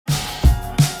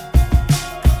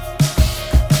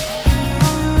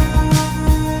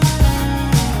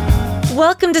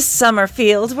Welcome to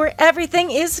Summerfield, where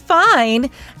everything is fine,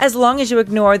 as long as you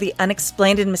ignore the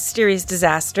unexplained and mysterious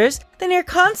disasters, the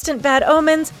near-constant bad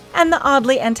omens, and the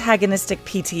oddly antagonistic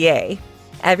PTA.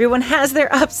 Everyone has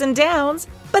their ups and downs,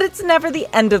 but it's never the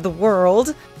end of the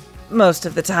world. Most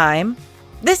of the time.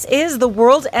 This is The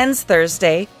World Ends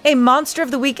Thursday, a Monster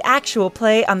of the Week actual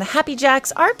play on the Happy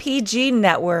Jacks RPG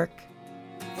Network.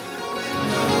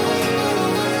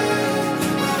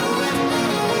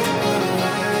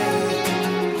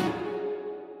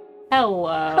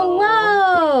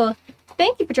 Hello!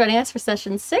 Thank you for joining us for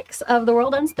Session 6 of The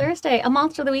World Ends Thursday, a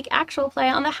Monster of the Week actual play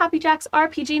on the Happy Jacks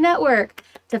RPG Network.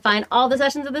 To find all the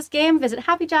sessions of this game, visit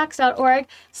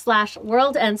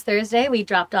happyjacks.org/worldendsthursday. We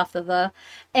dropped off the.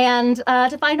 And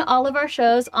to find all of our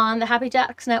shows on the Happy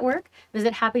Jacks Network,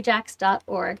 visit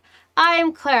happyjacks.org. I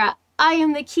am Clara. I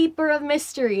am the keeper of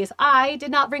mysteries. I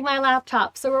did not bring my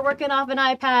laptop, so we're working off an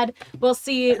iPad. We'll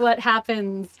see what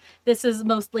happens. This is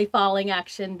mostly falling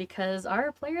action because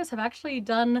our players have actually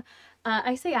done,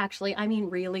 I say actually, I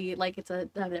mean really, like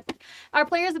our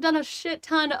players have done a shit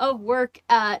ton of work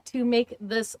to make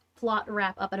this plot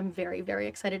wrap up, and I'm very, very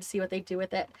excited to see what they do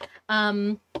with it.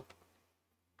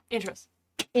 Intros.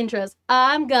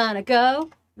 I'm gonna go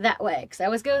that way, because I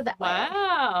always go that way.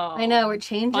 Wow. I know, we're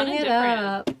changing it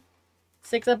up.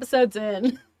 6 episodes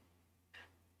in.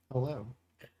 Hello.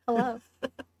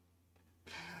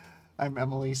 I'm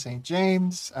Emily St.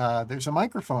 James. There's a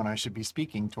microphone I should be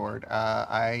speaking toward.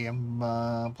 I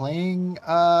am playing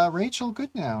Rachel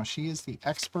Goodnow. She is the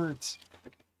expert.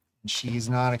 She's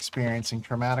not experiencing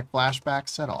traumatic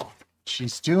flashbacks at all.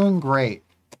 She's doing great.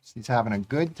 She's having a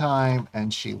good time,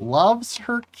 and she loves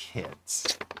her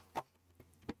kids.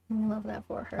 I love that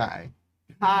for her.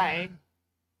 Hi.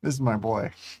 This is my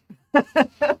boy.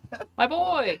 My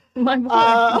boy.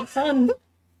 My son.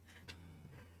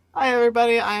 Hi,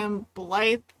 everybody. I am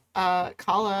Blythe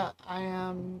Kala. I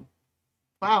am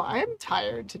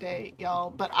tired today,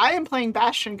 y'all. But I am playing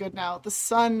Bastion Goodnow, the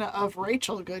son of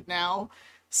Rachel Goodnow.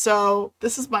 So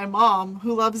this is my mom,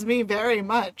 who loves me very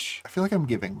much. I feel like I'm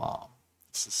giving mom.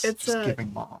 It's just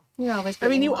giving mom. You're always. I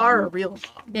mean, you are a real mom.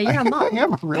 Yeah, you're a mom. I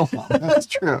am a real mom. That's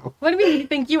true. What do you mean you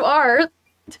think you are?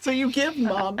 So you give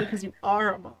mom because you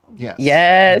are a mom. Yes.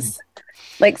 Yes.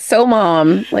 Like, so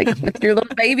mom, like with your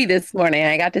little baby this morning.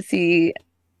 I got to see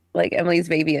like Emily's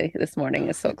baby this morning.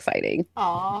 It's so exciting.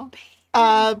 Aw.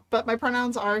 But my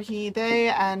pronouns are he, they,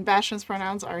 and Bastion's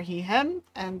pronouns are he, him,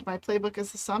 and my playbook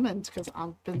is the summoned because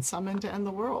I've been summoned to end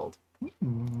the world.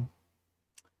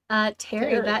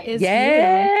 Terry, that is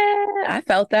Yeah, you. I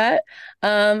felt that.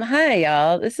 Hi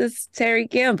y'all. This is Terry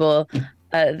Gamble.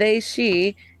 They,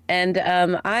 she, and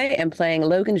I am playing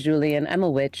Logan Julian. I'm a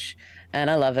witch. And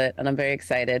I love it, and I'm very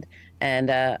excited. And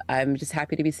I'm just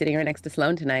happy to be sitting here next to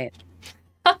Sloan tonight.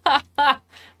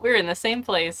 We're in the same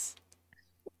place.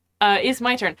 It's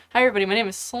my turn. Hi, everybody. My name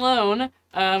is Sloan.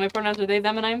 My pronouns are they,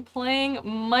 them, and I'm playing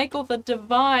Michael the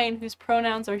Divine, whose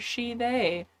pronouns are she,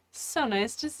 they. So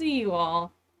nice to see you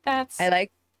all. I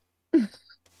like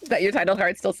that your title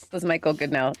card still says Michael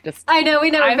Goodnow. I know,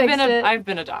 we never fixed it. I've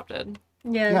been adopted.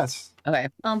 Yes. Okay.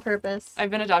 On purpose. I've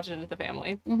been adopted into the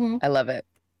family. Mm-hmm. I love it.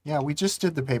 Yeah, we just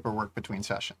did the paperwork between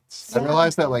sessions. I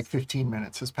realized that like 15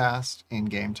 minutes has passed in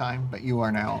game time, but you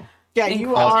are now. Yeah,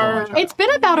 you are. It's been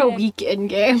about a week in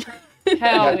game.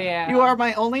 Hell yeah. You are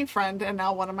my only friend and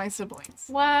now one of my siblings.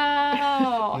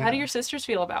 Wow. Yeah. How do your sisters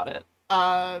feel about it?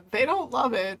 They don't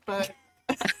love it, but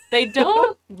They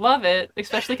don't love it,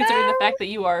 especially considering the fact that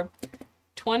you are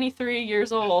 23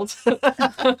 years old.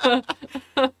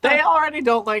 they already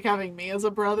don't like having me as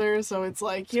a brother, so it's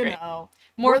like, you know.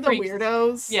 We're the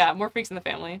weirdos. Yeah, more freaks in the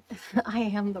family. I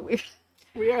am the weird.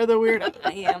 We are the weirdos.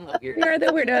 I am the weirdo. We are the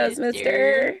weirdos,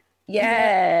 mister.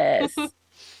 Yes.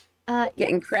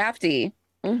 Getting crafty.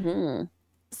 Mm-hmm.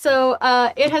 So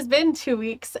it has been 2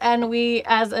 weeks, and we,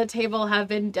 as a table, have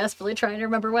been desperately trying to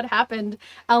remember what happened,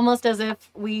 almost as if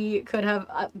we could have,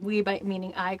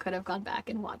 meaning I could have gone back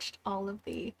and watched all of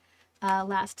the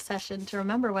last session to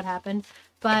remember what happened.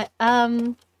 But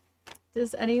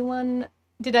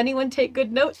did anyone take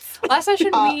good notes? Last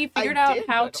session we figured out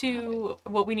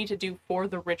what we need to do for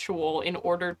the ritual in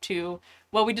order to,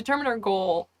 we determined our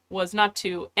goal was not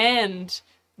to end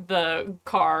the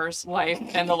car's life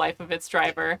and the life of its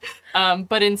driver,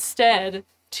 but instead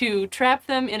to trap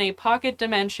them in a pocket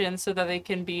dimension so that they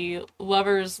can be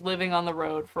lovers living on the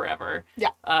road forever.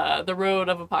 Yeah. The road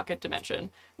of a pocket dimension.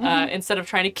 Instead of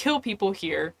trying to kill people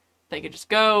here, they could just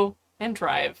go and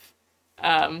drive.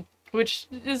 Which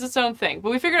is its own thing.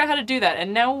 But we figured out how to do that,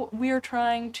 and now we are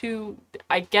trying to,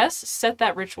 I guess, set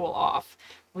that ritual off.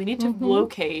 We need to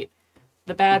locate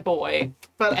the bad boy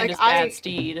But and like his bad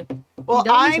steed. well, You don't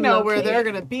need I to know where locate. they're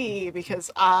gonna be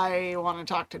because I want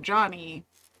to talk to Johnny.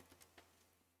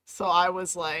 So I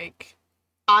was like,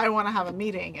 I want to have a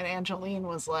meeting, and Angeline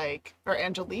was like, or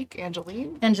Angeline.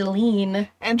 Angeline.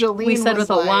 We said was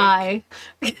with a Y.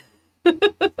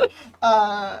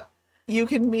 You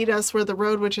can meet us where the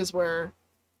road witches were,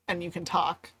 and you can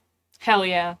talk. Hell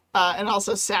yeah. And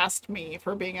also sassed me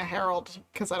for being a herald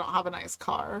because I don't have a nice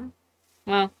car.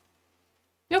 Well,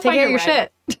 you'll Take find care of your your ride.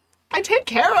 shit. I take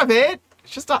care of it.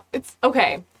 It's just not. It's.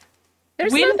 Okay.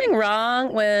 There's We- nothing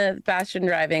wrong with Bastion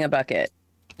driving a bucket.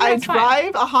 I it's fine.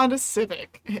 drive a Honda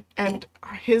Civic, and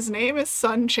his name is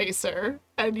Sun Chaser,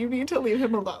 and you need to leave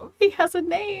him alone. He has a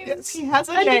name. Yes, he has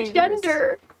a And name. a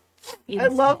gender. I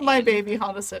love my baby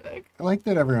Honda Civic. I like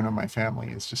that everyone in my family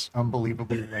is just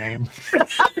unbelievably lame.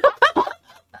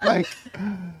 like,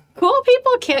 Cool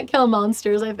people can't kill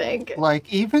monsters, I think.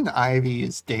 even Ivy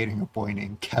is dating a boy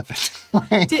named Kevin.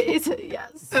 Like,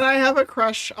 Yes. And I have a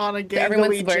crush on a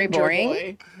Everyone's gangly very ginger boring.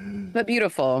 boy. But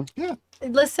beautiful.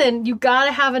 Listen, you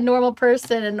gotta have a normal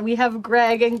person, and we have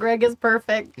Greg, and Greg is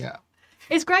perfect. yeah.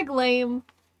 Is Greg lame?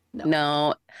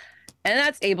 No. And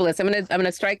that's ableist. I'm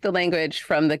gonna strike the language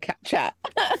from the chat.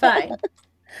 Fine.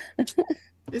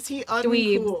 Is he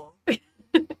Dweeb. uncool?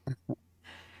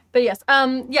 But yes,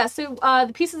 so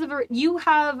the pieces of you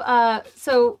have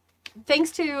so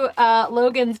thanks to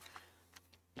Logan's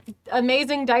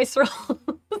amazing dice roll,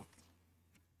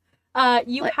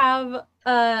 you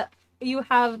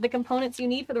have the components you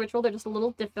need for the ritual. They're just a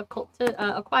little difficult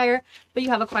to acquire, but you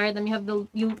have acquired them.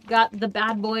 You got the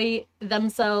bad boy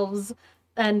themselves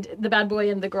and the bad boy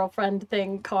and the girlfriend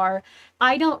thing car.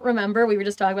 I don't remember, we were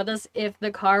just talking about this, if the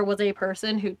car was a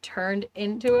person who turned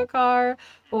into a car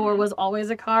or was always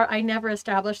a car. I never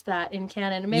established that in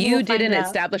canon. Maybe You we'll find didn't out.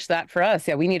 establish that for us.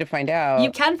 Yeah, we need to find out.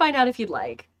 You can find out if you'd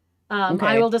like. Okay.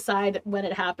 I will decide when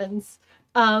it happens.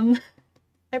 I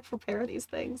prepare these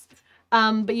things.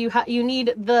 But you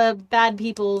need the bad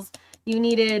peoples. You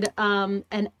needed a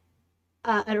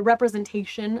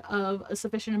representation of a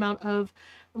sufficient amount of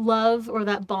love or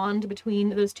that bond between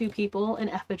those two people, an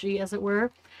effigy, as it were.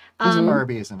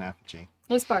 Barbie is an effigy.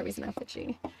 This Barbie's an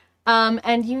effigy.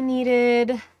 And you needed.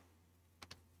 Come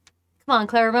on,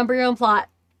 Claire, remember your own plot.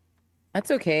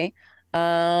 That's okay.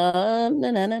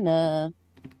 Na.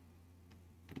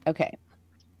 Okay.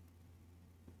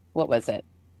 What was it?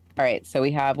 All right, so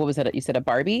we have, what was it? You said a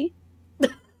Barbie?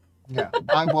 Yeah.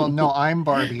 I'm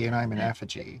Barbie and I'm an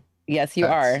effigy. Yes, you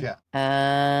are. Yeah.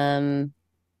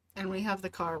 And we have the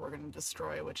car we're going to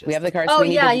destroy, which is We have the car. So Oh we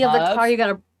need yeah, the you have the love, car you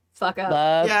gotta fuck up.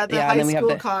 love. yeah, the and high then we have school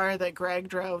the, car that Greg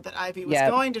drove that Ivy was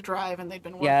Yep. going to drive, and they'd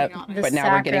been working Yep. on it. The But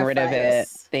now we're getting rid of it.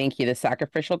 sacrifice. Thank you. The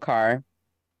sacrificial car.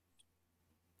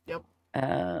 Yep.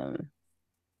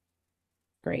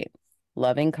 Great.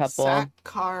 Loving couple. Sack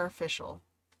car official.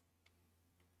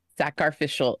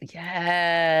 Sacrificial.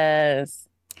 Yes.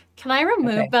 Can I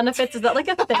remove Okay. benefits? Is that like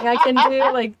a thing I can do?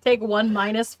 Like take one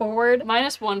minus forward?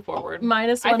 -1 forward.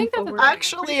 Minus I one think that's a forward. thing.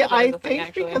 Actually, Pretty sure that I is a thing, think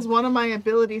actually. because one of my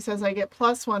abilities says I get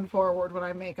 +1 forward when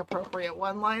I make appropriate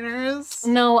one-liners.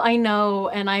 No, I know,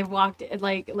 and I walked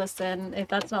like, listen, if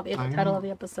that's not the title of the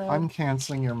episode, I'm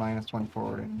canceling your -1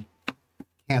 forward and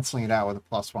canceling it out with a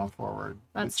 +1 forward,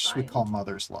 That's which we fine. call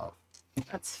mother's love.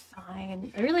 that's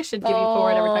fine. I really should give you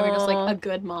forward every time you're just Aw. like a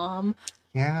good mom.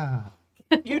 Yeah.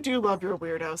 You do love your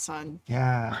weirdo son.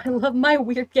 Yeah. I love my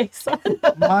weird gay son.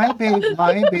 My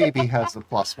baby has a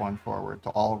 +1 forward to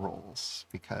all rolls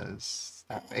because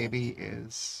that baby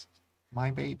is my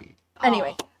baby.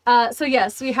 Anyway, so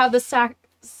yes, we have the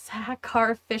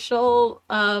sacrificial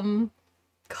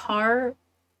car.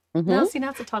 Mhm. No, see,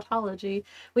 that's a tautology.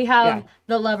 We have Yeah.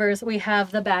 the lovers, we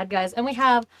have the bad guys, and we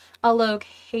have a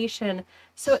location.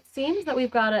 So it seems that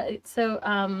we've got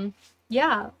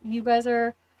yeah, you guys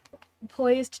are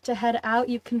poised to head out.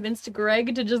 You've convinced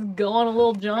Greg to just go on a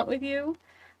little jaunt with you.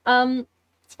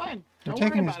 It's fine. We're Don't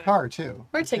taking worry his about car too.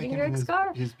 We're taking Greg's his,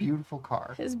 car. His beautiful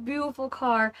car. His beautiful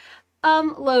car.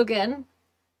 Logan.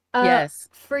 Yes.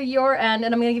 For your end,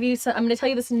 and I'm gonna tell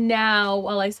you this now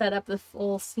while I set up the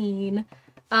full scene.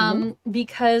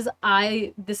 Because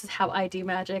this is how I do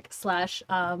magic /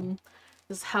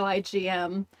 this is how I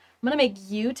GM. I'm gonna make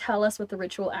you tell us what the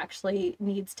ritual actually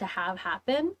needs to have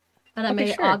happen, and I Okay,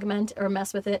 may sure. augment or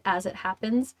mess with it as it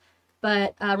happens.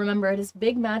 But remember, it is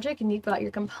big magic, and you've got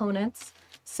your components.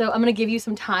 So I'm gonna give you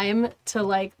some time to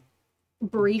like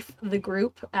brief the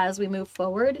group as we move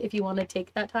forward. If you want to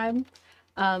take that time,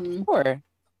 Sure.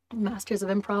 masters of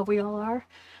improv, we all are.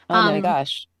 Oh my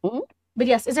gosh. Mhm. But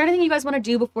yes, is there anything you guys want to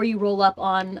do before you roll up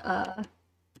on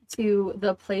to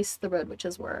the place the road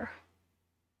witches were?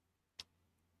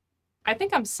 I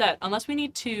think I'm set, unless we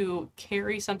need to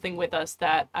carry something with us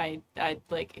that I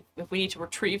like. If we need to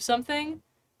retrieve something,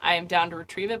 I am down to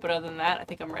retrieve it. But other than that, I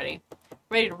think I'm ready.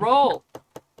 Ready to roll.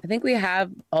 I think we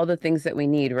have all the things that we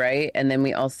need, right? And then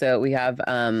we have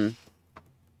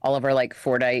all of our like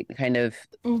Fordite kind of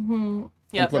Mm-hmm.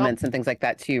 Yep. implements and things like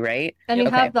that too, right? And you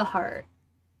Okay. have the heart.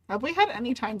 Have we had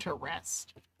any time to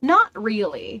rest? Not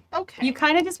really. Okay. You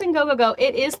kind of just been go.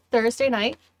 It is Thursday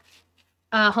night.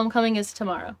 Homecoming is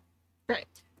tomorrow. Great.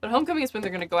 But homecoming is when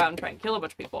they're gonna go out and try and kill a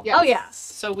bunch of people. Yes. Oh, yeah.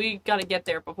 So we gotta get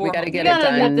there before. We gotta homecoming. get You it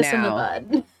gotta done nip this in the now.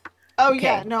 bud. Oh Okay.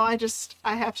 yeah, no,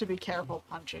 I have to be careful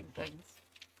punching things.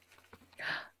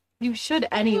 You should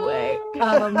anyway.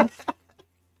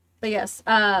 But yes,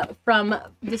 from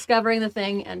discovering the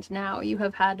thing and now you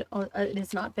have had, it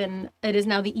is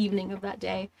now the evening of that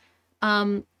day.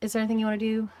 Is there anything you want to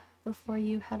do before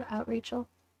you head out, Rachel?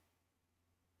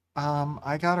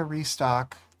 I gotta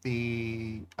restock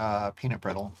the peanut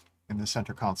brittle in the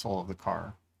center console of the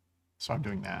car, so I'm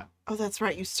doing that. Oh, that's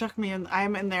right. You stuck me in.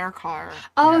 I'm in their car,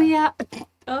 Oh, yeah.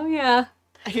 Oh, yeah.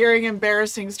 hearing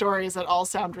embarrassing stories that all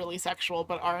sound really sexual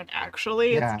but aren't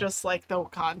actually. Yeah. It's just like the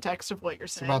context of what you're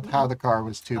It's saying. about how the car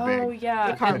was too Oh big.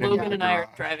 yeah, The car and didn't Logan have and a I are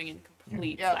garage. driving in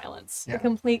complete Yep. silence. Yeah. The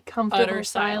complete comfortable Utter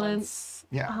silence.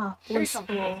 Yeah. Ah, Very blissful,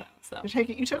 comfortable. So,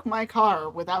 You took my car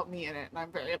without me in it, and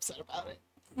I'm very upset about it.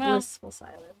 well, blissful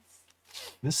silence.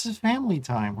 This is family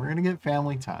time. We're gonna get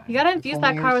family time. You gotta It's infuse that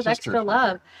only car your with sister extra for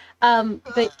love. her.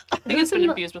 But I think it's who's been in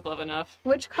the, infused with love enough.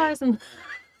 which car is in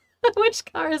which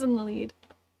car is in the lead?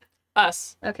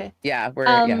 Us, Okay. Yeah, we're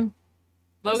Logan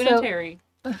So- and Terry.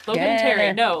 Logan and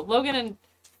Terry. No, Logan and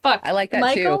fuck. I like that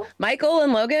Michael? too. Michael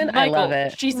and Logan, I Michael. love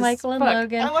it. Jesus, Michael and fuck.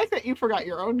 Logan. I like that you forgot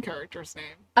your own character's name.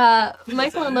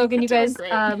 Michael and Logan, you Doing guys.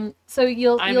 great. So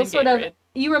you'll I'm in sort of Gatorade.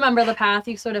 you remember the path.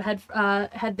 You sort of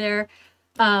head there.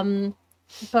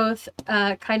 Both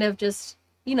kind of just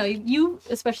you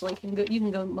especially you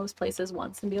can go most places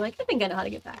once and be like, I think I know how to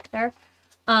get back there.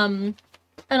 And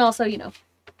also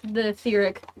the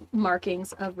etheric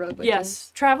markings of road witches.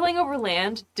 Yes, traveling over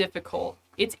land, difficult.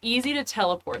 It's easy to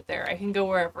teleport there. I can go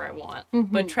wherever I want.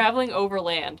 But traveling over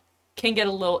land can get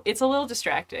it's a little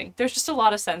distracting. There's just a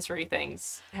lot of sensory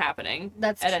things happening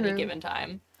That's at any true. given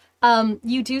time.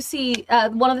 You do see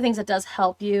one of the things that does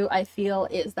help you, I feel,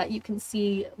 is that you can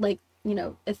see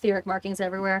etheric markings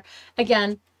everywhere.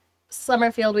 Again,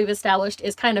 Summerfield, we've established,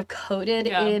 is kind of coated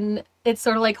in. It's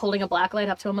sort of like holding a blacklight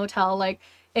up to a motel. Like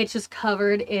it's just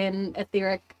covered in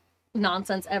etheric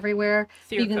nonsense everywhere.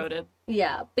 Fear coded.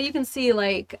 Yeah, but you can see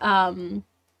like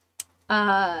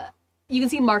you can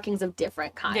see markings of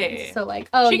different kinds. Yeah. So like,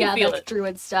 oh She can yeah, feel that's it.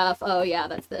 druid stuff. Oh yeah,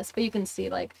 that's this. But you can see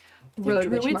like road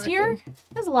witch druids marking. here?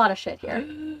 There's a lot of shit here.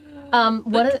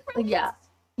 Yeah,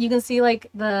 you can see like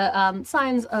the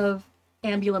signs of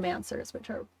ambulomancers, which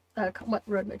are what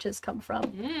road witches come from.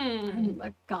 I'm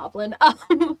a goblin.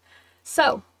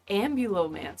 So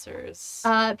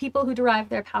Ambulomancers. people who derive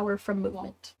their power from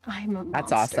movement. I'm a monster.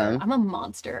 That's awesome. I'm a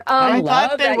monster. I I love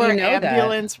thought they that were you know that.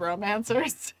 ambulance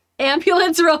romancers.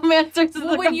 Ambulance romancers. Is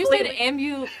Well, a when you said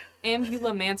complete-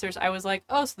 ambulomancers, I was like,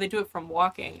 oh, so they do it from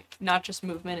walking, not just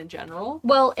movement in general.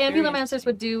 Well, Very ambulomancers interesting.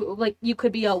 would do like you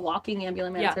could be a walking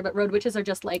ambulomancer, Yeah. but road witches are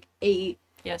just like a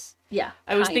Yes. yeah.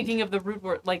 I was kind. thinking of the root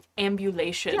word, like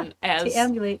ambulation, to as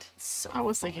ambulate. so I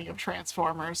was thinking of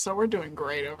Transformers, so we're doing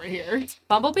great over here.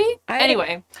 Bumblebee?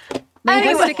 Anyway, Anyway,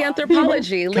 linguistic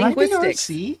anthropology, Can I be linguistics.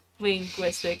 RC?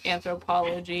 linguistic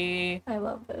anthropology. I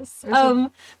love this. There's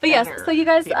a But yes, better so you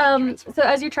guys feeling so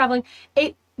as you're traveling,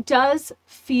 it does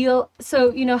feel so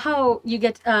you know how you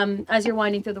get as you're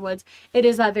winding through the woods, it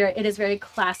is very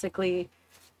classically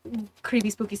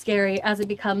creepy, spooky, scary as it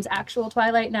becomes actual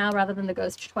Twilight now rather than the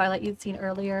ghost Twilight you'd seen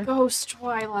earlier. Ghost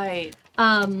Twilight.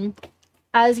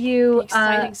 As you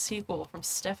Exciting sequel from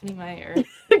Stephanie Meyer.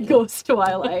 Ghost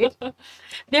Twilight.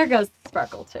 There goes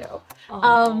Sparkle too.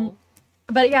 Oh.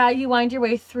 But yeah, you wind your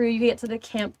way through. You get to the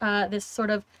camp, this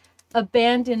sort of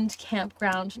abandoned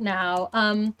campground now.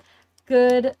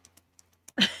 Good,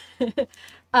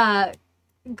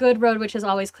 good road witches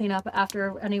always clean up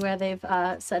after anywhere they've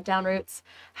set down roots.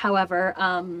 However,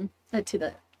 to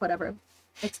the whatever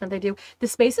extent they do, the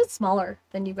space is smaller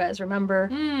than you guys remember.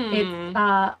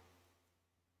 It's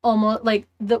almost like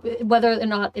whether or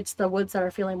not it's the woods that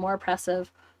are feeling more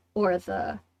oppressive, or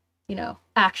the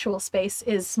actual space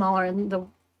is smaller and the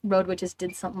road witches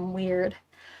did something weird.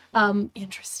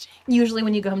 Interesting. Usually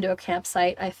when you go to a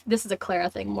campsite, this is a Clara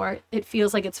thing more, it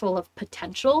feels like it's full of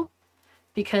potential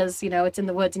because it's in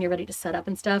the woods and you're ready to set up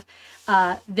and stuff.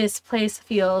 This place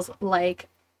feels like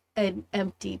an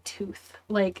empty tooth,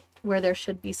 like where there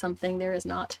should be something there is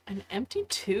not. An empty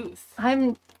tooth.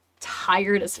 I'm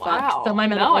tired as fuck. Wow. So my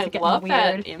no, metaphors I are getting love weird.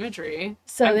 that imagery.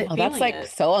 So I'm that- Oh, that's feeling like it.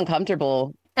 so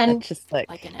uncomfortable. And That's just like,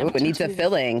 Like an ooh, it empty needs a tooth.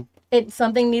 filling.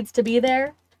 something needs to be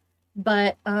there,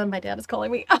 but my dad is calling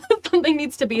me. Something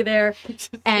needs to be there,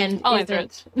 and I'll answer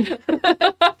isn't.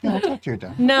 No, talk to your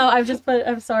dad. No,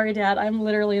 I'm sorry, Dad. I'm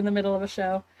literally in the middle of a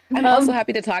show. I'm also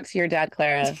happy to talk to your dad,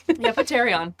 Clara. Yeah, put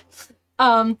Terry on.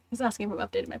 I was asking if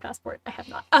I've updated my passport. I have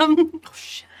not. Oh,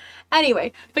 shit.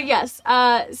 Anyway, but yes.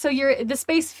 So the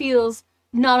space feels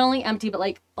not only empty, but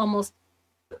like almost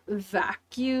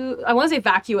I want to say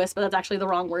vacuous, but that's actually the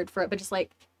wrong word for it. But just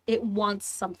like it wants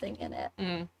something in it.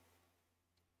 Mm.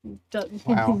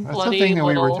 Wow, that's Bloody the thing that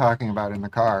we were little- talking about in the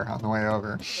car on the way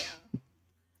over.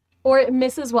 Or it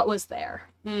misses what was there.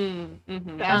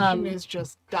 Mm-hmm. Bastion is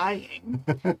just dying.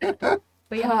 But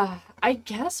yeah. I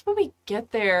guess when we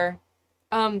get there,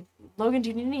 Logan, do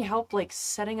you need any help like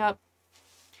setting up?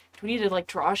 Do we need to like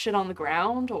draw shit on the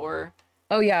ground or?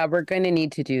 Oh yeah, we're going to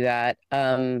need to do that.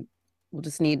 We'll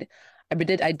just need.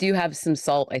 I do have some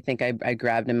salt. I think I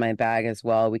grabbed in my bag as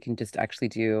well. We can just actually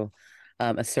do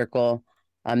a circle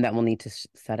that we'll need to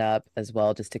set up as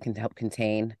well, just to help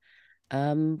contain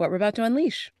what we're about to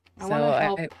unleash. I want to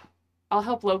help. I'll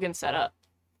help Logan set up.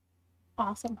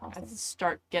 Awesome. Let's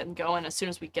start getting going as soon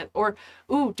as we get. Or,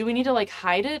 ooh, do we need to like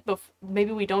hide it?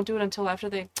 Maybe we don't do it until after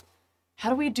they. How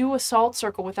do we do a salt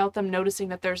circle without them noticing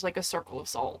that there's like a circle of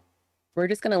salt? We're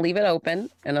just going to leave it open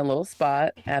in a little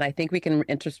spot, and I think we can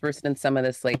intersperse it in some of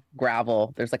this like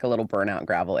gravel. There's like a little burnout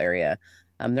gravel area.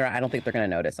 I don't think they're going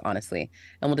to notice, honestly.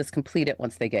 And we'll just complete it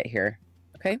once they get here.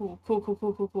 Okay?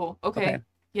 Cool. Okay.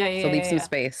 Yeah. So leave some yeah.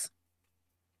 space.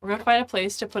 We're gonna find a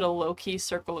place to put a low-key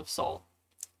circle of salt.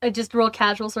 Just real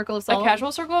casual circle of salt. A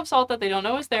casual circle of salt that they don't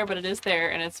know is there, but it is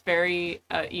there, and it's very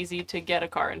easy to get a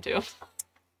car into.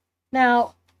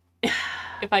 Now,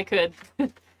 If I could,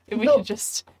 if we could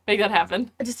just make that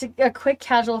happen. just a quick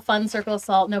casual fun circle of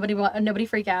salt. Nobody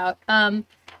freak out. Do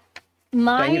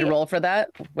I need to roll for that?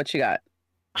 What you got?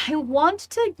 I want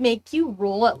to make you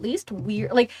roll at least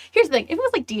weird. Like, here's the thing: if it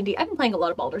was like D&D, I've been playing a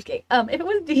lot of Baldur's Gate. If it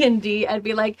was D&D, I'd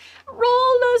be like, roll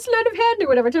a sleight of hand or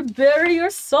whatever to bury your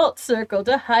salt circle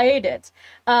to hide it.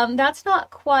 That's not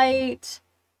quite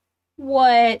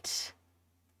what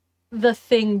the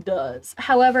thing does.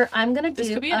 However, I'm gonna do. This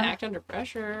could be an act under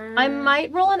pressure. I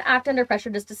might roll an act under pressure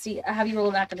just to see. Have you roll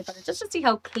an act under pressure just to see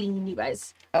how clean you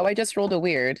guys, Oh, I just rolled a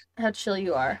weird. how chill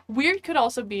you are. Weird could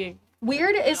also be.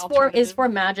 Weird is alternative. for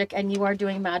magic, and you are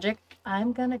doing magic.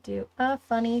 I'm gonna do a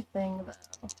funny thing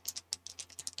though.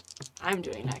 I'm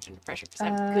doing an act under pressure because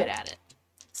I'm good at it.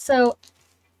 So,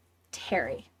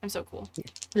 Terry, I'm so cool.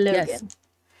 Logan,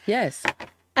 Yes.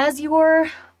 as you're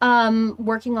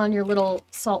working on your little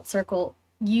salt circle,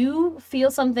 you feel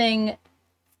something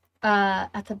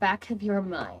at the back of your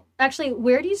mind. Actually,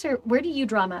 where do you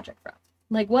draw magic from?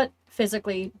 Like, what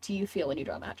physically do you feel when you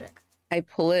draw magic? I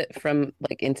pull it from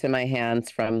like into my hands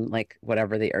from like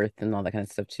whatever the earth and all that kind of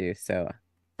stuff too. So,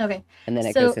 Okay, and then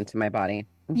it So- goes into my body.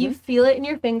 you feel it in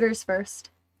your fingers first.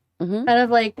 Mhm. Kind of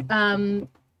like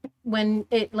when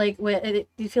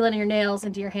you feel it in your nails,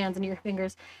 into your hands, into your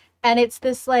fingers, and it's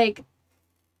this like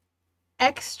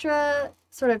extra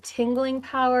sort of tingling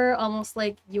power, almost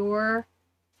like you're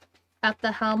at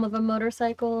the helm of a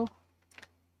motorcycle,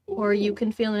 or you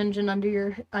can feel an engine under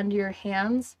your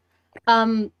hands.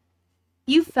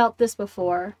 You felt this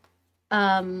before.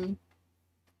 As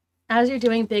you're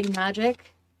doing big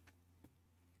magic,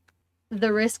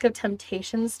 the risk of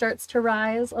temptation starts to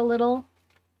rise a little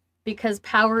because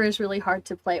power is really hard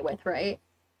to play with, right?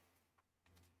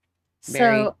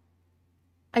 Very. So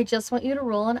I just want you to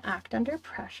roll an act under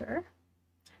pressure.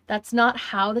 That's not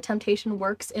how the temptation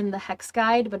works in the hex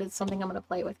guide, but it's something I'm going to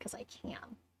play with because I can.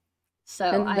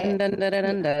 So Dun, dun, dun, dun,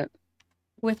 dun, dun.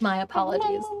 with my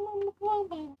apologies.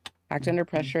 Act under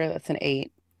pressure. That's an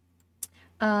 8.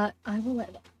 I will let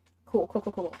it.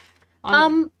 Cool.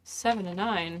 On 7 to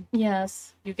 9,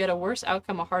 Yes. you get a worse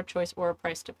outcome, a hard choice, or a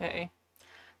price to pay.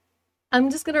 I'm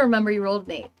just going to remember you rolled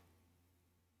an 8.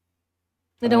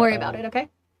 Don't worry about it, okay?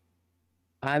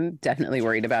 I'm definitely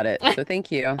worried about it. So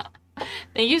thank you.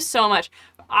 Thank you so much.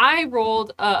 I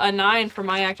rolled a 9 for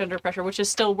my act under pressure, which is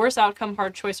still worse outcome,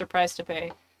 hard choice, or price to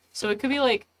pay. So it could be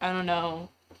like, I don't know,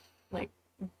 like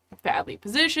badly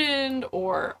positioned,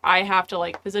 or I have to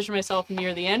like position myself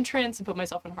near the entrance and put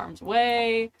myself in harm's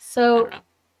way. I So don't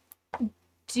know.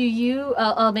 do you,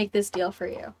 I'll make this deal for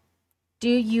you. Do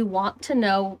you want to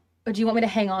know, or do you want me to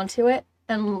hang on to it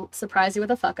and surprise you with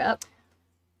a fuck up?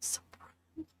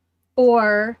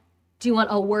 Or do you want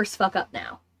a worse fuck up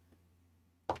now?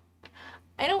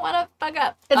 I don't want to fuck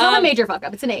up. It's not a major fuck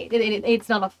up. It's an 8. It's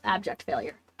not an abject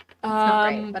failure. It's not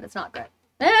great, but it's not good.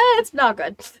 It's not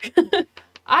good.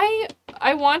 I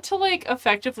want to like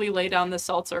effectively lay down the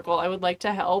salt circle. I would like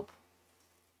to help.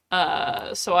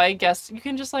 So I guess you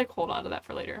can just like hold on to that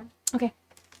for later. Okay.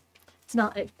 It's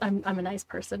not. I'm a nice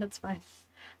person. It's fine.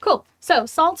 Cool. So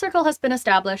salt circle has been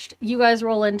established. You guys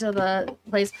roll into the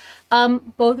place.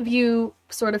 Both of you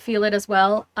sort of feel it as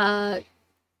well. Both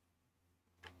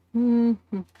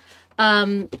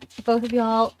of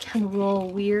y'all can roll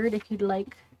weird if you'd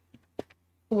like,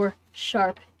 or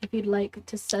sharp if you'd like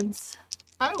to sense.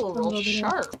 I will roll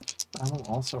sharp. I will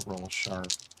also roll sharp.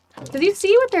 Because you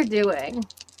see what they're doing.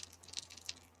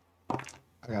 I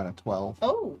got a 12.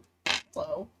 Oh,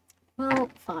 low. Well,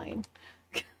 fine.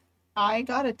 I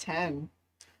got a 10.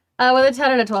 With a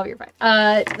 10 and a 12, you're fine.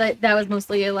 That was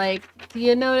mostly like, do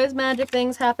you notice magic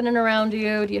things happening around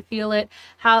you? Do you feel it?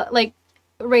 How, like,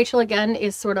 Rachel, again,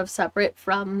 is sort of separate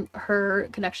from her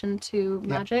connection to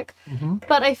magic. Mm-hmm.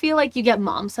 But I feel like you get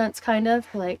mom sense, kind of.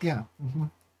 Like, Yeah. Mm-hmm.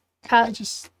 how, I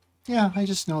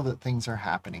just know that things are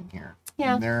happening here.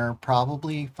 Yeah. And they're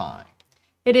probably fine.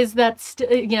 it is that,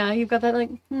 you've got that,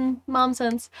 like, mom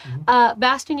sense. Mm-hmm.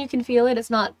 Bastion, you can feel it. It's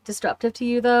not disruptive to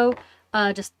you, though.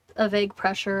 Just a vague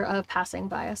pressure of passing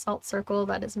by a salt circle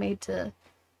that is made to...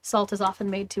 Salt is often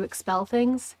made to expel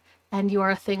things, and you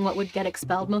are a thing what would get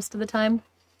expelled most of the time.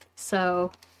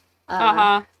 So...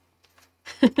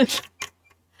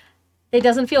 It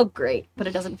doesn't feel great, but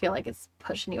it doesn't feel like it's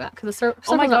pushing you out. Because Oh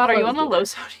my god, are you on the low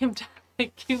sodium?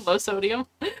 Like, you low sodium?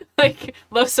 Like,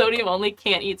 low sodium only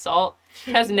can't eat salt.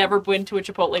 Has never been to a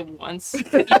Chipotle once.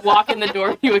 You walk in the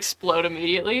door, you explode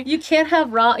immediately. You can't have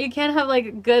You can't have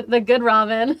like the good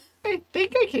ramen. I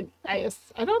think I can. I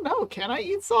don't know. Can I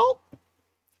eat salt?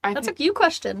 That's a you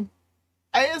question.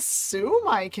 I assume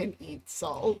I can eat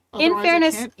salt. In Otherwise,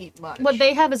 fairness, I can't eat much. What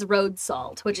they have is road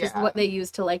salt, which is Yeah. what they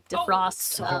use to like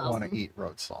defrost. I don't want to eat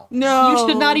road salt. No, You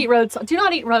should not eat road salt. Do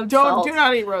not eat road salt. Do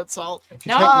not eat road salt. If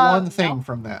you take one thing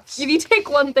from this, If you take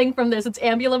one thing from this, it's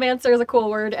ambulomancer is a cool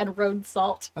word, and road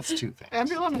salt. that's 2 things.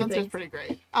 Ambulance is pretty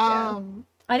great. I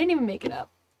didn't even make it up.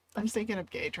 I'm thinking of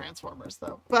gay Transformers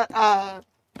though, but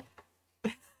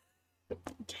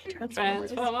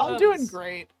Transformers. I'm doing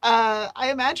great. I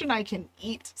imagine I can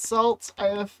eat salt. I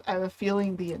have a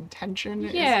feeling the intention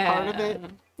is part of it.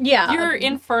 Yeah. You're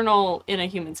infernal in a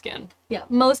human skin. Yeah,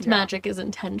 most magic is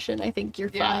intention. I think you're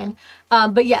fine.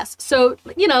 But yes, so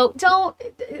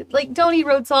don't eat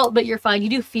road salt, but you're fine. You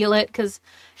do feel it because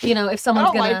if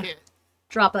someone's I don't gonna like it.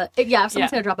 drop if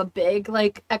someone's gonna drop a big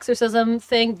like exorcism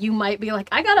thing, you might be like,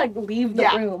 I gotta leave the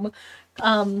room.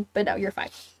 But no, you're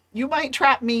fine. You might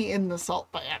trap me in the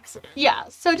salt by accident. Yeah,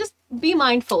 so just be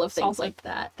mindful of things Salty. like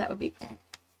that. That would be.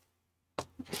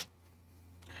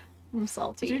 I'm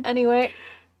salty. Anyway.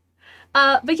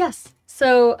 But yes,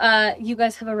 so you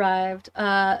guys have arrived.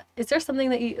 Is there something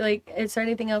that you like? Is there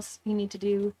anything else you need to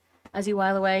do as you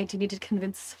while away? Do you need to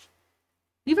convince?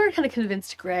 You've already kind of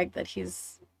convinced Greg that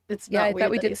it's not I weird thought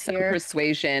we that did he's some here.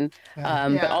 persuasion. Yeah.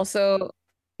 But also,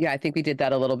 I think we did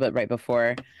that a little bit right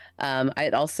before.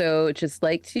 I'd also just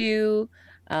like to,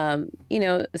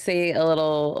 say a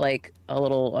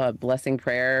little blessing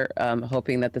prayer,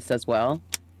 hoping that this does well.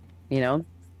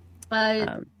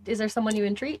 Is there someone you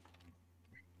entreat?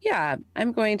 Yeah,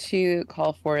 I'm going to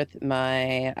call forth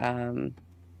my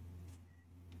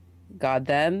God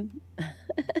them.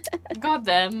 God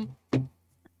them.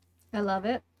 I love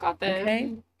it. God them.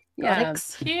 Okay. Yeah.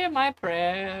 Godix. Hear my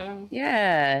prayer.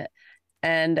 Yeah.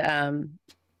 And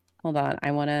hold on, I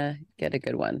want to get a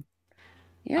good one.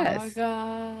 Our Yes.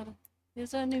 God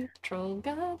is a neutral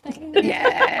God.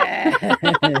 Yeah.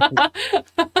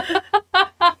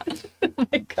 Oh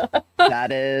my god.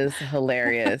 That is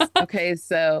hilarious. Okay,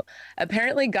 so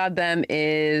apparently God them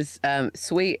is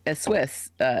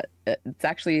Swiss. It's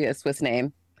actually a Swiss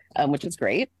name, which is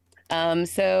great.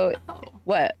 So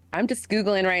what? I'm just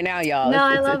Googling right now, y'all. No,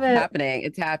 I love it. Happening.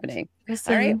 It's happening.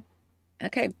 Listen, All right.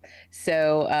 Okay.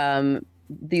 So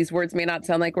these words may not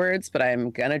sound like words, but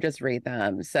I'm gonna just read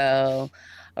them. So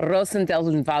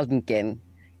Rosendelvenvaldenkin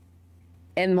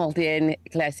en Maltien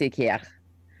klassiker.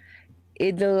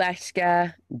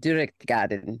 Idelaska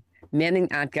Durikgaden, mening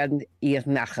aankan hier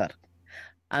nacher.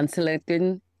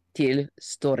 Aansluiten til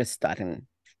Storestaden.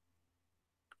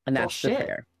 And that's the Bullshit.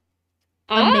 prayer.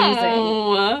 Amazing.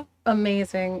 Oh,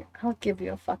 amazing. I'll give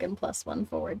you a fucking +1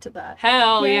 forward to that.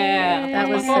 hell yeah. That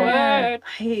was Forward.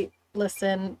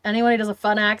 Listen, anyone who does a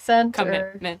fun accent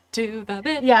Commitment to the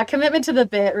bit. Yeah, commitment to the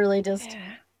bit really just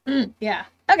yeah.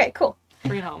 Okay, cool.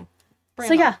 Bring it home.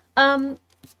 So yeah,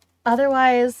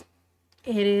 otherwise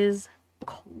it is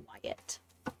quiet.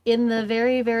 In the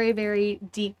very, very, very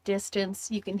deep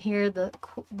distance, you can hear the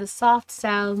soft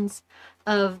sounds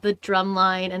of the drum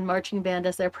line and marching band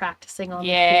as they're practicing on the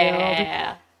field.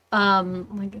 Yeah.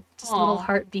 Like just a little Aw.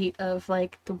 heartbeat of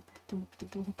like thump, thump,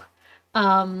 thump,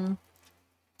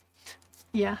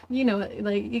 yeah, you know,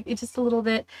 like it's just a little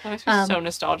bit. That makes me so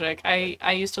nostalgic.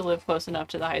 I used to live close enough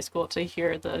to the high school to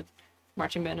hear the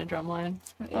marching band and drum line.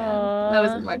 Yeah, that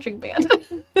was a marching band.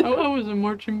 Oh, I was a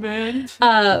marching band.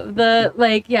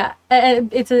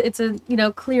 It's a you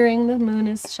know, clearing. The moon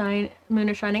is shining.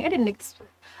 I didn't.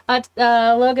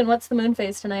 Logan, what's the moon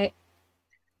phase tonight?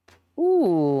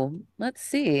 Ooh, let's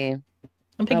see.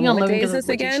 I'm picking on what Logan day is because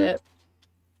this again? shit.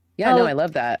 Yeah, Oh. no, I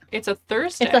love that. It's a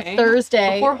Thursday. It's a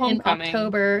Thursday Before in homecoming.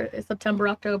 October. It's September,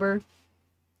 October.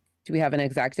 Do we have an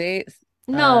exact date?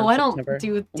 No, I don't September.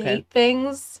 do date Okay.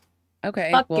 things. Okay.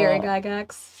 Fuck well, Gary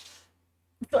Gygax.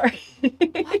 Sorry.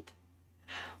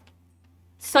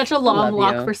 Such a long love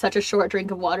walk you. for such a short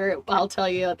drink of water, I'll tell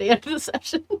you at the end of the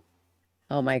session.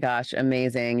 Oh my gosh,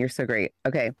 amazing. You're so great.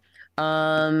 Okay.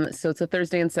 So it's a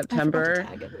Thursday in I forgot to September.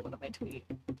 tag everyone on my tweet.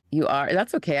 You are.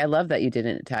 That's okay. I love that you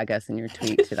didn't tag us in your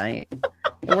tweet tonight.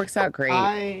 It works out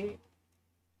great.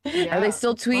 Yeah, Are they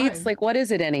still it's tweets? fine. Like, what is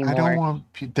it anymore? I don't want.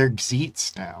 They're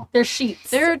Zeets now. They're sheets.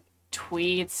 They're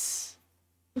tweets.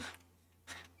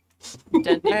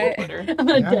 Dead name Twitter. I'm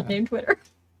gonna Yeah. dead name Twitter.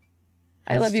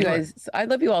 I Let's love you do it. guys. I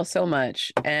love you all so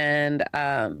much. And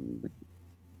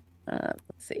let's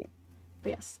see. But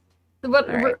yes. But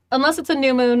All right. unless it's a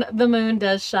new moon, the moon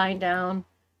does shine down.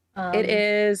 It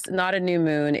is not a new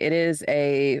moon. It is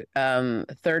a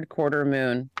third quarter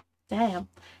moon. Damn.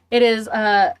 It is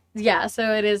yeah,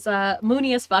 so it is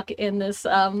moony as fuck in this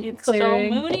It's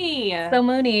clearing. so moony. So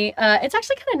moony. It's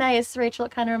actually kind of nice, Rachel.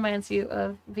 It kind of reminds you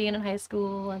of being in high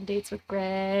school on dates with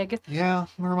Greg. Yeah, it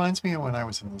reminds me of when I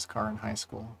was in this car in high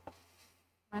school.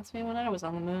 Reminds me when I was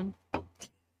on the moon.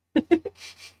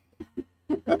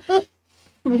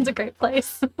 It's a great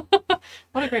place.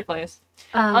 What a great place.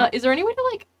 Uh, Is there any way to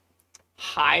like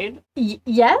hide?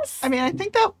 yes. I mean, I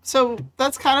think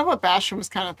that's kind of what Bastion was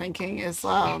kind of thinking is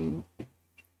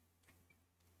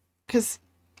because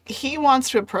he wants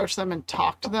to approach them and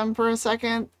talk to them for a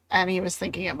second, and he was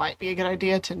thinking it might be a good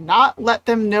idea to not let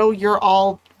them know you're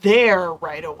all there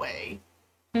right away.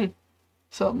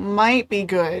 So it might be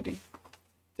good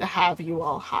to have you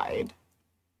all hide.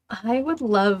 I would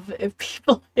love if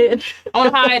people hid. I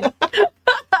want to hide.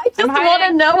 I just I'm want to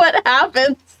hiding. know what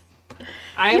happens.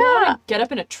 I Yeah. want to get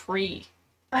up in a tree.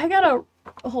 I gotta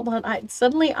hold on.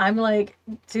 I'm like,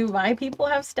 do my people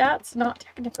have stats? Not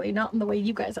technically, not in the way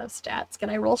you guys have stats. Can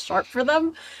I roll sharp for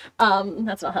them?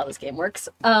 That's not how this game works.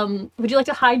 Would you like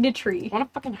to hide in a tree? I want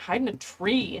to fucking hide in a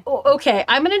tree. Oh, okay,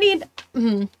 I'm gonna need.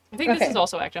 I think this Okay. is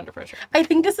also act under pressure. I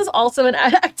think this is also an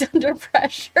act under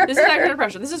pressure. This is act under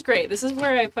pressure. This is great. This is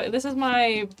where I put. This is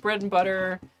my bread and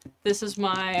butter. This is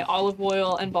my olive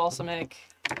oil and balsamic.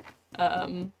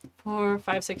 4,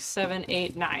 5, 6, 7,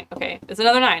 8, 9. Okay, it's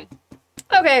another 9.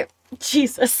 Okay,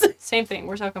 Jesus. Same thing.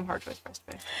 Where's outcome hard choice press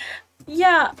pay?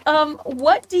 Yeah.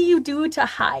 What do you do to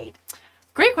hide?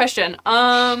 Great question.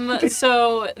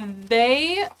 So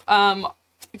they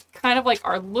kind of like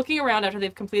are looking around after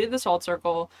they've completed the salt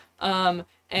circle,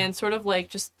 and sort of like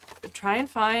just try and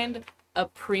find a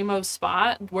primo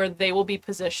spot where they will be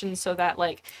positioned so that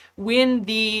like when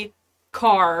the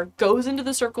car goes into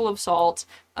the circle of salt,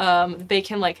 they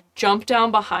can like jump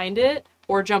down behind it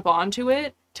or jump onto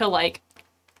it to like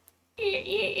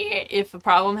if a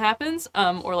problem happens,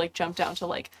 or like jump down to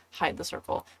like hide the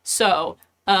circle. So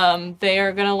they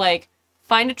are gonna like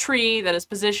find a tree that is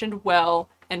positioned well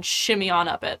and shimmy on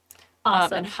up it.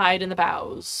 Awesome. And hide in the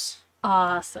boughs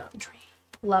Awesome.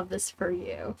 Love this for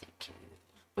you.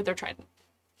 with their trident.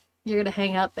 You're gonna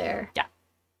hang out there. Yeah.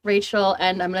 Rachel,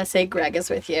 and I'm gonna say Greg is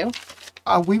with you.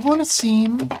 We want to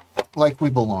seem like we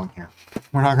belong here.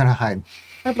 We're not going to hide.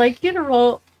 I'd like you to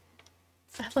roll.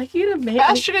 I'd like you to make.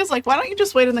 Bastion is like, why don't you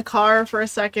just wait in the car for a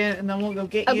second and then we'll go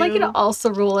get you. I'd like you to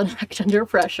also roll an act under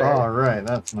pressure. All right,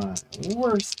 that's my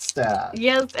worst stat.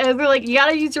 Yes, and we're like, you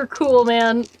gotta use your cool,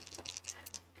 man.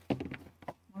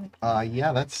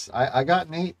 Yeah, that's I got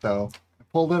an 8 though. I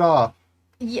pulled it off.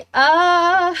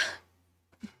 Yeah.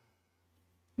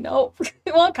 No.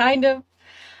 Well, kind of.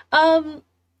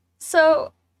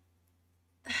 So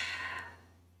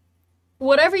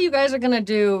whatever you guys are gonna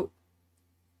do,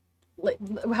 like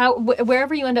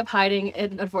wherever you end up hiding,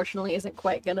 it unfortunately isn't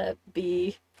quite gonna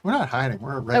be. We're not hiding.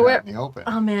 We're right we're- out in the open.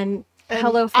 Oh man. And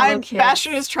Hello, fellow kids.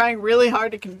 Bastion is trying really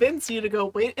hard to convince you to go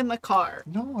wait in the car.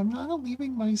 No, I'm not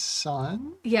leaving my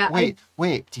son. Yeah.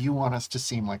 Wait. Do you want us to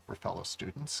seem like we're fellow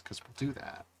students? Because we'll do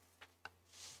that.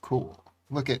 Cool.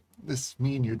 Look at this.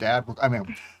 Me and your dad.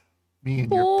 Me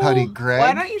and your putty Greg.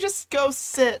 Why don't you just go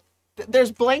sit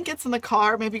there's blankets in the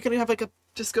car. Maybe you could have like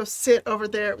just go sit over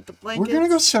there with the We're blankets. gonna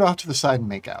go sit off to the side and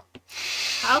make out.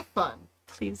 Have fun.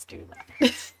 Please do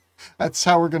that. That's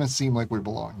how we're gonna seem like we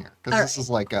belong here, because All this is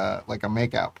like a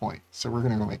makeout point. So we're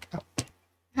gonna go make out.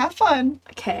 Have fun.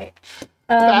 Okay.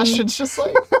 Bastion's just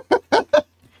like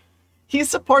he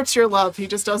supports your love. He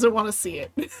just doesn't want to see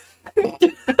it.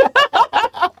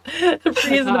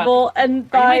 Reasonable and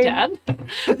Are you fine.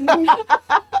 my dad?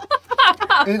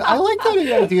 And I like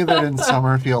the idea that in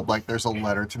Summerfield, like, there's a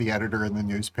letter to the editor in the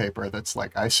newspaper that's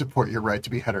like, I support your right to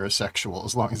be heterosexual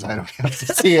as long as I don't have to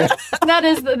see it. That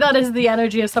is the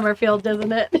energy of Summerfield,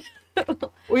 isn't it?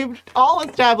 We've all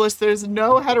established there's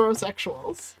no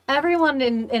heterosexuals. Everyone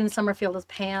in Summerfield is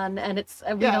pan, and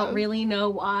we Yeah. don't really know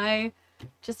why. It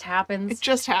just happens. It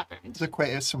just happened.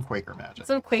 It's some Quaker magic.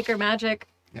 Some Quaker magic.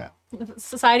 Yeah.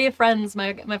 Society of Friends,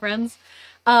 my friends.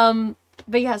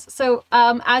 But yes, so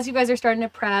as you guys are starting to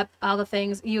prep all the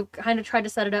things, you kind of tried to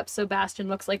set it up so Bastion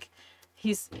looks like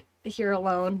he's here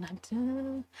alone.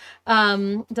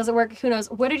 Doesn't work. Who knows?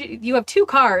 What did you have 2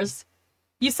 cars?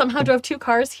 You somehow drove 2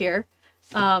 cars here.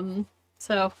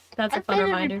 So that's a fun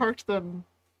reminder. We parked them.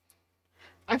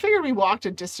 I figured we walked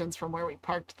a distance from where we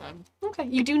parked them. Okay,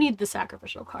 you do need the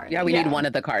sacrificial car. Yeah, we Yeah. need one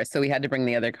of the cars, so we had to bring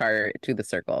the other car to the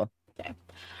circle.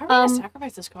 How are we gonna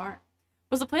sacrifice this car?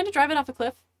 Was the plan to drive it off the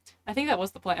cliff? I think that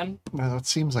was the plan. No, it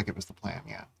seems like it was the plan,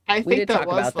 yeah. I We think did that talk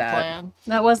was about the that. plan.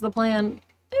 That was the plan.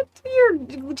 You're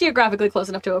geographically close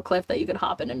enough to a cliff that you could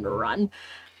hop in and run.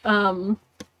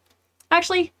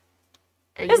 Actually,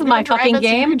 Are you this is gonna my drive fucking it so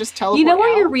you game. can just teleport You know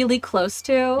where out? you're really close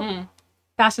to? Mm.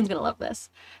 Bastion's gonna love this.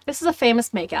 This is a famous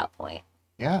makeout point.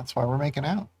 Yeah, that's why we're making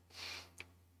out.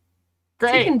 So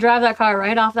you Great. can drive that car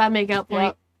right off that makeout point.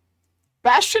 Yep.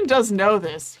 Bastion does know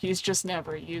this. He's just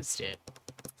never used it.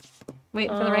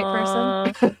 Waiting for the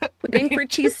right person. Waiting for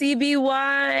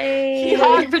TCBY.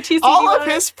 Yeah. For TCBY. All of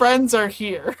his friends are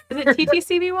here. Is it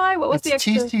TTCBY? What was the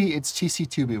extra? It's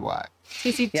TC2BY.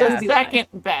 TC2BY. Yeah. The second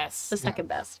best. The second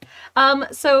best.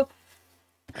 So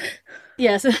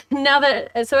yes,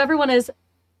 so everyone is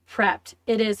prepped.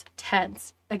 It is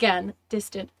tense. Again,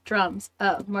 distant drums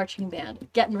of marching band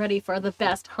getting ready for the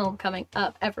best homecoming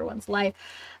of everyone's life.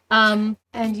 And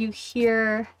you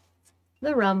hear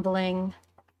the rumbling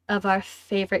of our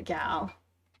favorite gal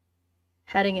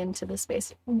heading into the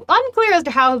space. Unclear as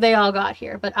to how they all got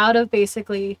here, but out of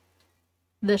basically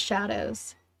the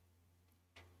shadows,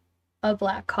 a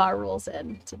black car rolls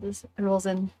into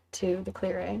the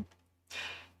clearing.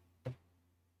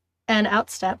 And out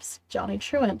steps Johnny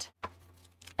Truant.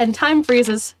 And time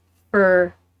freezes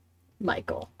for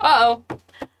Michael. Uh-oh.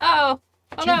 Oh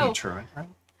Jimmy no. Truant, right?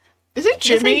 Is it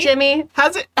Jimmy? Is it Jimmy?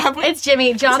 Has it? Have we, It's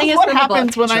Jimmy. Johnny this is what from the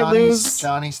happens book. when I lose.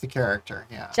 Johnny's the character,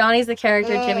 yeah. Johnny's the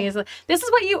character. Uh. Jimmy is. This is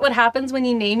what happens when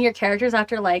you name your characters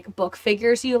after like book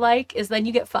figures you like. Is then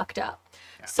you get fucked up.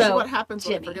 This is So what happens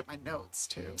when I Jimmy. forget my notes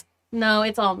too. No,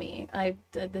 it's all me. I'm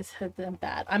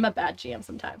bad. I'm a bad GM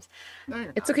sometimes. No,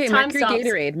 you're It's not. okay. Time Mercury stops.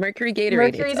 Gatorade. Mercury Gatorade.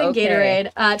 Mercury's It's in okay.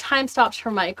 Gatorade. Time stops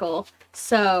for Michael.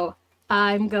 So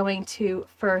I'm going to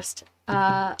first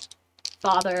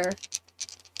bother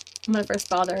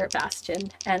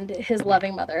Bastion and his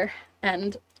loving mother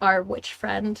and our witch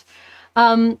friend.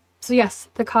 So yes,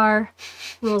 the car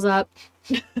rolls up.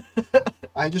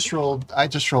 I just rolled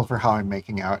for how I'm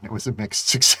making out, and it was a mixed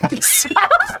success.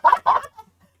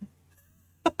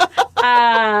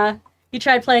 You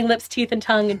tried playing lips, teeth, and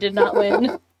tongue and did not win.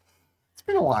 It's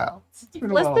been a while. It's been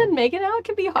a while. Listen, making out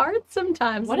can be hard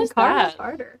sometimes. What and is car that? is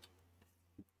harder.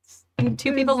 And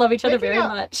 2 people love each other Making very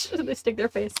out. much. They stick their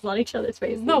faces on each other's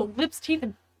faces. No, lips, teeth,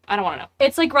 and... I don't want to know.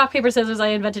 It's like rock, paper, scissors. I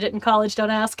invented it in college. Don't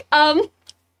ask.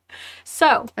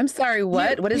 So I'm sorry,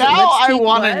 what? What is it? Now I Lipstick,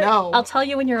 want to what? know. I'll tell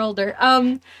you when you're older.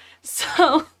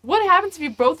 So What happens if you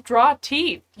both draw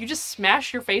teeth? You just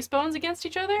smash your face bones against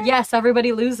each other? yes,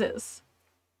 everybody loses.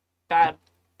 Bad.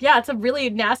 Yeah, it's a really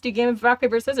nasty game of rock,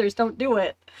 paper, scissors. Don't do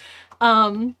it.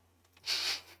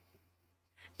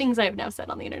 Things I have now said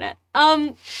on the internet.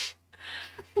 I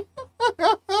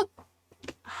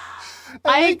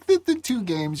like that the 2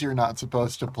 games you're not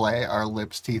supposed to play are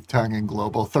Lips, Teeth, Tongue, and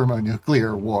Global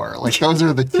Thermonuclear War. Like, those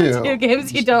are the 2. 2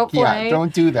 games you don't play. Yeah,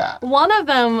 don't do that. One of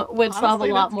them would solve a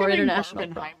Honestly, lot that's more giving international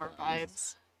Barbenheimer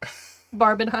problems. vibes.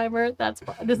 Barbenheimer.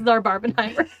 This is our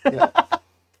Barbenheimer. Yeah.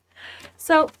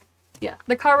 So, yeah,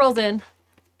 the car rolls in.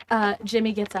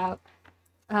 Jimmy gets out.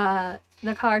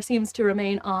 The car seems to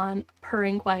remain on,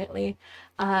 purring quietly.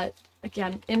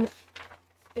 Again, in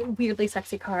a weirdly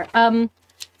sexy car.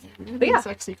 But yeah.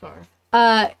 Sexy car.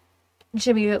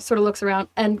 Jimmy sort of looks around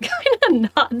and kind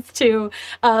of nods to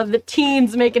the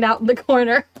teens making out in the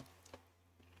corner.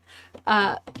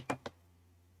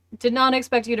 Did not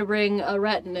expect you to bring a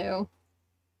retinue.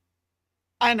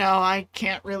 I know, I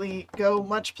can't really go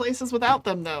much places without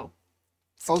them, though.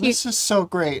 Oh, this is so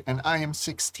great, and I am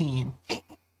 16.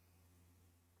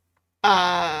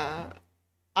 I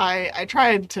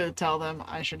tried to tell them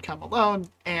I should come alone,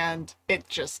 and it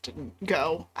just didn't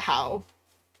go how.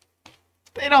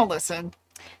 They don't listen.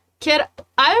 Kid,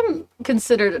 I'm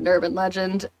considered an urban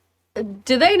legend.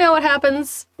 Do they know what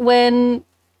happens when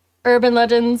urban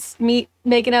legends meet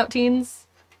making out teens?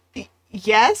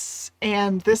 Yes,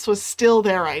 and this was still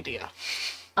their idea.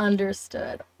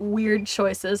 Understood. Weird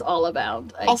choices all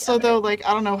abound. Also, though, like,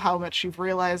 I don't know how much you've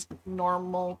realized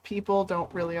normal people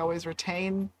don't really always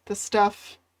retain the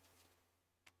stuff.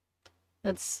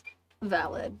 That's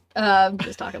valid.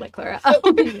 Just talking like Clara.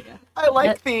 I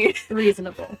like the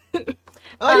reasonable.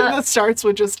 I like that starts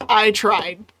with just, I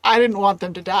tried. I didn't want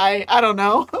them to die. I don't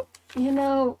know. You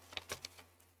know,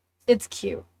 it's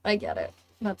cute. I get it.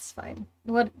 That's fine.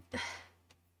 What?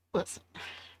 Listen.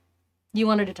 You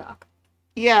wanted to talk.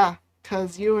 Yeah,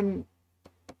 because you and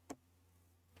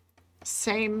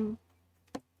same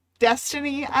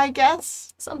destiny, I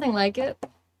guess. Something like it.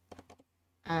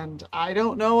 And I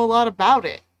don't know a lot about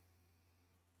it.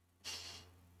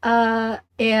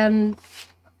 And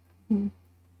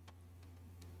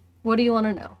what do you want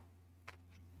to know?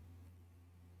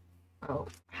 Oh,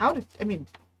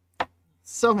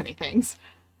 so many things.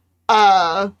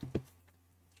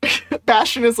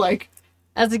 Bastion is like,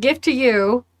 as a gift to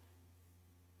you,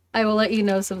 I will let you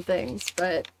know some things,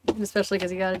 but especially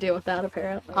because you got to deal with that,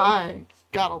 apparently. I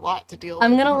got a lot to deal with.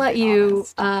 I'm going to let you,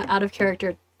 out of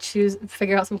character,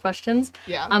 figure out some questions.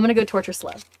 Yeah. I'm going to go torture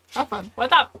Slev. Have fun. What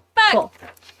the fuck? Cool.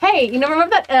 Hey, remember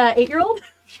that 8-year-old?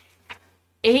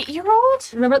 8-year-old?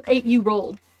 Remember the 8 you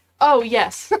rolled? Oh,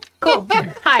 yes. Cool.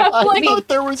 Hi, I me. thought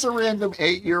there was a random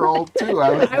 8-year-old too.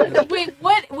 Wait,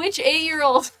 what? Which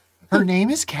 8-year-old? Her name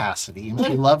is Cassidy, and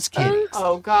she loves kitties.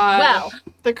 Oh, God. Well,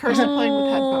 The curse of playing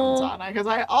with headphones on, because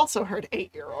I also heard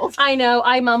 8-year-old. I know,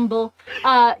 I mumble.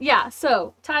 Yeah,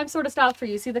 so time sort of stops for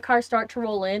you. See the car start to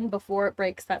roll in before it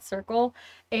breaks that circle,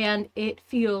 and it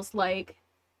feels like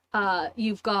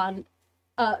you've gone,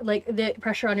 like the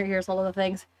pressure on your ears, all of the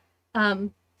things.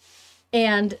 And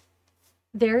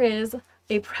there is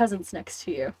a presence next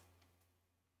to you.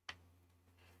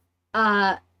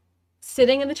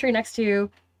 Sitting in the tree next to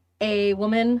you, a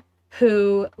woman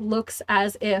who looks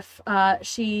as if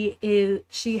she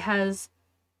has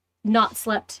not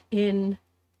slept in,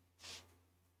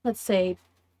 let's say,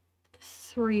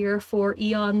 3 or 4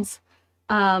 eons.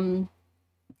 For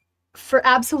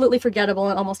absolutely forgettable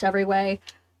in almost every way.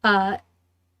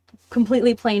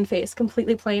 Completely plain face,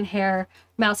 completely plain hair,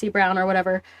 mousy brown or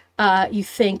whatever. You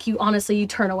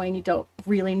turn away and you don't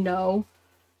really know.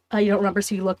 You don't remember,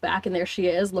 so you look back and there she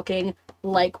is, looking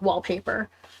like wallpaper.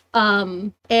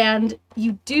 And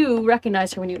you do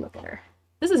recognize her when you look at her.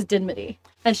 This is Dinmity,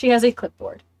 and she has a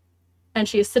clipboard. And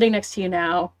she is sitting next to you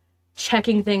now,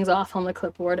 checking things off on the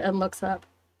clipboard, and looks up.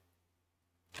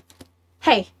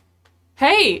 Hey.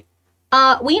 Hey.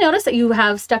 We noticed that you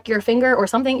have stuck your finger or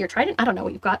something, your trident. I don't know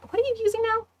what you've got. What are you using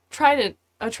now? Trident.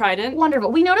 A trident.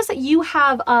 Wonderful. We noticed that you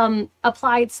have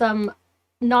applied some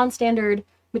non-standard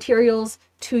materials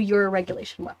to your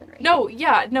regulation weaponry.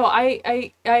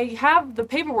 I have the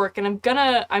paperwork and I'm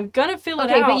gonna fill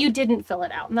it out. Okay, but you didn't fill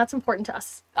it out, and that's important to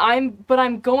us. I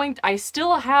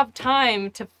still have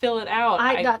time to fill it out.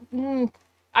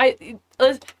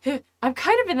 I'm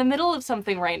kind of in the middle of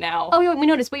something right now. Oh, yeah, we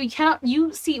noticed, but you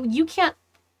can't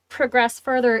progress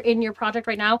further in your project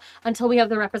right now until we have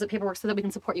the requisite paperwork so that we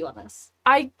can support you on this.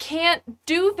 I can't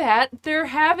do that. They're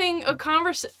having a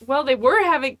conversation. Well, they were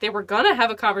gonna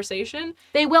have a conversation.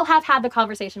 They will have had the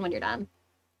conversation when you're done.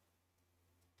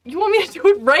 You want me to do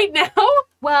it right now?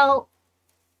 Well,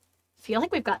 feel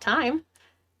like we've got time.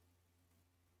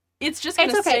 It's just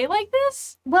gonna stay like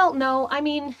this? Well, no, I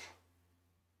mean,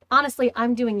 honestly,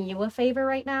 I'm doing you a favor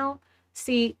right now.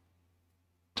 See,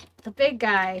 the big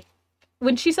guy,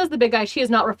 when she says the big guy, she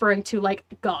is not referring to, like,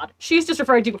 God. She's just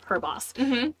referring to her boss.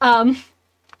 Mm-hmm.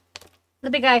 The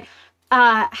big guy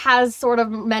has sort of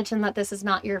mentioned that this is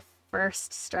not your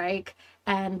first strike,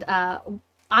 and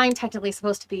I'm technically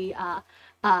supposed to be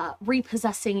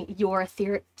repossessing your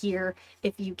etheric gear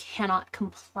if you cannot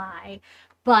comply.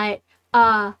 But,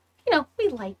 we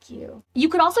like you. You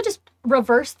could also just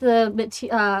reverse the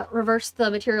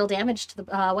material damage to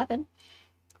the weapon.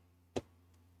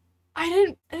 I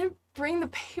didn't bring the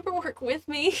paperwork with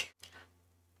me.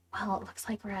 Well, it looks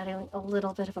like we're having a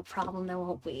little bit of a problem now,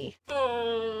 won't we?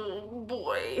 Oh,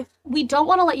 boy. We don't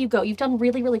want to let you go. You've done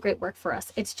really, really great work for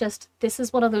us. It's just, this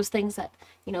is one of those things that,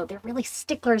 they're really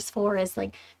sticklers for, is,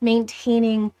 like,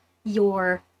 maintaining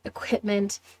your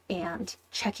equipment and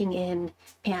checking in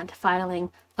and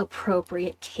filing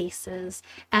appropriate cases.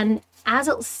 And as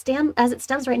it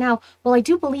stands right now, while I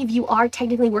do believe you are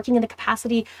technically working in the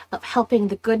capacity of helping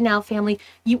the Goodnow family,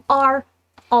 you are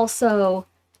also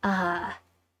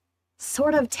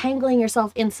sort of tangling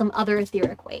yourself in some other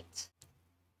etheric weight.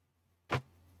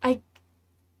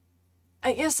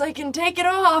 I guess I can take it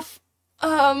off.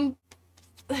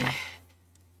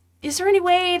 Is there any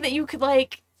way that you could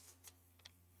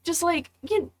just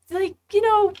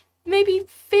maybe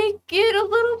fake it a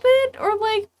little bit, or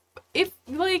if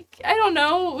I don't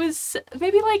know, it was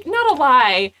maybe not a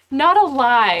lie,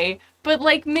 but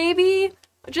maybe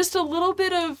just a little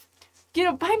bit of,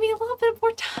 buy me a little bit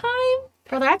more time.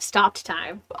 Brother, I've stopped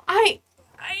time. I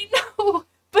know,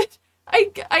 but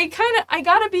I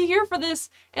gotta be here for this,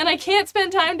 and I can't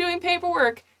spend time doing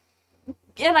paperwork,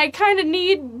 and I kind of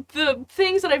need the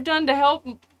things that I've done to help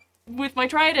with my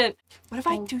trident. What if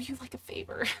I do you a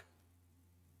favor?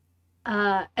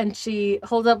 And she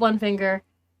holds up one finger,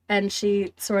 and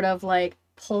she sort of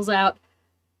pulls out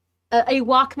a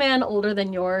Walkman older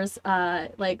than yours,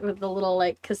 with the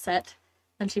little cassette,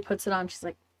 and she puts it on. She's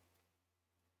like,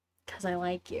 "'Cause I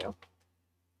like you."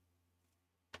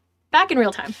 Back in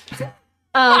real time.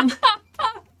 But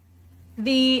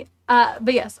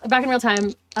yes, back in real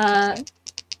time.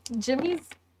 Jimmy's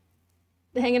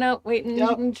hanging out, waiting,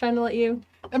 and trying to let you.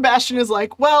 And Bastion is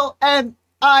like, well, and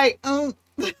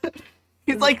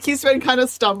he's been kind of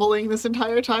stumbling this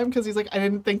entire time because he's like, I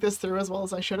didn't think this through as well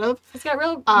as I should have. It's got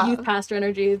real youth pastor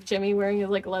energy. Jimmy wearing his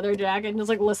leather jacket and just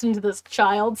listening to this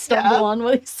child stumble on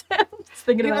what he said.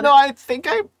 Even though I think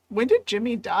when did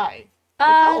Jimmy die?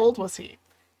 How old was he?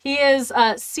 He is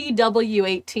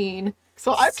CW18.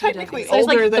 So I'm technically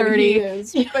older than he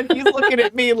is, but he's looking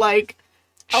at me like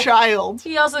child.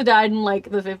 He also died in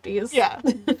the 50s. Yeah.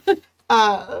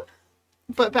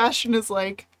 But Bastion is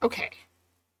like, okay,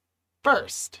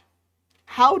 first,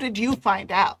 how did you find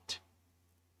out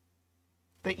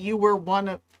that you were one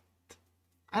of...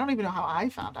 I don't even know how I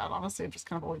found out, honestly. I've just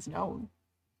kind of always known.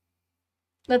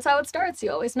 That's how it starts.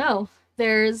 You always know.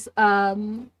 There's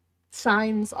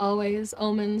signs, always,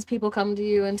 omens. People come to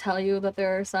you and tell you that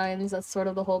there are signs. That's sort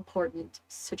of the whole important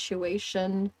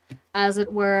situation, as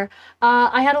it were.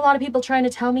 I had a lot of people trying to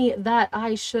tell me that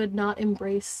I should not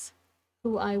embrace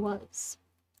who I was.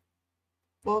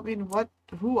 Well, I mean,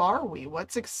 who are we?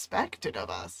 What's expected of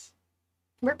us?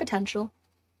 We're potential.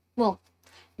 Well,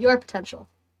 your potential.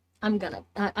 I'm done.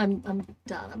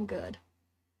 I'm good.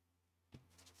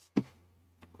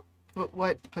 But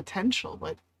what potential?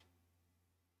 What?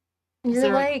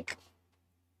 You're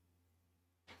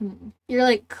you're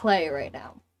like clay right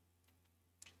now.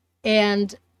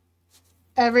 And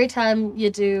every time you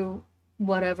do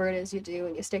whatever it is you do,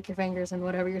 and you stick your fingers in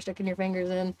whatever you're sticking your fingers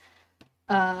in,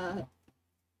 I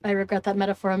regret that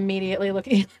metaphor immediately,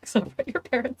 looking over at your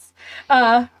parents.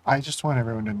 I just want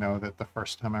everyone to know that the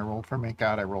first time I rolled for Make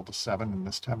Out, I rolled a 7, and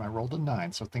this time I rolled a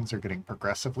 9, so things are getting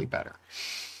progressively better.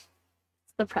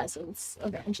 The presence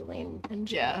of Angeline and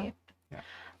Jimmy. Yeah.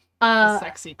 A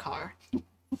sexy car.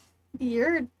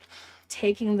 You're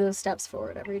taking those steps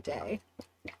forward every day.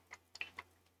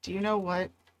 Do you know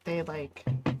what they like?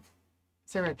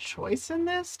 Is there a choice in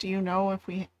this? Do you know if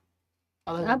we...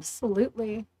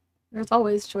 Absolutely. There's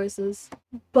always choices.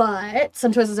 But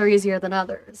some choices are easier than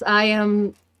others.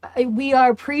 We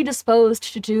are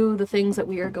predisposed to do the things that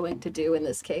we are going to do in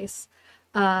this case.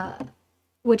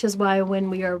 Which is why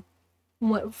when we are,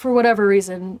 for whatever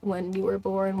reason, when you were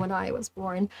born, when I was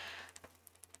born,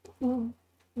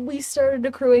 we started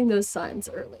accruing those signs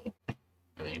early.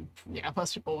 I mean, yeah,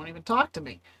 plus people won't even talk to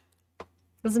me.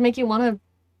 Does it make you want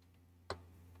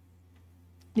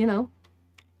to,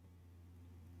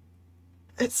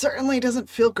 It certainly doesn't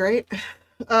feel great.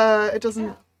 It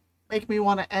doesn't make me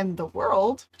want to end the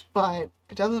world, but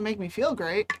it doesn't make me feel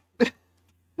great.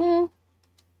 You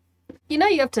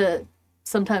have to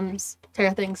sometimes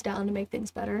tear things down to make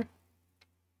things better.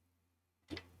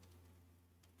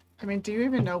 I mean, do you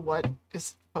even know what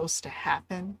is supposed to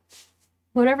happen?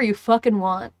 Whatever you fucking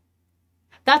want.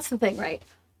 That's the thing, right?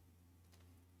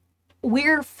 We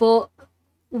are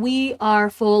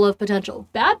full of potential.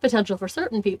 Bad potential for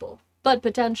certain people, but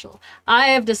potential. I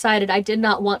have decided I did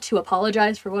not want to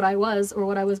apologize for what I was or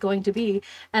what I was going to be,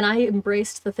 and I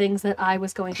embraced the things that I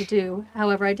was going to do.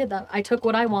 However, I did that. I took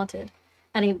what I wanted.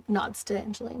 And he nods to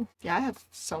Angeline. Yeah, I have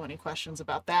so many questions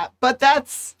about that, but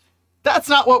that's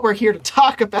not what we're here to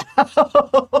talk about.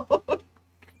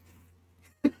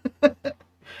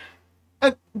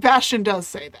 Bastion does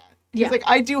say that. He's like,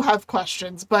 I do have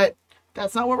questions, but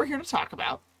that's not what we're here to talk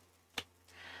about.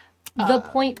 The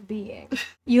point being,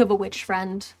 you have a witch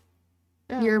friend.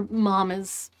 Yeah. Your mom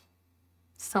is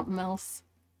something else.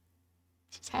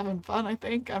 Just having fun, I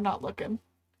think. I'm not looking.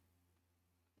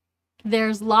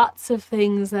 There's lots of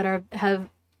things that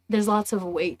there's lots of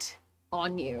weight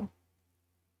on you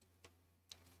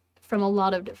from a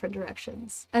lot of different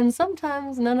directions. And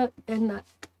sometimes I don't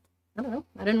know,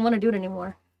 I didn't want to do it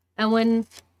anymore. And when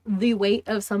the weight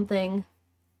of something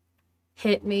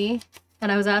hit me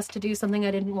and I was asked to do something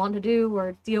I didn't want to do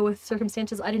or deal with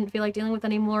circumstances I didn't feel like dealing with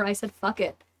anymore, I said, fuck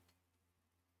it.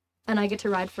 And I get to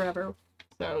ride forever.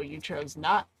 So you chose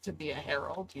not to be a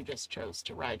herald. You just chose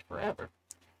to ride forever.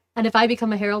 And if I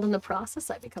become a herald in the process,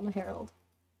 I become a herald.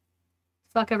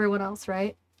 Fuck everyone else,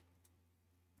 right?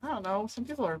 I don't know. Some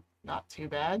people are not too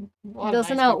bad. It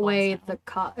doesn't outweigh the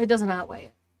cost. It doesn't outweigh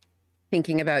it.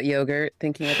 Thinking about yogurt.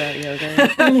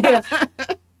 Yeah.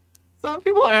 Some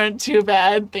people aren't too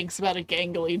bad. Thinks about a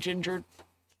gangly ginger.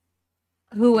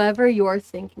 Whoever you're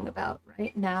thinking about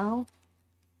right now,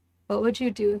 what would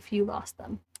you do if you lost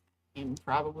them? You'd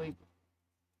probably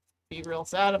be real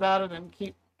sad about it and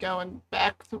keep going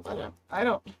back to whatever. I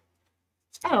don't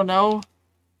know.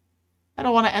 I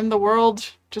don't want to end the world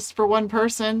just for one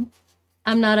person.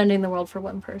 I'm not ending the world for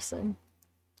one person.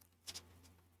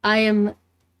 I am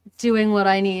doing what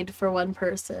I need for one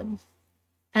person.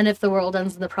 And if the world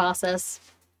ends in the process,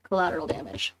 collateral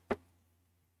damage.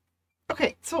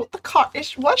 Okay, so the car,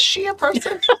 was she a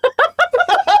person?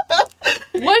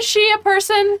 Was she a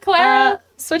person, Clara?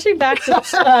 Switching back to...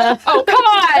 Oh, come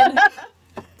on!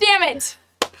 Damn it!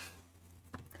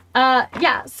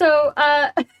 Yeah, so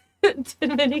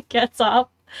Minnie gets off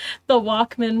the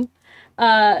Walkman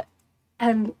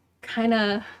and kind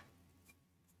of...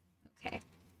 Okay.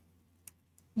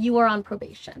 You are on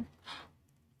probation.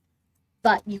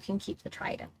 But you can keep the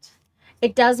trident.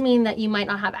 It does mean that you might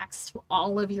not have access to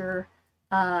all of your...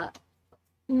 all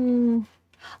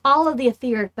of the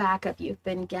etheric backup you've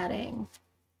been getting.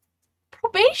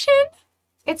 Probation?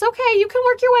 It's okay. You can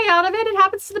work your way out of it. It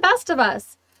happens to the best of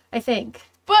us, I think.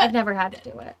 But I've never had to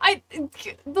do it.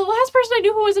 The last person I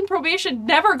knew who was in probation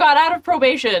never got out of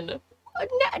probation.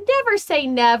 Never say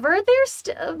never. There's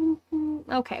still...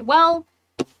 okay, well,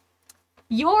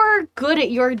 you're good at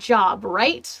your job,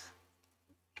 right?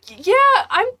 Yeah,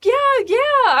 I'm kicking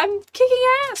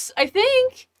ass, I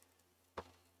think.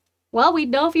 Well, we'd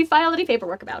know if you filed any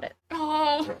paperwork about it.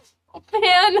 Oh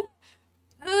man.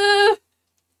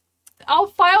 I'll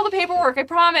file the paperwork, I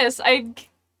promise.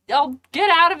 I'll get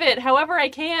out of it however I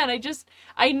can.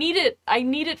 I need it. I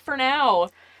need it for now.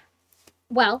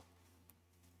 Well,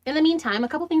 in the meantime, a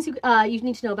couple things you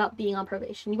need to know about being on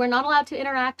probation. You are not allowed to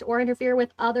interact or interfere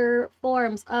with other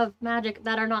forms of magic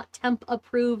that are not temp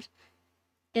approved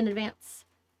in advance.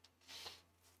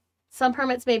 Some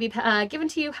permits may be given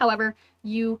to you, however,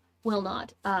 you will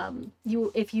not.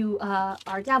 If you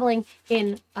are dabbling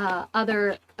in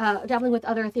dabbling with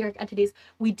other etheric entities,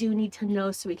 we do need to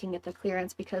know so we can get the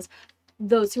clearance, because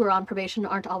those who are on probation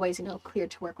aren't always,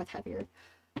 cleared to work with heavier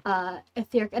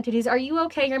etheric entities. Are you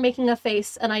okay? You're making a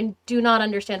face, and I do not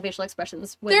understand facial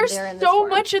expressions when There's they're in this so form.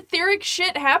 much etheric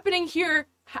shit happening here.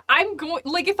 I'm going,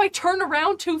 if I turn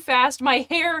around too fast, my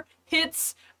hair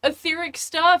hits etheric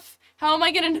stuff. How am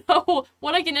I gonna know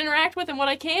what I can interact with and what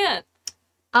I can't?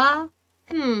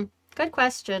 Good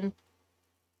question.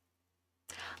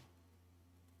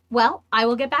 Well, I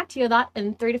will get back to you on that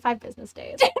in 3 to 5 business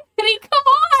days. Anthony, come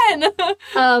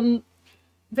on!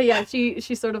 But yeah, she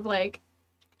sort of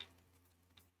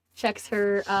checks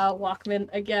her Walkman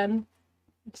again.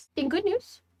 In good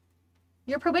news,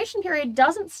 your probation period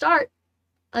doesn't start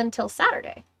until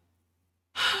Saturday.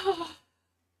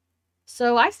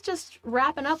 So I suggest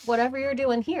wrapping up whatever you're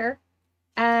doing here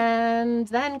and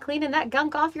then cleaning that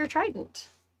gunk off your trident.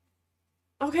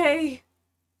 Okay.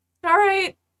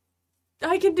 Alright.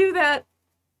 I can do that.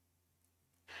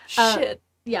 Shit.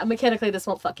 Yeah, mechanically this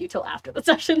won't fuck you till after the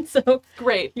session, so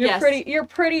Great. you're yes. you're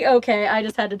pretty okay. I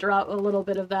just had to drop a little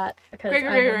bit of that because I'm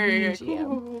a new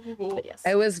GM. Great. But yes.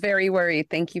 I was very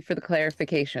worried. Thank you for the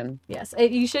clarification. Yes,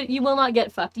 you will not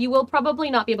get fucked. You will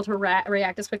probably not be able to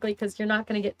react as quickly because you're not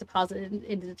going to get deposited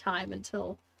into the time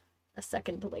until a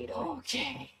second later.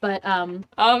 Okay. But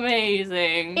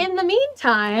Amazing. in the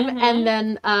meantime, and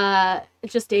then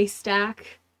just a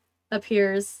stack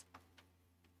appears.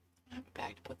 I have a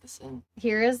bag to put this in.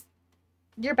 Here is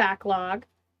your backlog.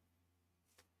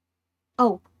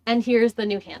 Oh, and here's the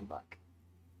new handbook.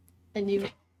 And you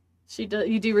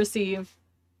do receive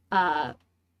an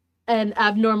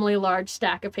abnormally large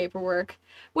stack of paperwork,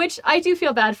 which I do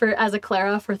feel bad for as a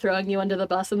Clara for throwing you under the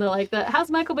bus. And they're like,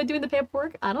 "How's Michael been doing the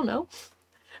paperwork?" I don't know.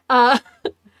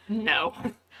 No.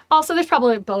 Also, there's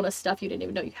probably bonus stuff you didn't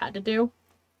even know you had to do,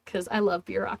 because I love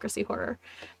bureaucracy horror.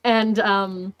 And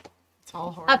It's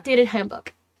all horror. updated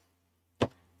handbook.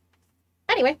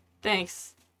 Anyway,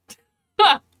 Thanks.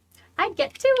 I'd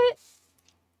get to it.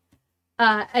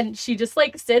 And she just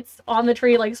like sits on the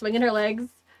tree, like swinging her legs.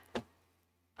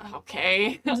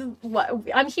 Okay.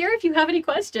 I'm here if you have any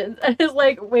questions. And is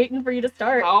like waiting for you to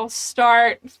start. I'll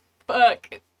start.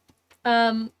 Fuck.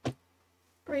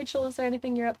 Rachel, is there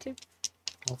anything you're up to?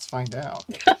 Let's find out.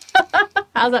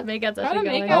 How's that makeup How'd session it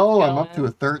going? make up? Oh, I'm up to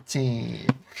a 13.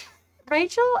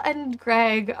 Rachel and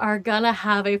Greg are gonna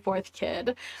have a fourth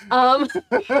kid.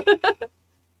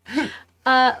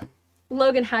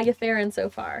 Logan, how you faring so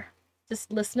far?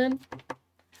 Just listening?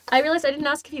 I realized I didn't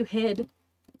ask if you hid.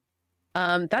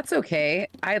 That's okay.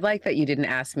 I like that you didn't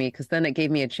ask me because then it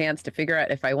gave me a chance to figure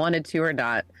out if I wanted to or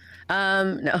not.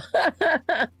 No.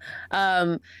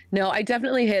 No, I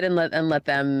definitely hid and let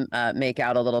them make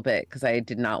out a little bit because I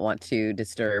did not want to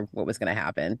disturb what was going to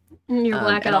happen. Your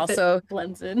black and outfit also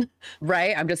blends in.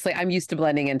 Right. I'm just like, I'm used to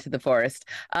blending into the forest.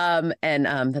 And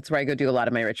that's where I go do a lot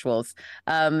of my rituals.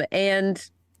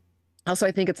 And also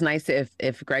I think it's nice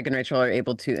if Greg and Rachel are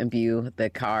able to imbue the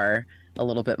car a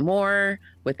little bit more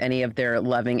with any of their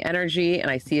loving energy,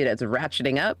 and I see it as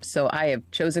ratcheting up, so I have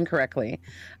chosen correctly.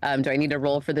 Do I need to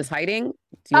roll for this hiding? Do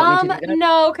you want me to do that?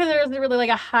 No, because there isn't really like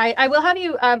a high. I will have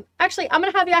you. Actually, I'm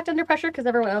gonna have you act under pressure because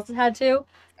everyone else has had to.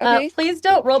 Okay. Please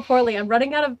don't roll poorly. I'm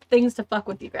running out of things to fuck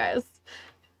with you guys.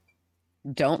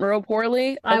 Don't roll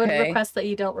poorly? I would Okay. request that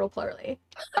you don't roll poorly.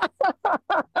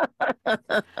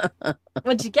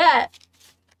 What'd you get?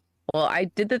 Well, I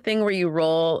did the thing where you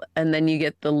roll and then you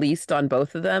get the least on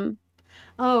both of them.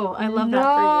 Oh, I love that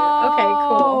for you. Okay,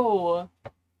 cool.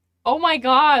 No. Oh my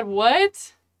god,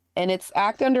 what? And it's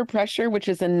act under pressure, which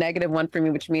is a -1 for me,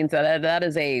 which means that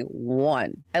is a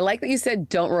 1. I like that you said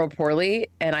don't roll poorly,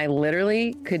 and I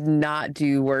literally could not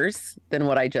do worse than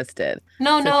what I just did.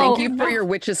 No, So no. thank you for your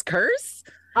witch's curse.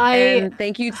 And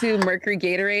thank you to Mercury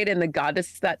Gatorade and the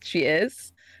goddess that she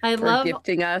is for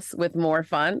gifting us with more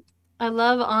fun. I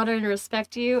love, honor, and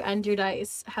respect you and your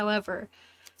dice. However,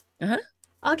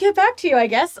 I'll get back to you, I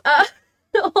guess.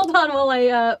 Hold on while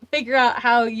I figure out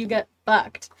how you get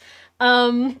fucked.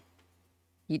 I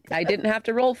didn't have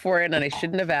to roll for it, and I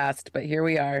shouldn't have asked, but here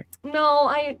we are.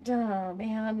 No, oh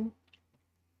man.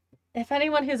 If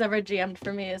anyone who's ever GM'd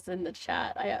for me is in the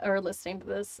chat or listening to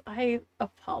this, I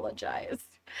apologize.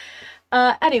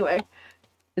 Anyway.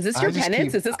 Is this your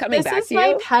penance? Is this coming back to you? This is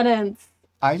my penance.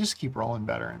 I just keep rolling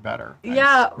better and better.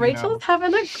 Yeah, Rachel's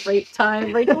having a great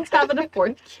time. Rachel's having a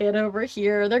fourth kid over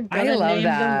here. They're gonna name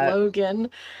them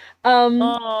Logan.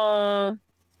 Aww.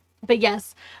 But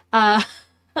yes,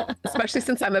 especially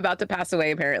since I'm about to pass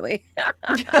away, apparently.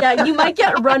 Yeah, you might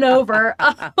get run over.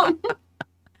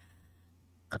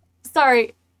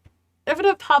 Sorry. I'm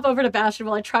gonna pop over to Bastion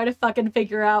while I try to fucking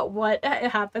figure out what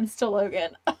happens to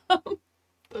Logan.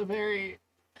 The very,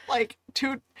 like,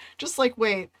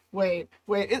 wait.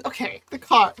 Okay, the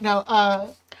car.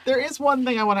 Now, there is one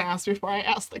thing I want to ask before I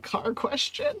ask the car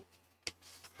question,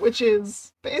 which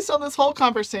is, based on this whole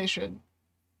conversation,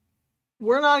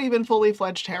 we're not even fully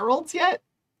fledged heralds yet?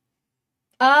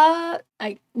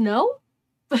 No.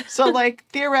 So, like,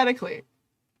 theoretically,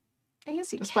 I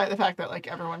guess despite the fact that, like,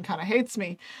 everyone kind of hates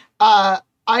me,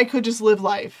 I could just live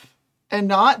life and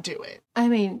not do it. I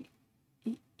mean,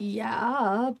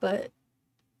 yeah, but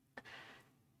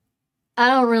I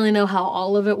don't really know how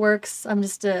all of it works. I'm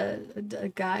just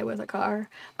a guy with a car.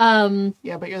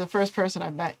 Yeah, but you're the first person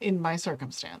I've met in my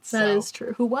circumstance. That is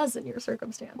true. Who was in your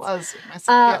circumstance? Was in my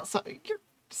yeah, so you're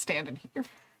standing here.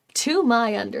 To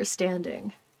my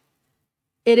understanding,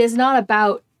 it is not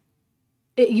about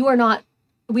we are not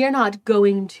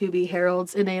going to be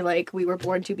heralds in a like we were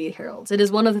born to be heralds. It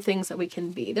is one of the things that we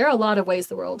can be. There are a lot of ways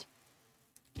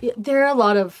there are a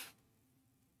lot of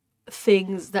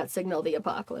things that signal the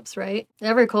apocalypse, right?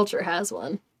 Every culture has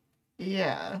one.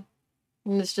 Yeah.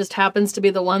 And this just happens to be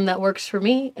the one that works for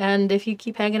me, and if you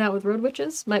keep hanging out with road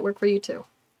witches, might work for you too.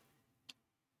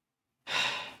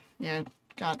 Yeah,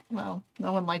 God, well,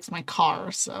 no one likes my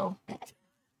car, so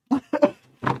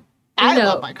I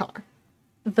love my car.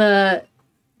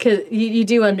 Cause you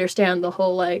do understand the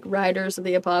whole like riders of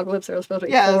the apocalypse. There are supposed to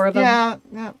be 4 of them.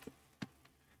 Yeah.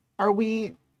 Are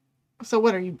we? So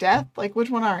what are you? Death? Like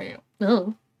which one are you?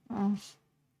 No.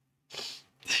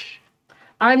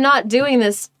 I'm not doing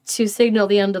this to signal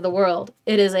the end of the world.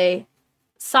 It is a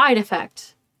side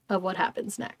effect of what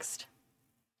happens next.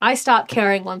 I stop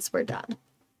caring once we're done.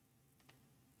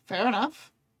 Fair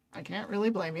enough. I can't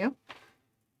really blame you.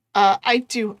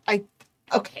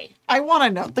 Okay. I want to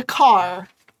know the car.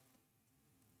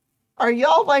 Are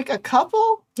y'all like a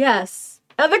couple? Yes.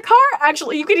 And the car,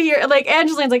 actually, you could hear, like,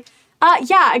 Angeline's like,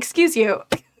 yeah, excuse you.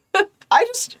 I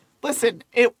just, listen,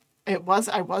 I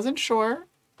wasn't sure.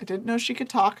 I didn't know she could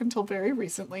talk until very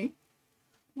recently.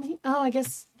 Oh, I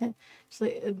guess,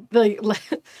 like,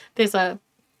 there's a,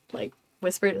 like,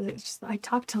 whispered, it's just, I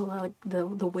talked to, like, the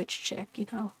witch chick, you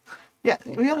know? Yeah,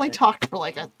 we only talked for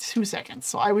like 2 seconds,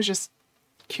 so I was just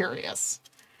curious.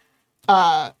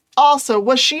 Also,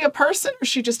 was she a person or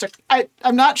she just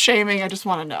I'm not shaming, I just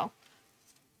want to know.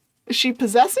 Is she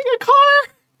possessing a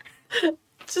car?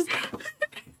 Just,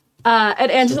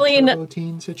 and Angeline, Turbo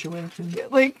Teen situation.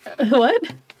 Like,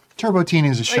 what? Turbo Teen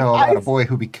is a show Like, about a boy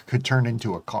who could turn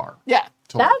into a car. yeah,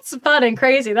 That's fun and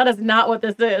crazy. That is not what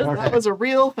this is. Okay. that was a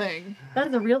real thing. That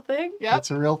is a real thing? Yep,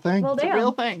 That's a real thing. Well, it's a damn.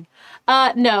 real thing.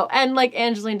 No, and like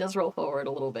Angeline does roll forward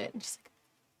a little bit. And she's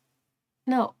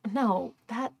like, no,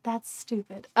 that's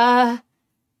stupid.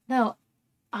 No,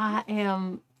 I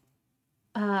am,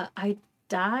 I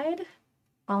died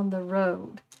on the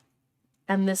road,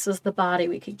 and this is the body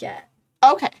we could get.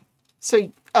 Okay,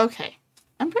 so, okay.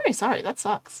 I'm very sorry, that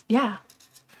sucks. Yeah.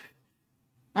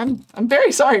 I'm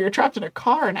very sorry you're trapped in a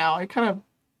car now.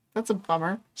 That's a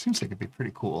bummer. Seems like it'd be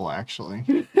pretty cool,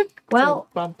 actually. Well,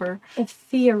 Bumper.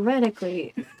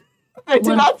 theoretically, I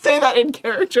did not say that in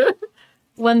character.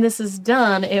 when this is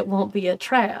done, it won't be a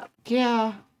trap.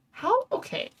 Yeah. How?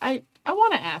 Okay. I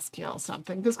want to ask y'all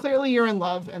something, because clearly you're in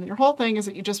love and your whole thing is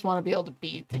that you just want to be able to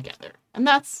be together. And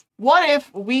that's, what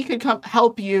if we could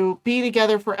help you be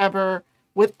together forever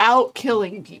without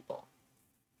killing people?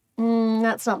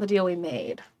 That's not the deal we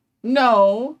made.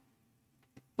 No,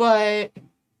 but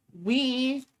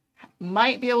we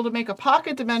might be able to make a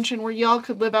pocket dimension where y'all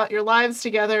could live out your lives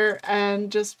together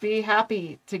and just be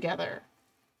happy together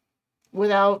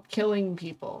without killing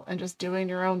people and just doing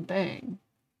your own thing.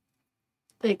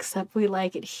 Except we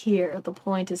like it here. The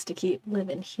point is to keep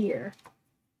living here.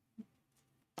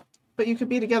 But you could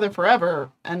be together forever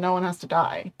and no one has to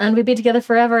die. And we'd be together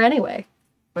forever anyway.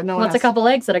 But no one What's has a couple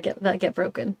eggs that get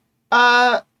broken?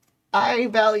 I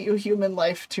value human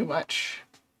life too much.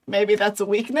 Maybe that's a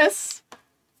weakness.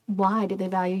 Why do they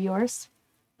value yours?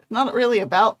 Not really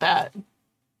about that.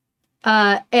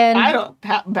 And I don't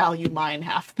value mine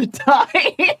half the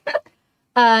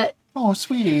time. Oh,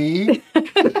 sweetie.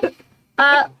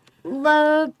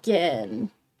 Logan.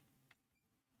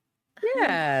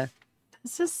 Yeah.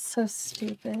 This is so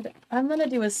stupid. I'm gonna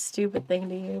do a stupid thing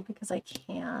to you because I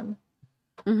can.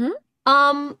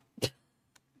 Mm-hmm.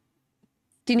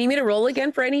 Do you need me to roll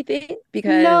again for anything?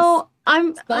 Because No,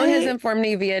 Sloan has informed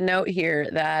me via note here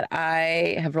that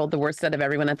I have rolled the worst out of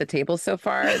everyone at the table so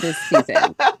far this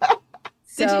season.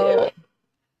 So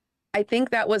I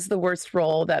think that was the worst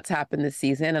roll that's happened this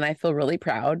season, and I feel really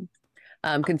proud,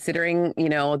 considering,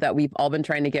 that we've all been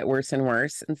trying to get worse and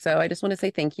worse. And so I just want to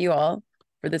say thank you all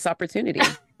for this opportunity.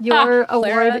 Your Clara,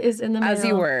 award is in the mail. As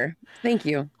you were. Thank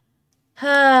you.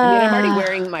 I'm already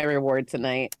wearing my reward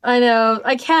tonight. I know.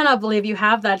 I cannot believe you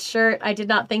have that shirt. I did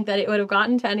not think that it would have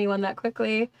gotten to anyone that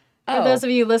quickly. For those of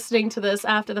you listening to this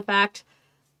after the fact,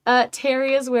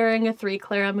 Terry is wearing a 3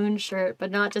 Clara Moon shirt,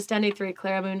 but not just any 3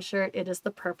 Clara Moon shirt. It is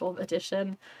the purple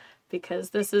edition,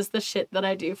 because this is the shit that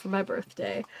I do for my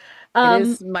birthday. It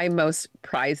is my most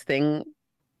prized thing.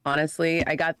 Honestly,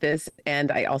 I got this,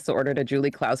 and I also ordered a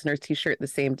Julie Klausner t-shirt the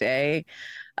same day.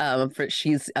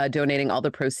 She's donating all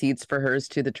the proceeds for hers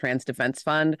to the Trans Defense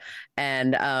Fund,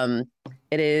 and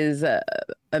it is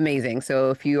amazing.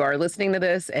 So if you are listening to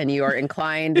this and you are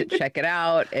inclined, check it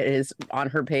out. It is on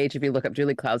her page. If you look up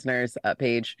Julie Klausner's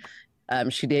page,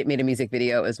 she made a music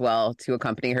video as well to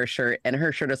accompany her shirt, and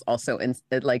her shirt is also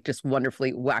just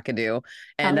wonderfully wackadoo.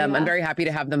 And I'm very happy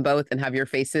to have them both and have your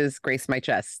faces grace my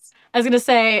chest. I was going to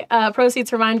say, proceeds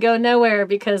for mine go nowhere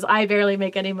because I barely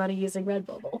make any money using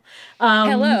Redbubble.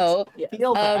 Hello.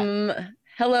 Feel that.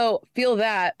 Hello, feel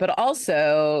that, but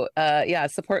also,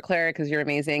 support Clara because you're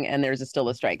amazing, and there's still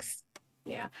a strikes.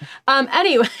 Yeah.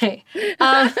 Anyway,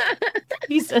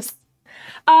 Jesus.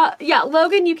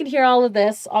 Logan, you can hear all of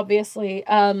this, obviously.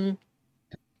 And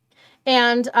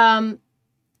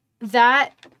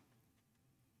that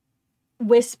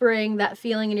whispering, that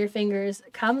feeling in your fingers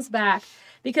comes back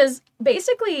because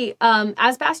basically,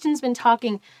 as Bastion's been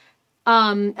talking,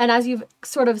 and as you've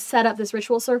sort of set up this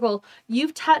ritual circle,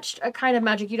 you've touched a kind of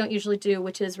magic you don't usually do,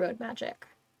 which is road magic,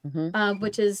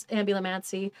 which is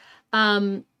ambulomancy,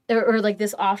 or like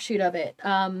this offshoot of it.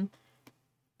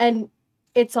 And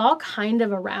it's all kind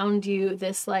of around you,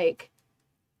 this like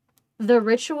the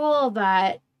ritual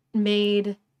that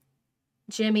made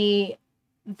Jimmy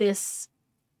this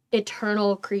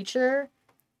eternal creature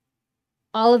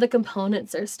all of the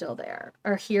components are still there,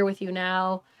 are here with you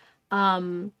now.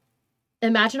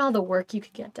 Imagine all the work you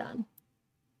could get done.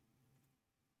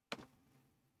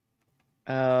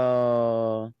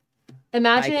 Oh, I could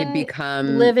Imagine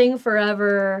become. living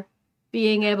forever,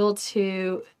 being able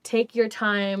to take your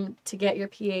time to get your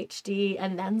PhD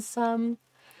and then some,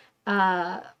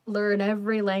 learn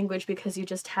every language because you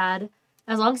just had,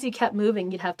 as long as you kept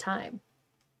moving, you'd have time.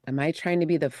 Am I trying to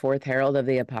be the fourth herald of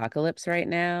the apocalypse right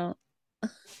now?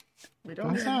 We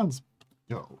don't That sounds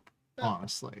dope,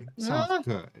 honestly. Sounds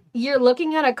good. You're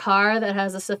looking at a car that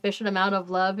has a sufficient amount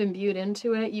of love imbued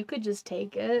into it. You could just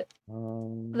take it.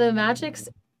 The magic's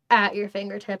at your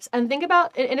fingertips. And think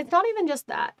about, and it's not even just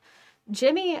that.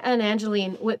 Jimmy and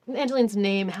Angeline, Angeline's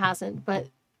name hasn't, but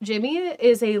Jimmy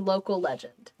is a local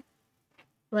legend.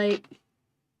 Like,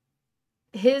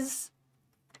 his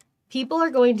people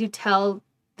are going to tell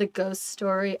the ghost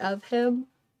story of him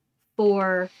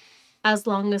for as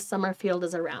long as Summerfield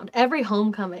is around. Every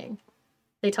homecoming,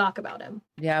 they talk about him.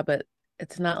 Yeah, but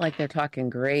it's not like they're talking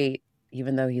great,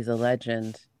 even though he's a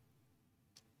legend.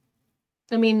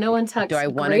 I mean, no one talks Do I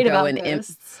want to great go about in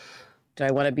ghosts. Do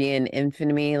I want to be in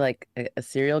infamy, like a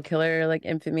serial killer like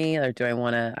infamy, or do I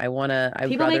want to? I'd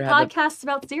People rather make have podcasts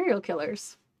about serial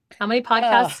killers. How many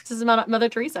podcasts does Mother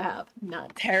Teresa have? None.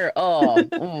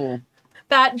 ooh.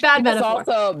 Bad She was metaphor.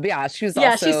 she was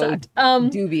Yeah, she also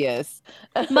sucked. dubious.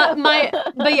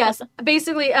 But yes,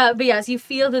 basically, but yes, you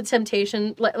feel the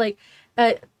temptation,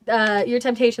 your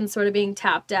temptation sort of being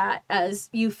tapped at as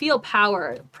you feel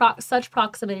power, such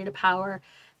proximity to power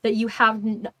that you have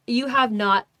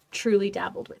not truly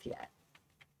dabbled with yet.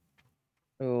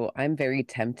 Oh, I'm very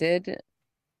tempted,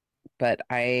 but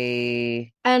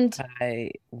I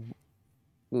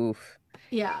oof.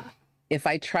 Yeah. If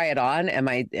I try it on,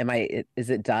 is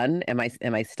it done? Am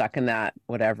I stuck in that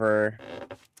whatever?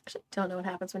 Actually, don't know what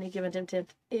happens when you give into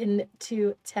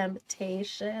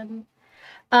temptation.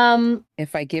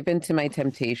 If I give into my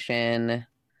temptation,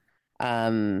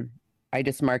 I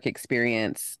just mark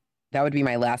experience. That would be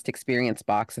my last experience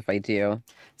box if I do.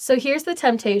 So here's the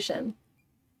temptation.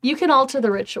 You can alter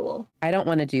the ritual. I don't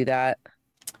want to do that.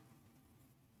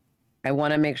 I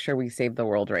want to make sure we save the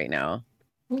world right now.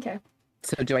 Okay.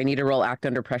 So do I need to roll act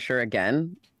under pressure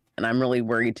again? And I'm really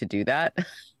worried to do that.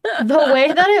 The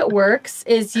way that it works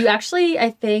is you actually,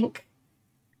 I think,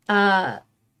 oh,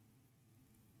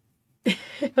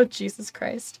 Jesus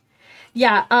Christ.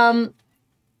 Yeah.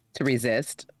 To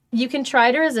resist. You can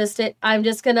try to resist it.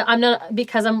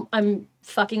 Because I'm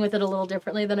fucking with it a little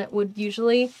differently than it would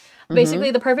usually. Mm-hmm. Basically,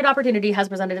 the perfect opportunity has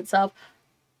presented itself.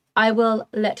 I will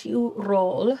let you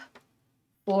roll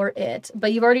for it,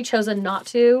 but you've already chosen not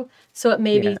to, so it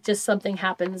may be just something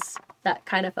happens that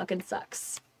kind of fucking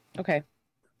sucks. Okay.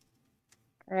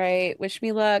 All right. Wish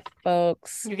me luck,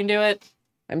 folks. You can do it.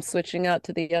 I'm switching out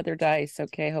to the other dice.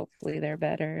 Okay. Hopefully they're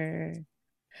better.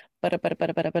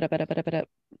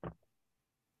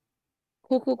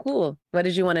 Cool. What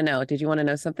did you want to know? Did you want to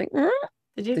know something?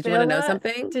 Did you want to know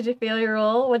something? Did you fail your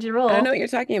roll? What'd you roll? I don't know what you're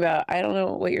talking about. I don't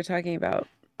know what you're talking about.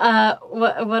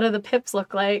 What do the pips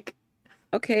look like?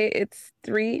 Okay, it's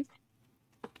 3.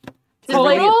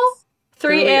 Total?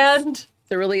 3 and...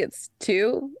 So really it's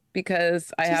 2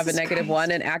 because I have a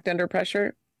 -1 and act under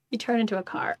pressure. You turn into a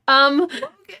car. All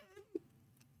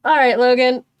right,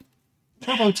 Logan.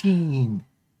 Turbo team.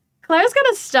 Claire's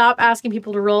gonna stop asking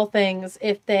people to roll things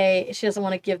if she doesn't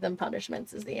want to give them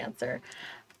punishments is the answer.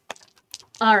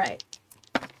 All right.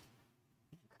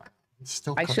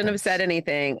 I shouldn't have said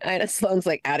anything. Sloane's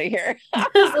like out of here.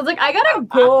 Sloane's like, I gotta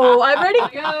go. I'm ready to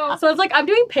go. So it's like, I'm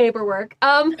doing paperwork.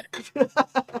 I'll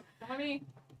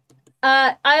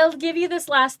give you this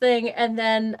last thing, and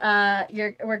then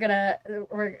we're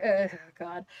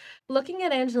God. Looking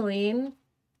at Angeline,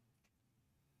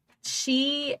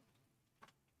 she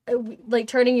like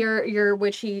turning your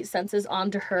witchy senses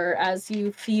onto her as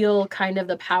you feel kind of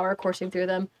the power coursing through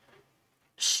them.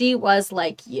 She was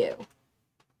like you.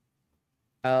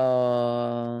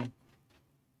 Oh.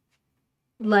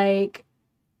 Like,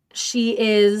 she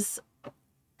was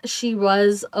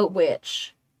a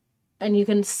witch. And you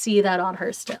can see that on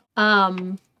her still.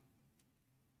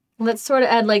 Let's sort of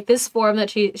add, like, this form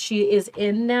that she is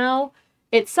in now.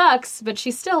 It sucks, but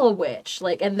she's still a witch.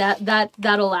 Like, and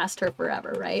that'll last her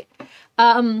forever, right?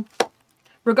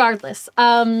 Regardless.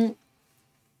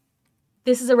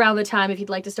 This is around the time if you'd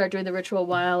like to start doing the ritual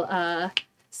while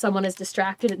someone is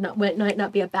distracted. It might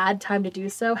not be a bad time to do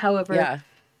so. However,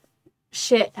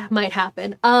 shit might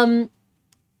happen.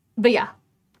 But yeah.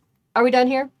 Are we done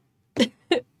here?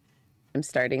 I'm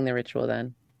starting the ritual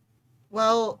then.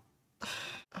 Well,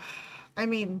 I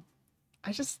mean,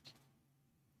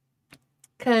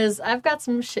 Because I've got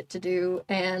some shit to do,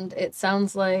 and it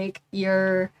sounds like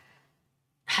you're,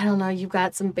 I don't know, you've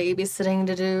got some babysitting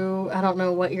to do. I don't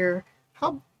know what you're...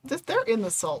 They're in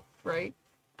the salt, right?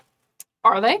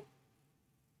 Are they?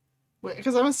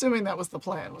 Because I'm assuming that was the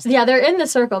plan. Yeah, they're in the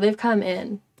circle. They've come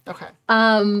in. Okay.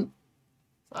 I'm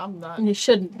not. You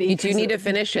shouldn't be. You do need to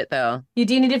finish it, though. You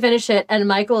do need to finish it, and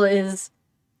Michael is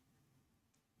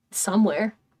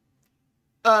somewhere.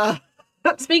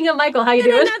 Speaking of Michael, how you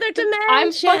doing? Another dimension.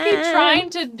 I'm fucking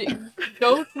trying to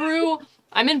go through.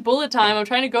 I'm in bullet time. I'm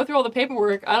trying to go through all the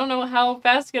paperwork. I don't know how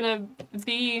fast it's gonna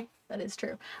be. That is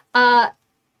true.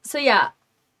 So yeah,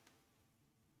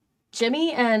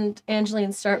 Jimmy and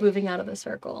Angeline start moving out of the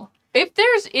circle. If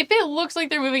it looks like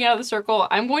they're moving out of the circle,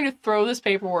 I'm going to throw this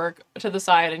paperwork to the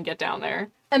side and get down there.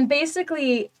 And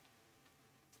basically,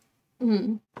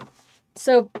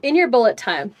 so in your bullet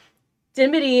time,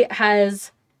 Dinwiddie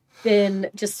has been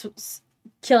just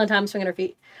killing time, swinging her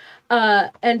feet.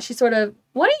 And she sort of,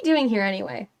 what are you doing here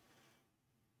anyway?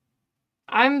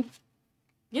 I'm,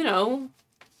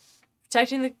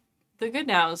 protecting the good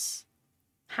nows.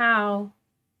 How?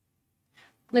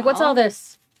 Like, what's all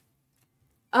this?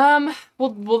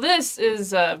 Well, this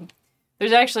is,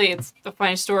 there's actually, it's a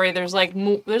funny story. There's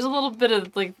there's a little bit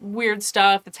of weird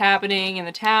stuff that's happening in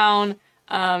the town.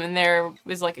 And there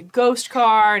was a ghost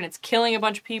car and it's killing a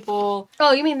bunch of people.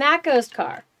 Oh, you mean that ghost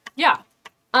car? Yeah.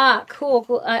 Ah,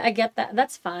 cool. I get that.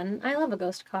 That's fun. I love a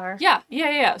ghost car. Yeah.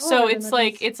 Oh, So it's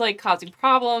causing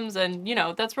problems, and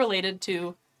that's related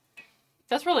to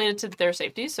their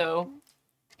safety. So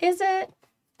is it?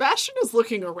 Bastion is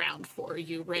looking around for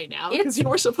you right now because you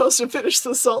were supposed to finish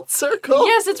the salt circle.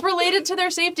 Yes, it's related to their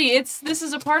safety. This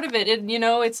is a part of it.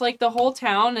 It's like the whole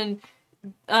town, and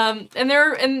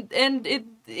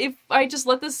if I just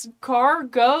let this car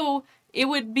go, it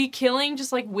would be killing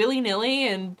just willy-nilly.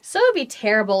 And so it would be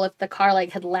terrible if the car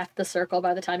had left the circle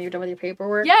by the time you're done with your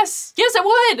paperwork. Yes, it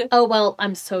would. Oh well,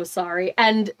 I'm so sorry.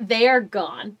 And they are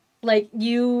gone.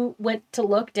 You went to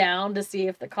look down to see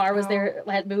if the car was there,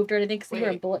 had moved or anything, because they were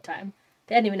in bullet time.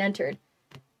 They hadn't even entered.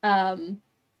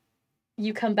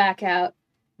 You come back out.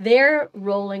 They're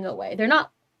rolling away. They're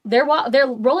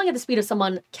rolling at the speed of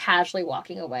someone casually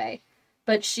walking away.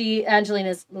 But Angeline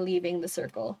is leaving the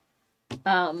circle.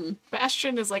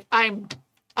 Bastion is like, I'm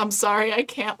sorry, I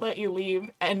can't let you leave,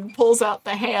 and pulls out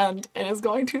the hand and is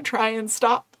going to try and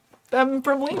stop them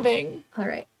from leaving. All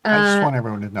right. I just want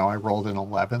everyone to know I rolled an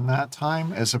 11 that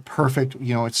time as a perfect,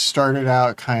 it started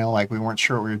out kind of we weren't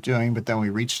sure what we were doing, but then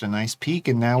we reached a nice peak,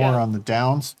 and now we're on the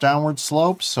downward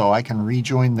slope, so I can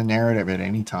rejoin the narrative at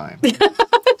any time.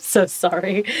 I'm so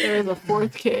sorry. There's a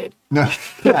fourth kid. No,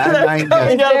 I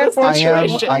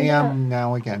am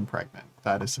now again pregnant.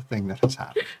 That is a thing that has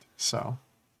happened. So,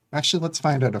 actually, let's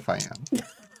find out if I am.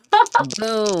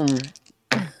 Boom.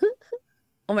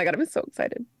 Oh my God, I'm so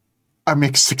excited. A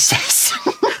mixed success.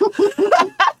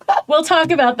 We'll talk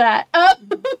about that.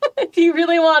 If you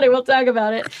really want it, we'll talk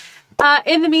about it.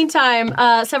 In the meantime,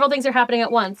 several things are happening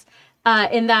at once.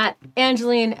 In that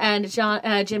Angeline and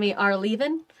Jimmy are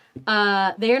leaving.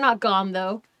 They are not gone,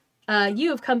 though.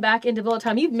 You have come back into bullet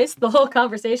time. You've missed the whole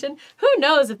conversation. Who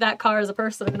knows if that car is a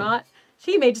person or not?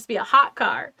 She may just be a hot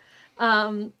car.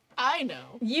 I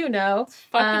know. You know.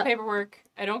 Fuck the paperwork.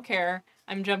 I don't care.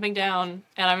 I'm jumping down,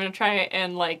 and I'm going to try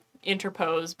and,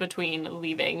 interpose between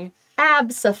leaving.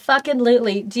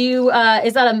 Abso-fucking-lutely. Do you,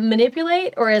 is that a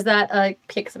manipulate, or is that a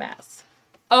kick some ass?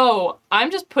 Oh, I'm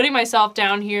just putting myself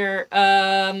down here.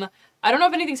 I don't know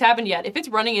if anything's happened yet. If it's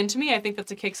running into me, I think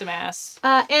that's a kick some ass.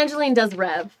 Angeline does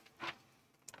rev.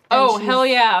 Oh, hell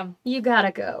yeah. You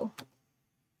gotta go.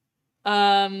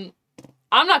 I'm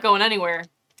not going anywhere.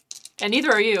 And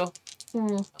neither are you.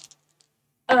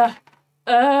 That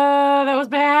was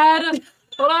bad.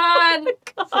 Hold on.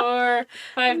 4,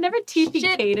 5. I've never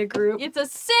TPK'd a group. It's a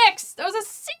 6. That was a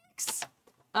 6.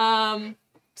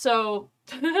 So,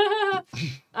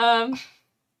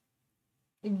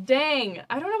 dang.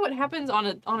 I don't know what happens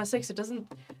on a 6. It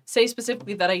doesn't say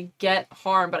specifically that I get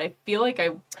harmed, but I feel like I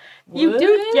would. You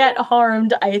do get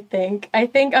harmed, I think.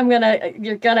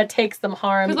 You're gonna take some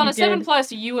harm. Because on a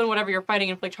 7+, you and whatever you're fighting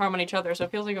inflict harm on each other, so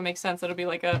it feels like it makes sense that it'll be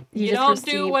you don't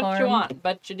do what you want,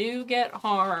 but you do get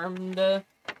harmed.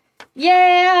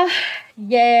 Yeah.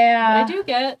 But I do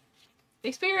get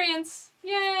experience.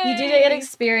 Yay! You do get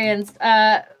experience.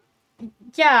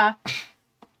 Yeah.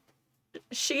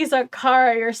 She's a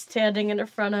car you're standing in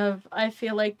front of. I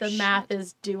feel like the math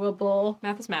is doable.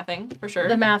 Math is mathing, for sure.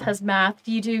 The math has math.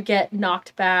 You do get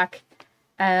knocked back.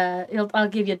 I'll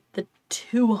give you the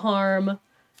 2 harm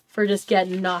for just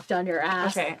getting knocked on your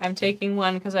ass. Okay, I'm taking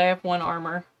 1 because I have 1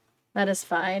 armor. That is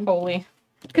fine. Holy.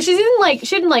 Because she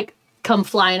didn't like come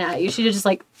flying at you. She just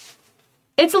like,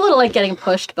 it's a little like getting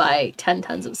pushed by 10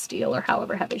 tons of steel or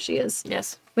however heavy she is.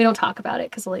 Yes. We don't talk about it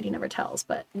because the lady never tells,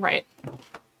 but Right.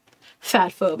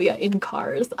 fat phobia in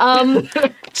cars.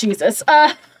 Jesus.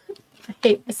 I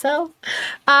hate myself.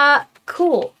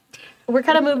 Cool. We're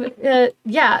kind of moving.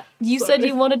 Yeah, you said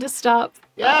you wanted to stop.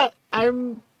 Yeah,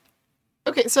 I'm.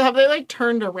 Okay, so have they like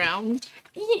turned around?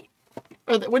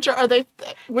 Are they?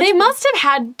 They must have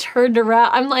had turned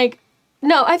around. I'm like,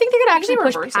 no, I think they could actually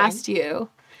push reversing. past you.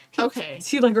 Okay.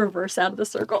 So you like reverse out of the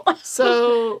circle.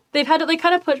 So they've had to like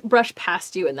kind of brush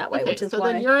past you in that way, okay, which is so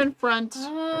why. then you're in front.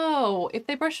 Oh, if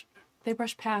they brush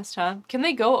past, huh? Can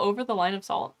they go over the line of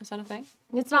salt? Is that a thing?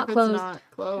 It's not It's closed. not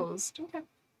closed. Okay.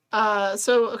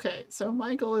 So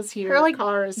Michael is here. Her, like,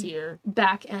 car is here.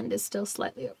 Back end is still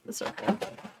slightly over the circle.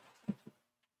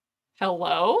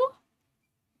 Hello?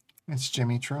 It's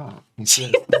Jimmy Trump. He's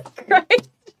here. Right?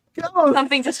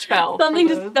 Something just fell. Something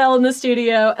just fell in the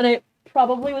studio, and it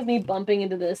probably was me bumping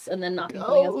into this and then knocking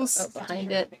something else Ghost.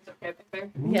 behind it. Okay, fair.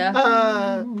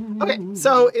 Yeah. Okay,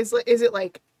 so is it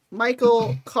like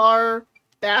Michael, car,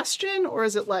 Bastion, or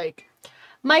is it like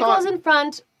Michael's in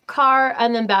front, car,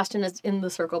 and then Bastion is in the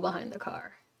circle behind the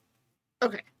car.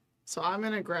 okay? So I'm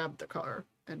gonna grab the car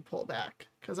and pull back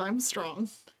because I'm strong.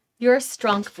 You're a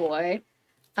strong boy.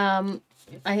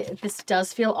 This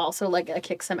does feel also like a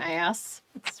kick some ass.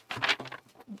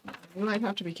 We might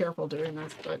have to be careful doing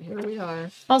this, but here we are.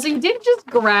 Also, you did just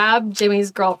grab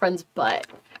Jimmy's girlfriend's butt.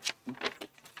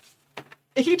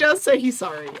 He does say he's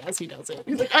sorry as he does it.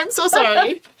 He's like, I'm so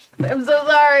sorry. I'm so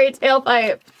sorry,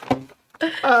 tailpipe.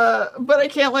 But I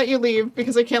can't let you leave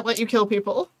because I can't let you kill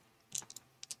people.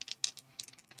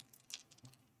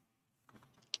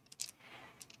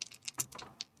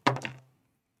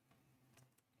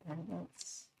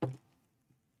 That's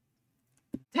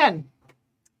 10.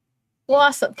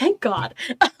 Awesome. Thank God.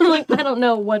 I'm like, I don't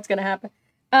know what's gonna happen.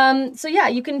 So yeah,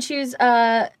 you can choose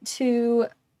to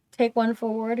take one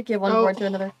forward, give one forward to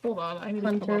another. Hold on, I need to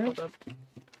Hunter. come up with a...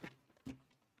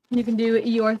 You can do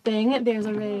your thing. There's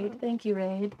a raid. Thank you,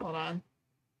 raid. Hold on.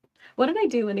 What did I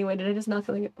do anyway? Did I just knock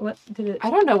something? What did it? I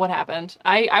don't know what happened.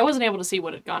 I wasn't able to see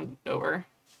what had gone over.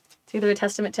 It's either a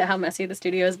testament to how messy the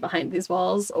studio is behind these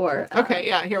walls, or Okay,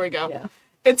 yeah, here we go. yeah.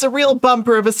 It's a real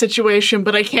bumper of a situation,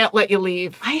 but I can't let you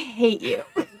leave. I hate you.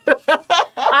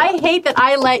 I hate that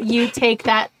I let you take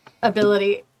that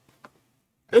ability.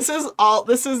 This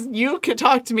is you could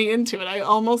talk to me into it. I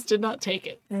almost did not take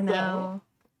it. I know.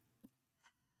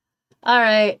 All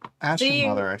right. As So your you-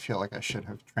 mother, I feel like I should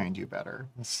have trained you better.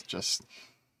 It's just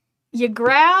You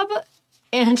grab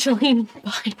Angeline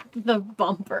by the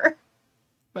bumper.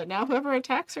 But now whoever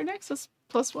attacks her next is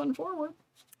 +1 forward.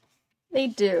 They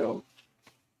do.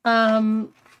 So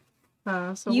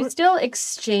You what- still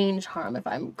exchange harm, if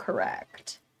I'm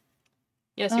correct.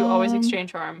 Yes, you always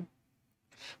exchange harm.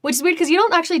 Which is weird because you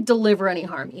don't actually deliver any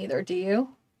harm either, do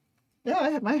you? yeah, I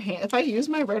have my hand. If I use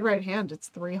my red right hand, it's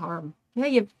 3 harm. Yeah,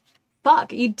 you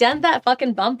dent that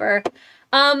fucking bumper.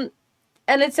 And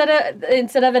instead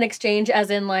of an exchange, as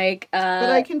in like, But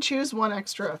I can choose 1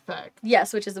 extra effect.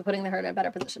 yes, which is putting her in a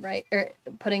better position, right? Or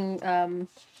putting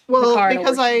Well, car in a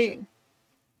because worse I position.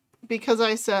 because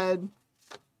I said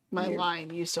my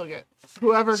line, you still get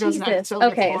whoever goes next Jesus. still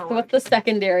Okay, gets so forward. what's the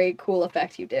secondary cool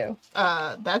effect you do?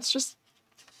 That's just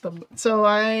so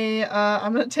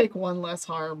I'm gonna take 1 less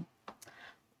harm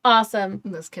Awesome.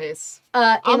 in this case. In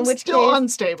I'm which still case,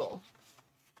 unstable.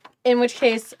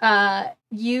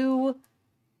 you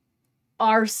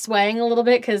are swaying a little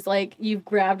bit because like you've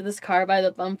grabbed this car by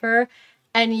the bumper,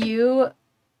 and you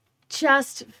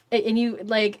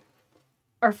like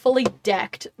are fully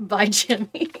decked by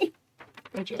Jimmy.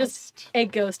 I Just a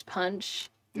ghost punch.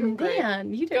 Doing great.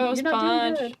 Man, you're Ghost not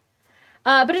punch. doing good.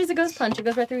 But it is a ghost punch. It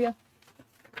goes right through you.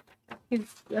 He's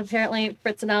apparently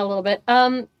fritzing out a little bit.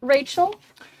 Rachel?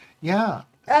 yeah.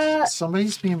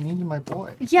 Somebody's being mean to my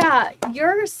boy. Yeah,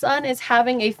 your son is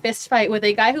having a fist fight with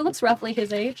a guy who looks roughly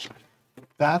his age.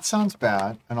 That sounds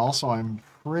bad. And also, I'm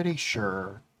pretty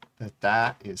sure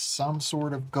that is some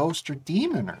sort of ghost or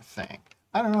demon or thing.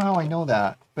 I don't know how I know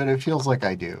that, but it feels like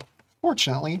I do.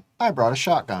 Fortunately, I brought a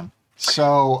shotgun.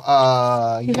 So,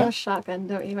 You yeah. have a shotgun,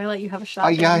 don't you? I let you have a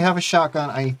shotgun. Yeah, I have a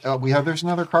shotgun. There's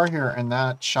another car here, and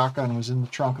that shotgun was in the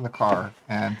trunk of the car.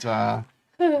 And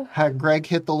had Greg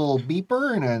hit the little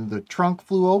beeper, and then the trunk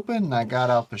flew open, and I got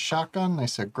out the shotgun. And I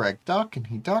said, "Greg, duck," and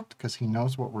he ducked because he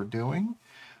knows what we're doing.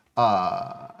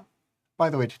 But By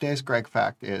the way, today's Greg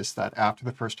fact is that after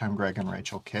the first time Greg and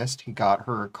Rachel kissed, he got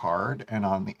her a card, and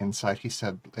on the inside he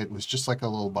said it was just like a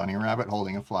little bunny rabbit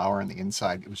holding a flower, and the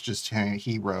inside it was just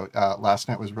he wrote, "Last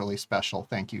night was really special.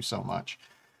 Thank you so much."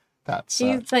 That's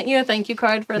He sent you a thank you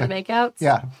card for the makeouts?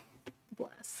 yeah.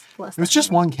 Bless. It was just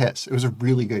one kiss. It was a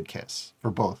really good kiss for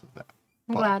both of them.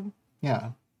 I'm glad. Yeah.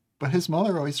 But his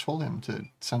mother always told him to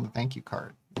send a thank you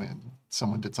card when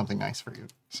someone did something nice for you.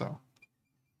 So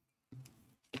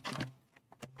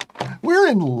we're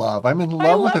in love. I'm in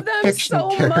love with a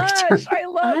fictional character. Much. I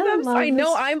love them. love I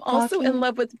know this I'm also fucking- in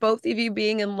love with both of you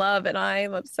being in love, and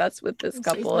I'm obsessed with this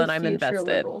couple, and I'm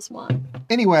invested.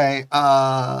 Anyway,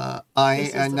 This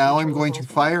is and the now future I'm going to liberals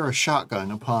fire a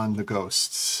shotgun upon the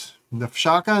ghosts. The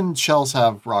shotgun shells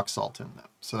have rock salt in them,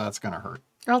 so that's gonna hurt.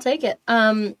 I'll take it.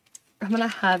 I'm gonna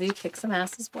have you kick some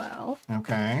ass as well.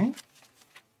 Okay.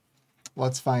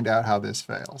 Let's find out how this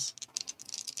fails.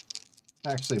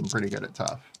 Actually, I'm pretty good at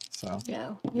tough. So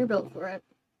Yeah, you're built for it.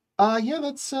 yeah,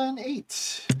 that's an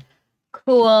 8.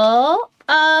 Cool.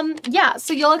 Yeah,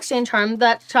 so you'll exchange harm.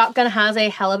 That shotgun has a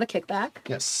hell of a kickback.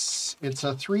 Yes, it's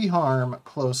a 3 harm,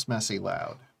 close, messy,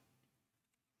 loud.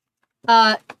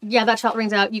 Yeah, that shot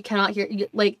rings out. You cannot hear,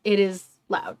 like, it is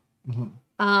loud.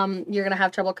 Mm-hmm. You're gonna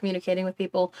have trouble communicating with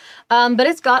people. But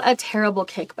it's got a terrible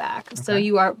kickback. So Okay.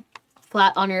 you are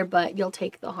flat on your butt. You'll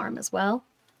take the harm as well.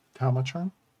 How much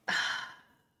harm?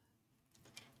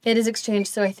 It is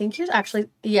exchanged, so I think you're actually,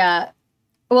 yeah.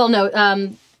 Well, no,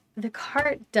 the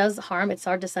cart does harm. It's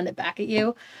hard to send it back at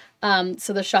you.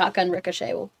 So the shotgun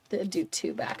ricochet will do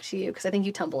 2 back to you, because I think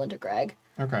you tumble into Greg.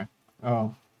 Okay.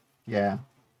 Oh, yeah.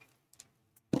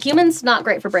 Humans, not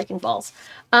great for breaking falls.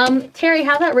 Terry,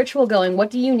 how's that ritual going?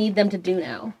 What do you need them to do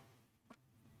now?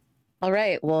 All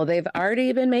right. Well, they've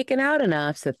already been making out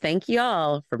enough, so thank you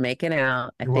all for making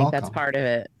out. I You're think that's welcome. part of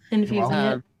it. Infusing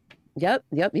it. Yep.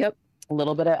 A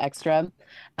little bit of extra.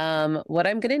 What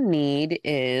I'm gonna need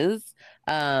is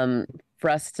for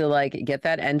us to like get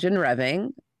that engine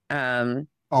revving.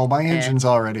 Oh, my engine's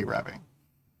already revving.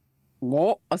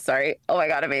 Oh, sorry. Oh my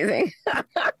God, amazing.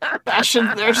 Bastion,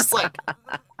 they're just like,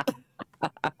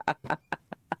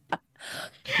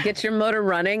 Get your motor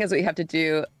running is what you have to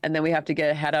do, and then we have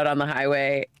to head out on the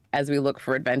highway as we look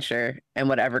for adventure and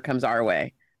whatever comes our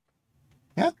way.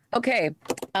 Yeah. Okay.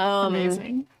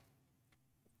 amazing.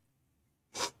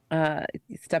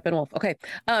 Steppenwolf. Okay.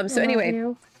 So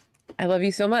anyway, I love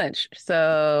you so much.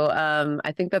 So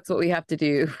I think that's what we have to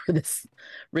do for this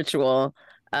ritual.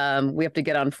 We have to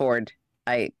get on Ford.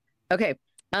 Okay.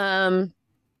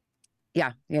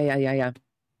 Yeah.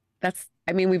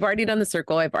 We've already done the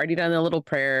circle. I've already done a little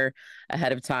prayer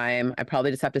ahead of time. I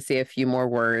probably just have to say a few more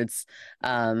words.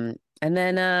 And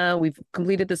then we've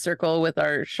completed the circle with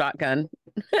our shotgun.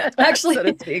 Actually, so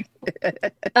to speak.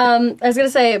 I was gonna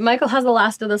say Michael has the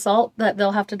last of the salt that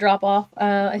they'll have to drop off.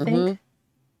 I think. Mhm.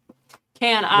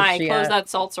 Can I she close at? that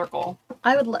salt circle?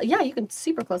 I would. Yeah, you can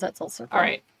super close that salt circle. All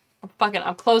right.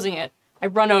 I'm closing it. I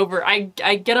run over. I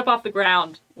get up off the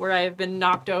ground where I have been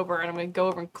knocked over, and I'm going to go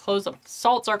over and close up the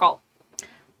salt circle.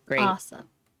 Great. Awesome.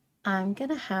 I'm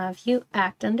gonna have you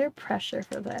act under pressure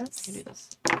for I this. can do this.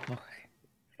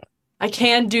 I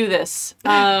can do this.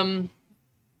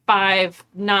 5,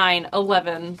 9,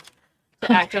 11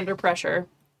 to act under pressure.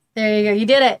 There you go. You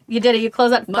did it. You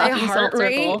close that My fucking heart salt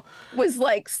rate circle. was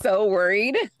like so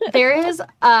worried. There is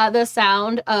the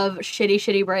sound of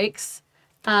shitty brakes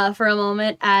for a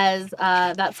moment as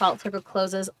that salt circle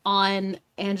closes on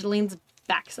Angeline's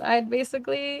backside,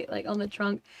 basically, like on the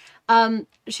trunk.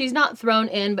 She's not thrown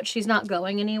in, but she's not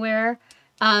going anywhere.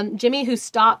 Jimmy, who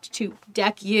stopped to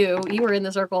deck you were in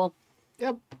the circle,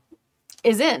 Yep.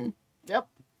 is in. Yep.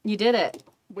 You did it.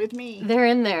 With me. They're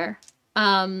in there.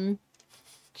 Can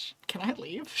I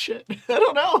leave? Shit. I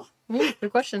don't know.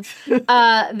 Good question.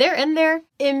 They're in there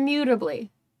immutably.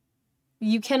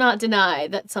 You cannot deny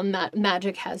that some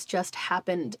magic has just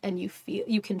happened, and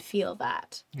you can feel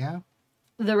that. Yeah.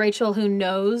 The Rachel who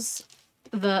knows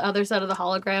the other side of the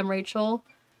hologram, Rachel,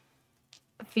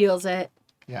 feels it.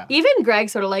 Yeah. Even Greg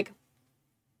sort of like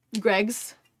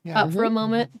Greg's Yeah. up for a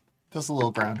moment. Just a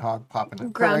little groundhog popping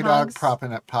up. Prairie dog Groundhogs.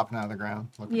 popping out of the ground.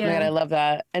 Looking Yeah. Oh my God, I love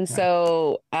that. And Yeah.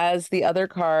 so as the other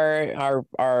car,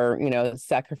 our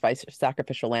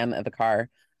sacrificial lamb of a car,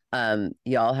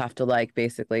 y'all have to like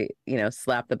basically,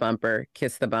 slap the bumper,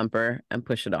 kiss the bumper, and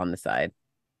push it on the side.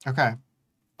 Okay.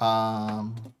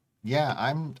 Yeah,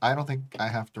 I don't think I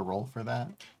have to roll for that.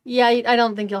 Yeah, I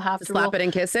don't think you'll have to Slap roll. it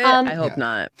and kiss it? Um, I hope Yeah.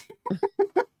 not.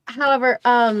 However,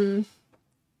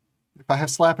 If I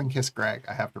have slap and kiss Greg,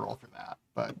 I have to roll for that.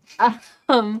 But I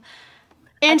think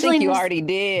Angeline, you already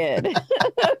did.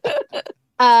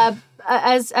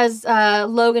 as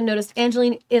Logan noticed,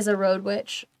 Angeline is a road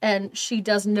witch, and she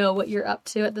does know what you're up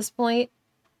to at this point.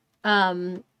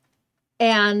 And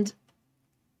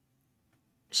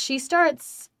she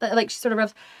starts, like, she sort of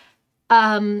rubs,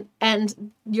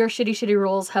 and your shitty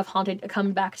rules have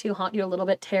come back to haunt you a little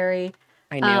bit, Terry.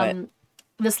 I knew it.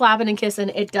 The slapping and kissing,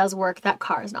 it does work. That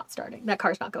car is not starting. That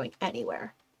car's not going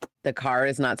anywhere. The car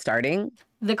is not starting?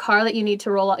 The car that you need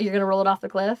to roll, you're going to roll it off the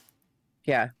cliff?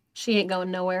 Yeah. She ain't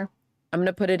going nowhere. I'm going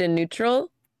to put it in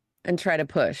neutral and try to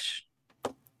push.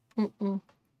 Mm-mm.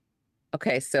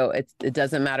 Okay, so it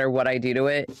doesn't matter what I do to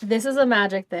it. This is a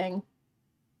magic thing.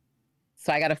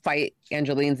 So I got to fight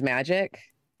Angeline's magic?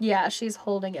 Yeah, she's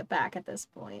holding it back at this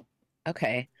point.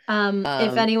 Okay.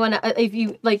 If anyone, if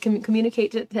you like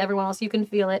communicate to everyone else, you can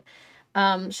feel it.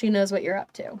 She knows what you're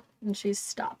up to, and she's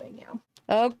stopping you.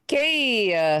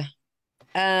 Okay.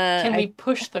 Can we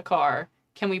push the car?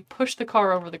 Can we push the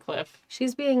car over the cliff?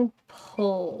 She's being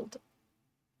pulled.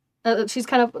 She's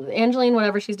kind of, Angeline,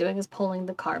 whatever she's doing is pulling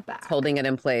the car back. Holding it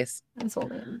in place. It's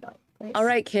holding it in place. All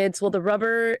right, kids. Well, the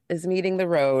rubber is meeting the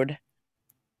road,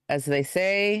 as they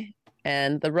say,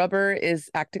 and the rubber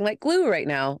is acting like glue right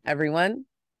now, everyone.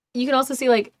 You can also see,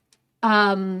 like,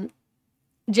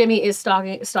 Jimmy is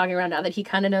stalking around now that he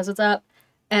kind of knows what's up,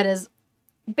 and is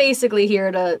basically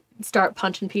here to start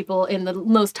punching people in the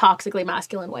most toxically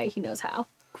masculine way he knows how.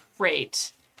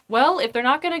 Great. Well, if they're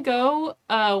not going to go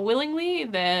willingly,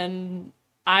 then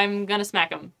I'm going to smack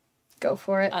them. Go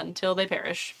for it. Until they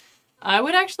perish. I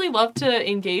would actually love to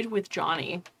engage with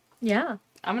Johnny. Yeah.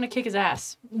 I'm going to kick his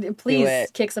ass. Please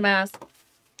kick some ass.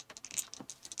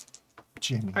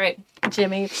 Jimmy. All right.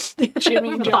 Jimmy.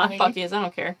 Jimmy. Johnny. Fuck is. I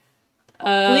don't care.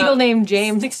 Legal name,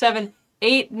 James. 6, 7,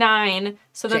 8, 9.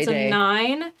 So that's JJ.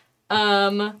 a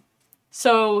 9.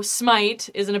 So Smite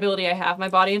is an ability I have. My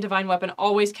body and divine weapon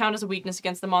always count as a weakness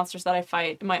against the monsters that I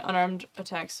fight. In my unarmed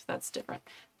attacks, that's different.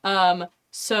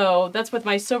 So that's with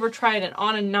my silver trident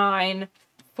on a 9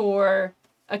 for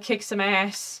a kick some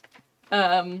ass.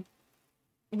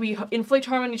 We inflict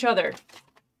harm on each other.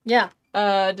 Yeah.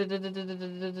 I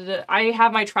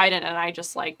have my trident and I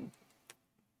just like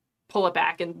pull it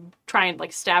back and try and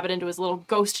like stab it into his little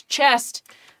ghost chest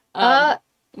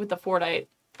with the Fordite.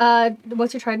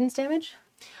 What's your trident's damage?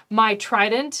 My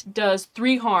trident does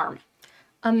 3 harm.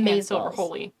 Amazing. Silver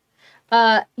holy.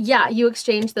 Yeah, you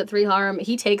exchange that 3 harm.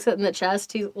 He takes it in the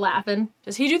chest. He's laughing.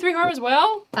 Does he do 3 harm as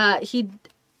well?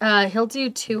 He'll do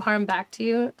 2 harm back to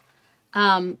you.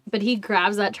 But he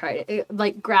grabs that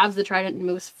trident, grabs the trident and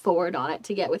moves forward on it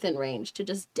to get within range to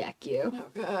just deck you. Oh,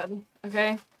 God.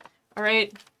 Okay. All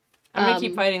right. I'm going to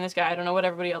keep fighting this guy. I don't know what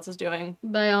everybody else is doing.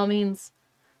 By all means.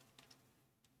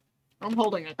 I'm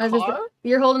holding a car.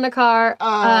 You're holding a car.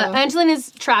 Angeline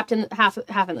is trapped in half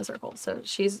in the circle, so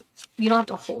you don't have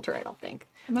to hold her, I don't think.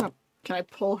 Can I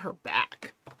pull her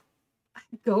back?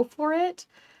 Go for it.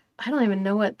 I don't even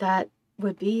know what that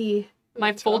would be.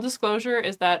 My full disclosure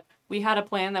is that we had a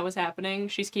plan that was happening.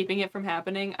 She's keeping it from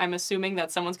happening. I'm assuming that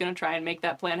someone's going to try and make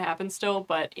that plan happen still,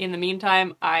 but in the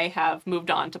meantime, I have moved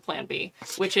on to plan B,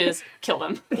 which is kill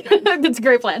them. That's a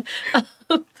great plan.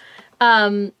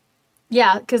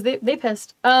 Yeah, because they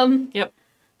pissed. Yep.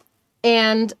 She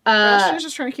And was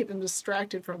just trying to keep them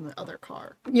distracted from the other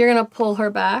car. You're gonna pull her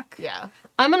back. Yeah.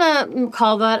 I'm gonna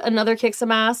call that another kick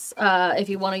some ass. If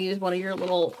you want to use one of your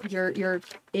little your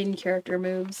in character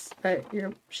moves,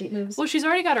 your sheet moves. Well, she's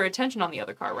already got her attention on the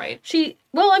other car, right? Listen,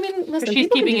 She's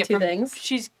people keeping can do it two from things.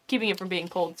 She's keeping it from being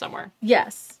pulled somewhere.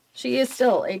 Yes, she is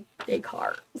still a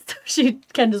car. She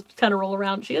can just kind of roll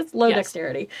around. She has low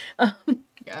dexterity.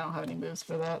 Yeah, I don't have any moves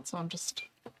for that, so I'm just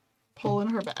pulling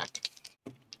her back.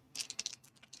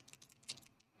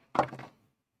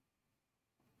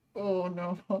 Oh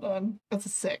no, hold on. That's a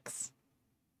 6.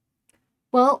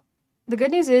 Well, the good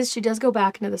news is she does go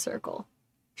back into the circle.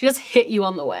 She does hit you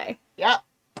on the way. Yeah,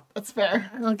 that's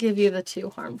fair. I'll give you the 2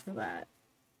 harm for that.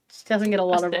 She doesn't get a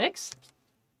lot of 6?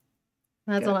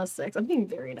 That's on a 6. I'm being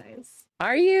very nice.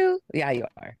 Are you? Yeah, you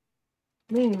are.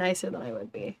 I'm being nicer than I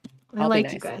would be. I I'll be like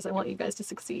nice. you guys. I want you guys to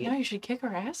succeed. Yeah, you should kick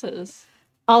our asses.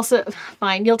 Also,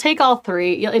 fine. You'll take all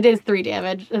 3. It is 3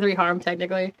 damage, 3 harm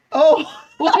technically. Oh,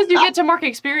 Well, because you get to mark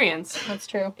experience. That's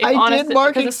true. If I did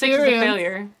mark because a 6 is a experience.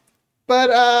 failure. but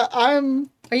I'm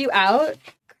Are you out?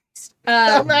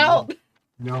 out.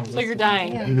 No. So you're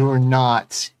dying. You're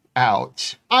not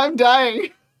out. I'm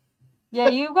dying. Yeah,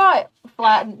 you got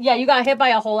flattened. Yeah, you got hit by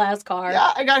a whole ass car.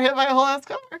 Yeah, I got hit by a whole ass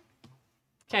car.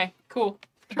 Okay, cool.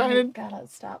 Trying to Gotta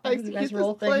stop. execute You guys this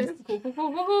roll things.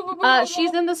 plan.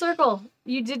 She's in the circle.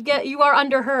 You are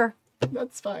under her.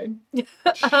 That's fine.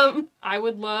 I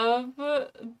would love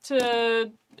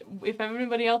to if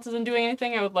everybody else isn't doing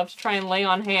anything, I would love to try and lay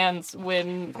on hands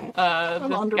when this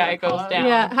under guy my goes pod. down.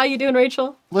 Yeah, how you doing,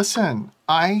 Rachel? Listen,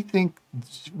 I think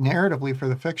narratively for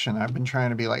the fiction, I've been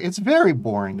trying to be like, it's very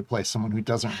boring to play someone who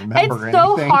doesn't remember It's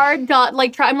so anything. hard not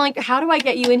like try. I'm like, how do I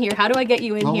get you in here? How do I get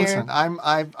you in Well, here? listen,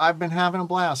 I've been having a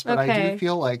blast, but I Okay. do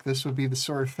feel like this would be the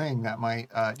sort of thing that might.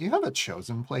 Do you have a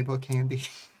chosen playbook handy?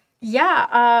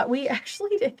 Yeah, we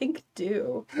actually I think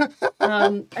do.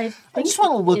 I just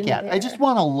want to look in at it. I just there.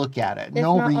 want to look at it. If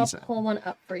No not, reason. I'll pull one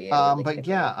up for you. really But quickly.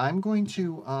 yeah, I'm going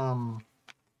to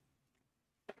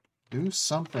do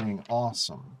something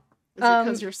awesome. Is it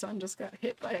because your son just got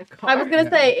hit by a car? I was gonna Yeah.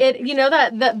 say it. You know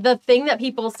that the thing that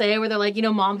people say where they're like,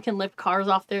 mom can lift cars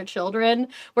off their children.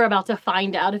 We're about to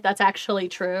find out if that's actually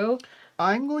true.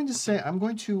 This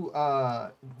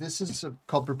is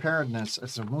called preparedness.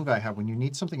 It's a move I have. When you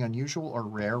need something unusual or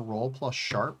rare, roll plus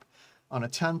sharp. On a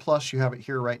 10 plus, you have it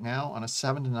here right now. On a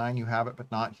 7 to 9, you have it,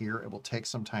 but not here. It will take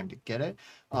some time to get it.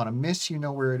 On a miss, you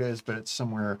know where it is, but it's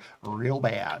somewhere real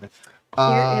bad.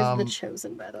 Here is the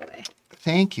chosen, by the way.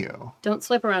 Thank you. Don't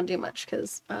slip around too much,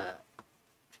 because I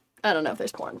don't know if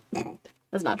there's porn.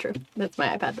 That's not true. That's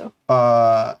my iPad though.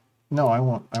 No, I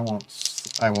won't.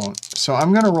 So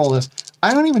I'm going to roll this.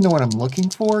 I don't even know what I'm looking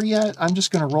for yet. I'm just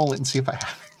going to roll it and see if I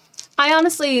have it. I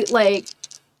honestly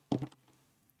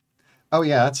Oh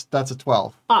yeah, that's a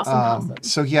 12. Awesome.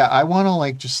 So yeah, I want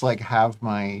to just have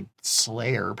my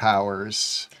Slayer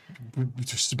powers,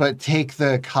 but take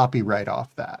the copyright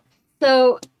off that.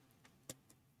 So,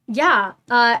 yeah,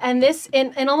 and this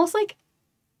and almost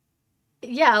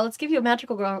let's give you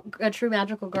a true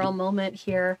magical girl moment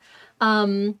here.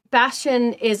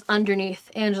 Bastion is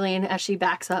underneath Angeline as she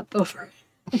backs up over.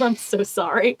 I'm so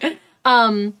sorry.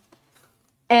 And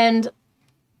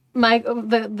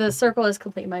the circle is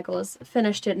complete. Michael has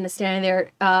finished it and is standing there,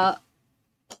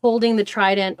 holding the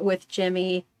trident with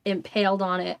Jimmy impaled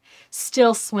on it,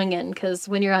 still swinging, because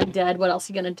when you're undead, what else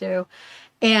are you gonna do?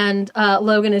 And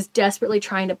Logan is desperately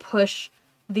trying to push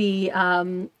the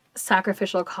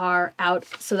sacrificial car out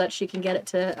so that she can get it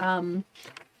to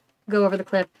go over the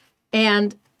cliff.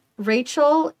 And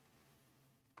Rachel,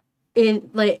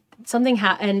 something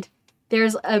happened.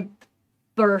 There's a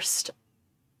burst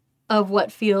of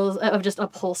what feels of just a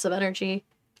pulse of energy.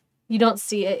 You don't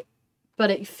see it,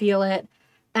 but you feel it.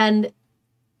 And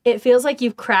it feels like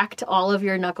you've cracked all of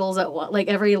your knuckles at once,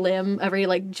 every limb, every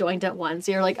joint at once.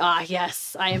 You're like,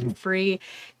 yes, I am free.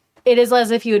 It is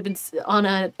as if you had been on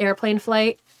an airplane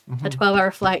flight, a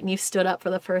 12-hour flight, and you stood up for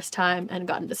the first time and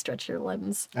gotten to stretch your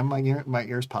limbs. And my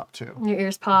ears pop too. Your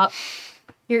ears pop.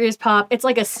 It's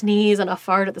like a sneeze and a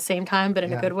fart at the same time, but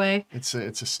in a good way. It's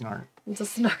a snort. It's a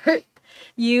snort.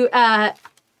 You and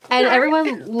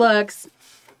everyone looks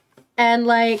and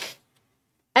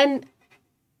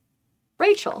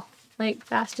Rachel,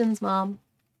 Bastion's mom,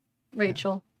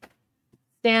 Rachel,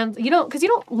 stands. Because you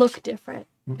don't look different,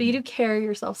 but you do carry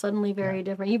yourself suddenly very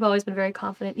different. You've always been very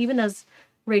confident, even as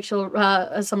Rachel,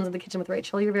 as someone's in the kitchen with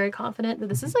Rachel, you're very confident. But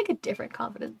this is a different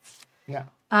confidence. Yeah.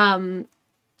 And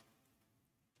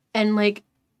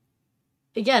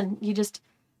again,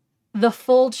 the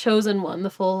full chosen one, the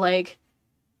full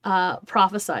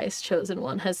prophesized chosen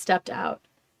one has stepped out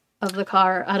of the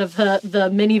car, out of the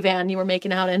minivan you were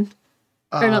making out in.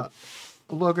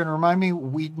 Logan, remind me,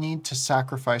 we need to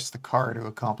sacrifice the car to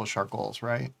accomplish our goals,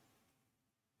 right?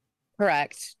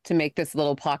 Correct. To make this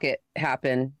little pocket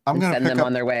happen I'm and gonna send pick them up-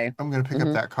 on their way. I'm going to pick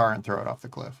up that car and throw it off the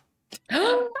cliff.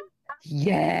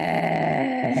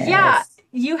 Yes. Yeah,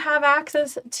 you have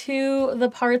access to the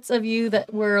parts of you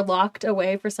that were locked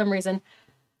away for some reason.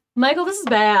 Michael, this is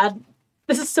bad.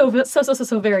 This is so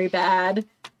very bad.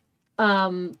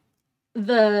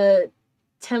 The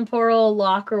temporal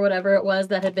lock or whatever it was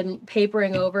that had been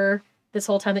papering over this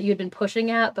whole time that you had been pushing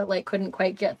at, but couldn't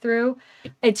quite get through.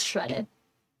 It's shredded.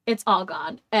 It's all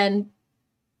gone. And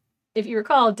if you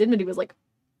recall, Dinmity was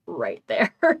right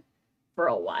there for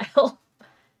a while.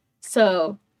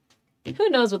 So who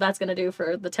knows what that's going to do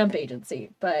for the temp agency,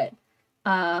 but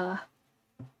yeah,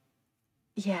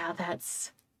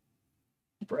 that's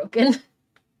broken.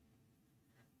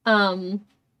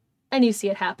 And you see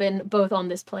it happen both on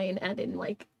this plane and in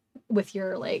with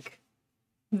your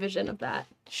vision of that.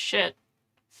 Shit.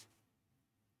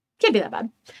 Can't be that bad.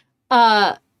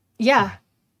 Yeah.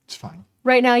 It's fine.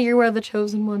 Right now you're the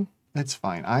chosen one. It's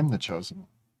fine. I'm the chosen one.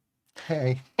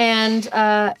 Hey. And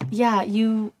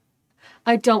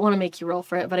I don't want to make you roll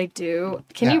for it, but I do.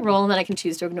 Can you roll and then I can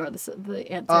choose to ignore the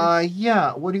answer?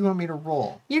 Yeah. What do you want me to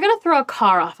roll? You're gonna throw a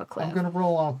car off a cliff. I'm going to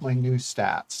roll off my new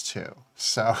stats too.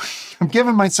 So I'm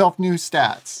giving myself new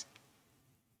stats.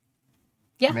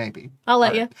 Yeah. Maybe. I'll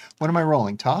let All you. right. What am I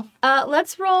rolling? Tough?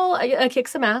 Let's roll a kick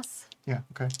some ass. Yeah,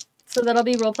 okay. So that'll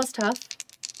be roll plus tough.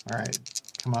 All right.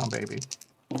 Come on, baby.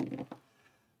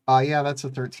 Yeah, that's a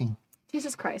 13.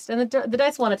 Jesus Christ. And the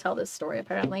dice want to tell this story,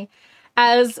 apparently.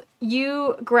 As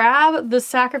you grab the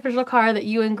sacrificial car that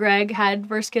you and Greg had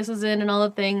first kisses in and all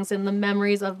the things and the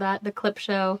memories of that, the clip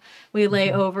show we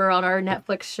lay over on our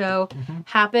Netflix show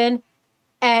happen,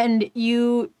 and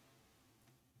you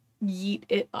yeet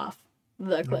it off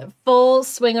the cliff. Full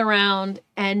swing around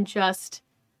and just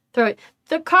throw it.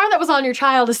 The car that was on your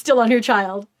child is still on your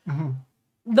child.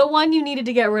 The one you needed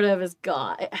to get rid of is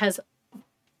gone. It has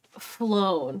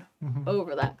flown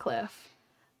over that cliff.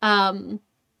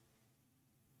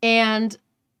 And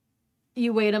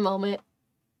you wait a moment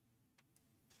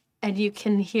and you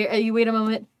wait a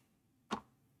moment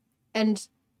and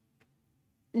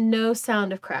no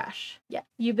sound of crash. Yeah,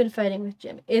 you've been fighting with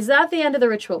Jimmy. Is that the end of the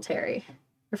ritual, Terry?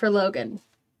 Or for Logan?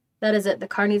 That is it. The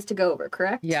car needs to go over,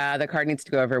 correct? Yeah, the car needs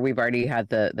to go over. We've already had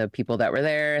the people that were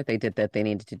there. They did that they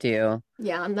needed to do.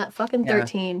 Yeah, I'm that fucking Yeah.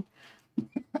 13.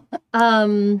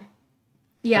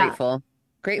 Yeah.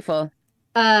 Grateful.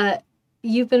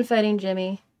 You've been fighting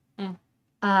Jimmy.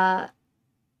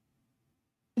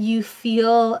 You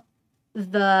feel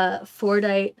the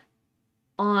Fordite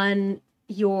on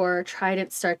your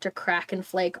trident start to crack and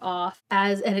flake off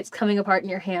and it's coming apart in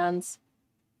your hands.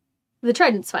 The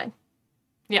trident's fine.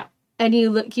 Yeah. And you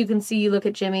look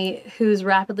at Jimmy, who's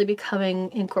rapidly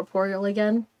becoming incorporeal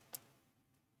again.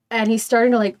 And he's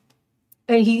starting to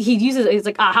and he's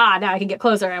like, aha, now I can get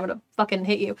closer. I'm going to fucking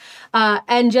hit you.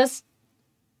 And just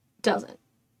doesn't.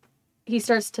 He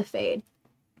starts to fade.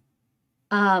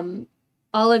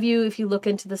 All of you, if you look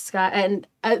into the sky, and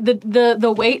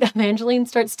the weight of Evangeline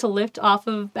starts to lift off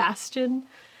of Bastion.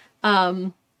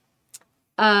 Those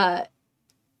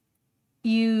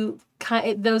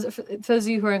of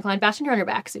you who are inclined, Bastion, you're on your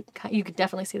back, so you could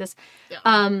definitely see this.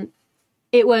 Yeah.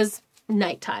 It was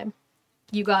nighttime.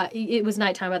 It was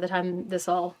nighttime by the time this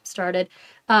all started.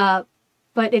 But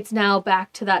it's now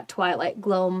back to that twilight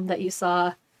gloam that you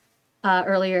saw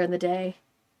earlier in the day.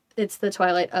 It's the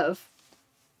twilight of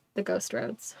the ghost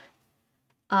roads.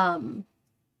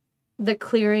 The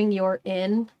clearing you're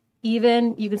in,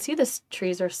 even, you can see the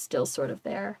trees are still sort of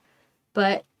there,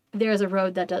 but there's a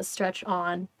road that does stretch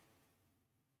on,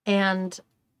 and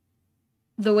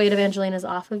the weight of Angelina is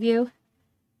off of you,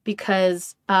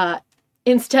 because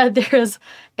instead there's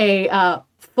a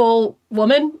full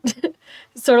woman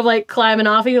sort of like climbing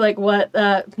off of you, like, what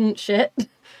shit?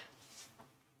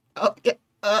 Oh,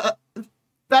 yeah.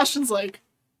 Bastion's like,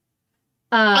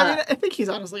 I think he's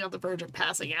honestly on the verge of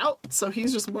passing out, so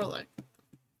he's just more like...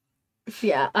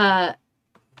 Yeah,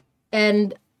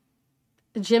 and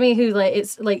Jimmy, who,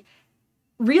 is,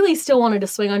 really still wanted to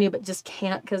swing on you, but just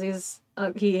can't, because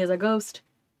he is a ghost.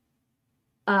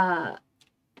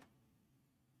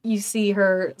 You see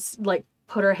her,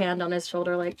 put her hand on his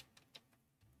shoulder,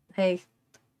 hey,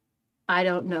 I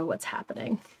don't know what's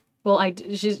happening. Well,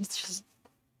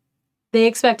 they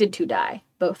expected to die,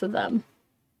 both of them.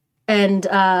 And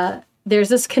there's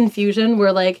this confusion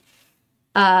where,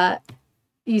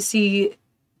 you see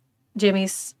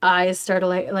Jimmy's eyes start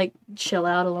to, chill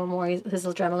out a little more. His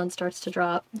adrenaline starts to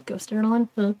drop. Ghost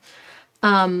adrenaline.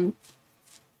 And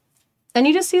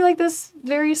you just see, this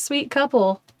very sweet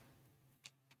couple.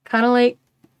 Kind of like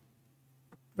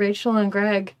Rachel and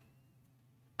Greg.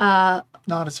 Not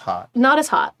as hot. Not as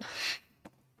hot.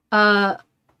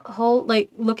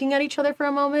 Looking at each other for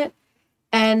a moment.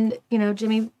 And,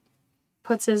 Jimmy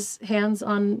puts his hands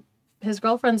on his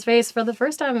girlfriend's face for the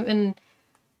first time in,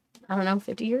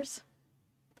 50 years.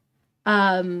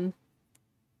 And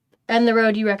the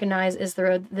road you recognize is the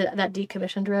road, that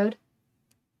decommissioned road.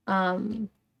 And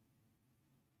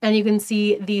you can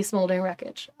see the smoldering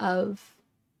wreckage of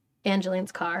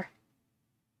Angeline's car.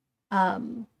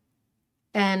 And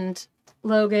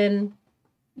Logan,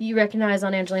 you recognize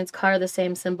on Angeline's car the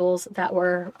same symbols that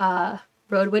were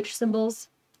Road Witch symbols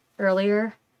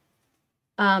earlier.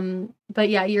 But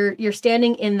yeah, you're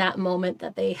standing in that moment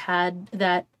that they had,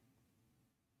 that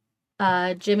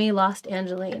Jimmy lost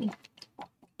Angeline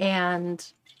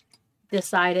and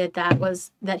decided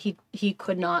that he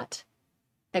could not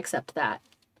accept that.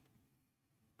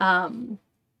 And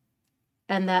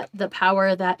that the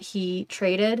power that he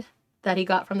traded, that he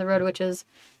got from the Road Witches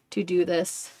to do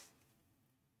this,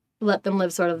 let them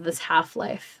live sort of this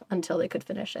half-life until they could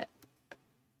finish it.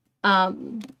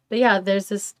 But yeah, there's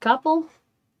this couple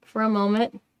for a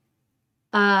moment.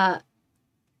 And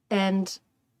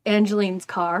Angeline's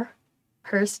car,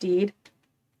 her steed,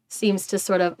 seems to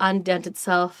sort of undent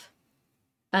itself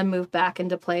and move back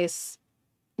into place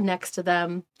next to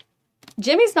them.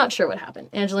 Jimmy's not sure what happened.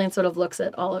 Angeline sort of looks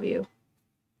at all of you.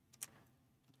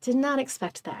 Did not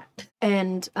expect that.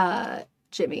 And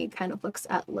Jimmy kind of looks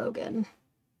at Logan.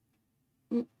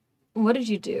 What did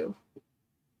you do?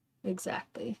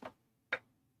 Exactly.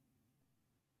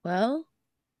 Well,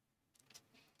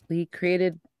 we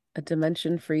created a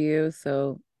dimension for you,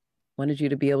 so wanted you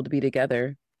to be able to be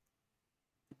together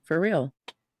for real.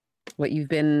 What you've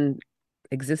been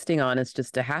existing on is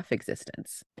just a half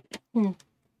existence.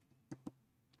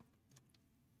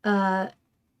 And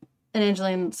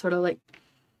Angeline sort of like...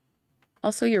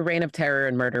 Also, your reign of terror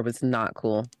and murder was not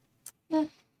cool.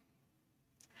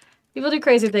 People do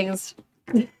crazy things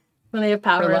when they have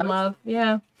power For and love.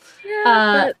 Yeah.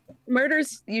 Yeah, but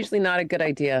murder's usually not a good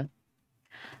idea.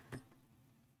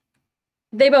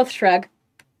 They both shrug.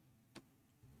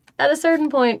 At a certain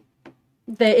point,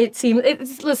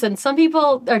 listen, some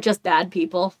people are just bad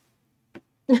people.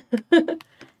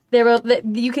 They're both,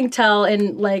 you can tell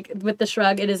in, like, with the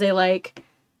shrug, it is a, like,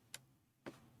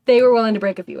 they were willing to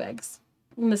break a few eggs.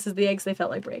 And this is the eggs they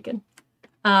felt like breaking.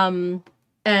 And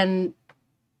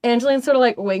Angeline sort of,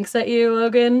 like, winks at you,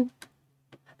 Logan.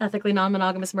 Ethically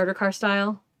non-monogamous murder car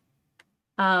style.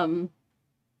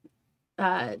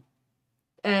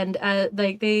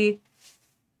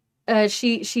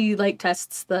 She like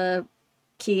tests the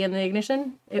key in the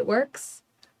ignition. It works.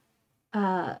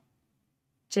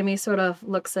 Jimmy sort of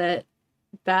looks at,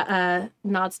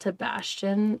 nods to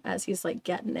Bastion as he's like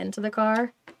getting into the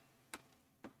car.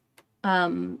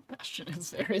 Bastion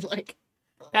is very like...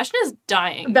 Bastion is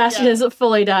dying. Bastion is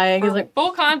fully dying. He's For like,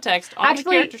 full context, on the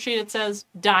character sheet it says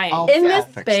dying. in this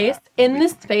I'll fix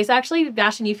space, that. actually,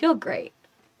 Bastion, you feel great.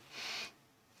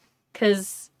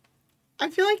 Because I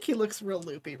feel like he looks real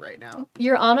loopy right now.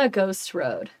 you're on a ghost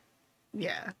road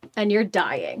Yeah. and you're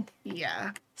dying.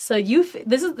 Yeah. So you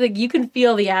can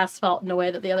feel the asphalt in a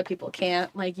way that the other people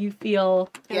can't. Like you feel,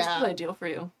 It's Yeah. really ideal for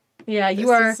you. yeah, you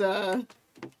This are.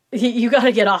 is, You got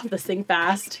to get off this thing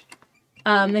fast.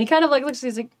 And he kind of like looks.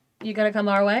 He's like, "You got to come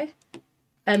our way."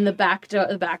 And the back door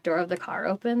of the car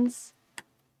opens.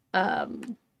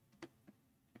 And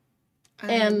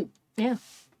yeah,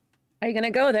 Are you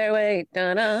gonna go their way?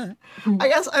 Dun-dun. I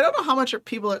guess I don't know how much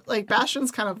people are like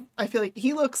Bastion's kind of. I feel like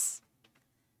he looks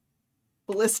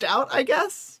blissed out. I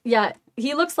guess. yeah,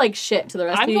 he looks like shit to the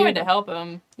rest I'm of you. going to help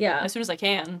him Yeah, as soon as I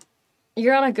can.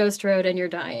 you're on a ghost road and you're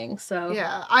dying. So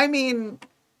Yeah. I mean,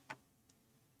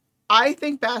 I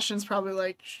think Bastion's probably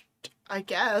like, I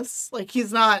guess, like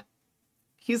he's not.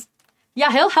 He's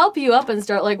yeah, he'll help you up and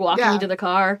start like walking Yeah. you to the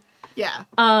car. yeah.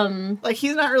 Um, Like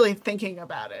he's not really thinking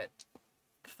about it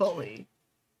fully,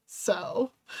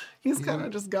 so he's kind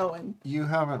of just going. You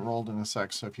haven't rolled in a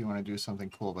sec, so if you want to do something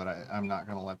cool, but I'm not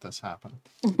going to let this happen.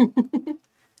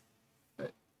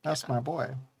 That's my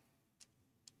boy.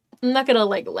 I'm not gonna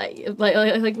like let you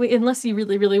unless you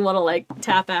really really want to like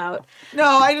tap out.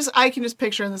 No, I can just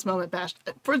picture in this moment Bastion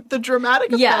for the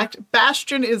dramatic Yeah. effect.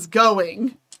 Bastion is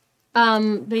going.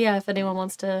 But yeah, if anyone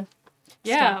wants to,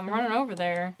 Yeah, I'm running over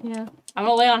there. yeah. I'm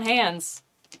gonna lay on hands.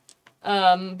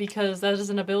 Because that is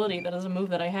an ability, that is a move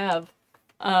that I have.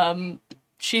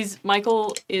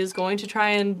 Michael is going to try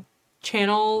and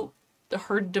channel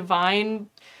her divine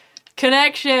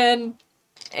connection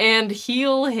and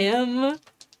heal him.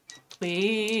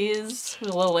 Please. A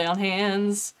little lay on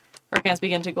hands. Her hands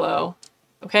begin to glow.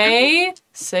 Okay?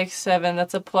 6, 7,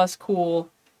 that's a plus, cool.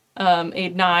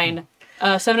 8, 9.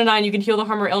 7 to 9, you can heal the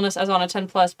harm or illness as on a 10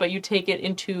 plus, but you take it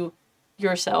into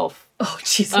yourself. Oh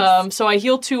Jesus. So I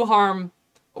heal 2 harm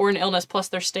or an illness, plus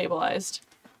they're stabilized.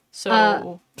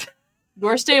 So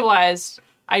you're stabilized.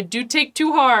 I do take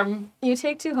 2 harm, You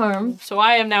take 2 harm. so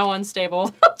I am now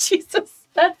unstable. Oh Jesus.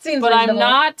 That seems. But I'm reasonable.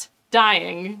 not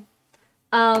dying.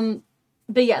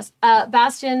 But yes,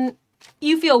 Bastion,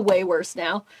 you feel way worse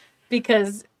now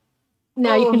because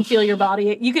now you can feel your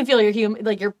body. You can feel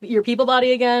your people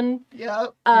body again.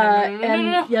 Yep.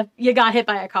 And you got hit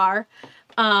by a car.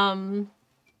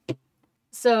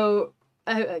 So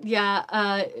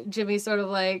Jimmy sort of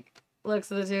like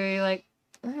looks at the two of you like,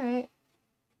 all right,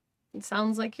 it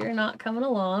sounds like you're not coming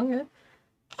along.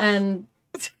 And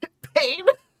Pain.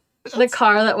 the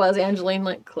car that was Angeline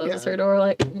like closes her door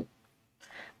like,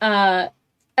 and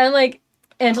like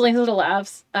Angeline sort of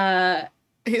laughs.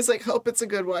 He's like, hope it's a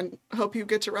good one. Hope you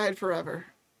get to ride forever.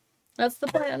 That's the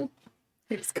plan.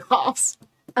 He just coughs.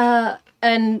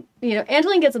 And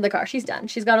Angeline gets in the car. She's done.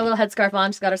 She's got her little headscarf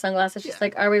on. She's got her sunglasses. She's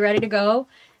like, "Are we ready to go?"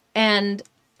 And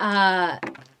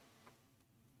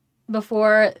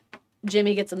before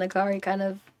Jimmy gets in the car, he kind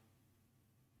of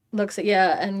looks at you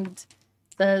and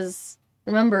says,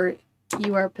 "Remember,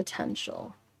 you are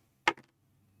potential."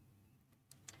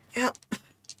 Yep.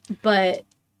 But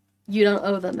you don't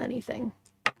owe them anything.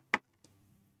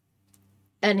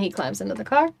 And he climbs into the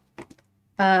car.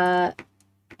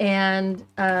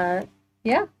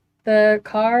 Yeah, the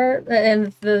car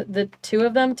and the two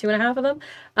and a half of them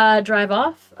drive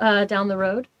off down the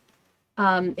road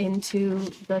into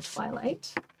the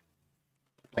twilight.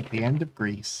 Like the end of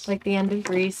Greece. Like the end of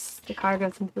Greece. The car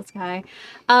goes into the sky.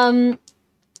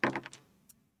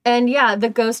 And yeah, the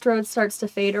ghost road starts to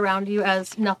fade around you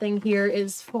as nothing here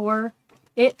is for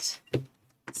it.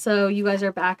 So you guys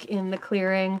are back in the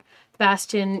clearing.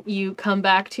 Bastion, you come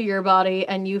back to your body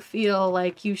and you feel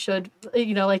like you should,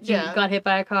 you got hit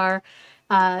by a car.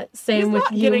 Same He's with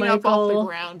not you, getting Michael. up off the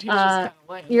ground. He's just kind of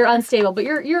laying You're there. unstable, but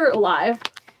you're alive.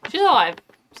 She's alive.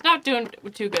 It's not doing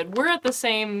too good. We're at the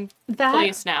same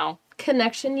place now.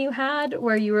 Connection you had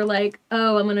where you were like,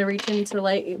 oh, I'm gonna reach into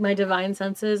like my divine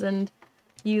senses and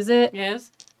use it.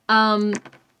 Yes.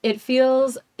 It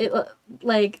feels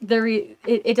like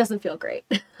it doesn't feel great.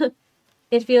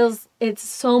 It's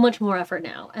so much more effort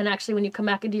now. And actually, when you come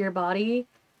back into your body,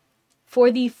 for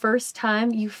the first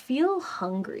time, you feel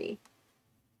hungry.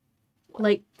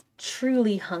 Like,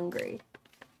 truly hungry.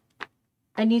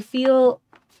 And you feel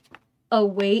a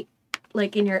weight,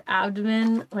 like, in your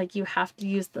abdomen, like you have to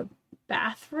use the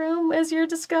bathroom as you're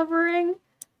discovering,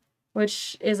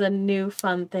 which is a new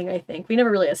fun thing, I think. We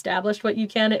never really established what you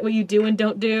do and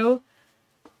don't do.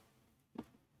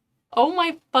 Oh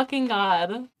my fucking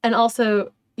god. And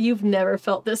also, you've never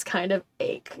felt this kind of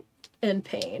ache and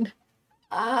pain.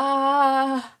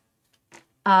 And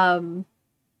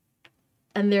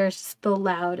there's the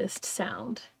loudest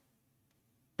sound.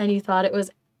 And you thought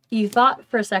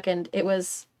for a second it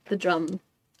was the drum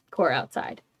corps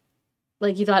outside.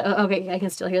 Like you thought, oh, okay, I can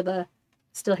still hear the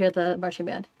marching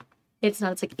band. It's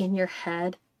not, it's like in your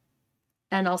head.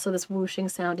 And also this whooshing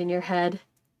sound in your head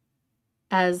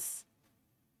as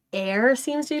air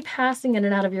seems to be passing in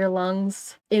and out of your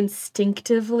lungs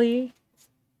instinctively.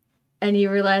 And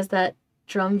you realize that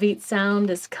drum beat sound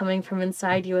is coming from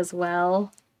inside you as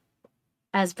well.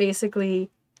 As basically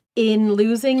in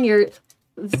losing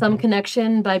some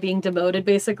connection by being demoted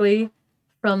basically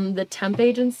from the temp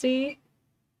agency,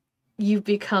 you've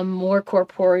become more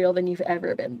corporeal than you've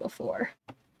ever been before.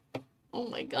 Oh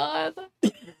my god.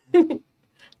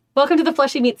 Welcome to the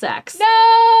Fleshy Meat Sacks.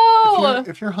 No!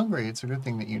 If you're hungry, it's a good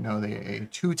thing that you know a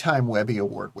 2-time Webby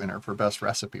Award winner for Best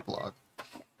Recipe Blog.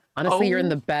 Honestly, you're in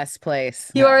the best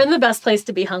place. You are in the best place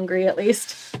to be hungry, at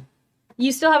least.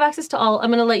 You still have access to all. I'm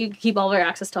going to let you keep all of your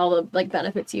access to all the like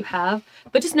benefits you have.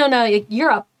 But just know now,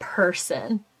 you're a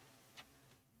person.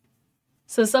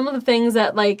 So some of the things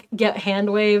that like get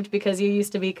hand waved because you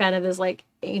used to be kind of this like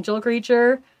angel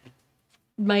creature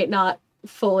might not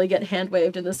fully get hand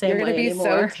waved in the same way anymore. You're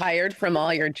gonna be so tired from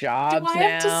all your jobs Do I now.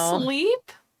 have to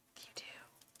sleep? You do.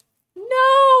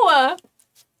 No!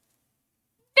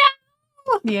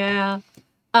 Yeah.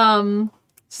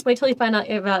 Just wait till you find out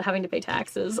about having to pay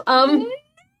taxes.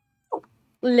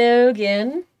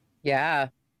 Logan. Yeah.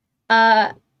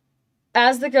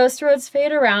 As the ghost roads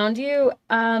fade around you,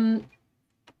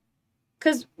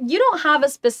 because you don't have a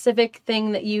specific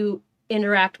thing that you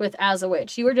interact with as a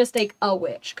witch. You are just like a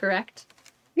witch, correct?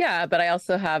 Yeah, but I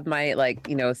also have my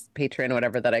patron,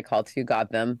 whatever that I call to God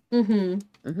them.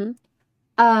 Mm-hmm.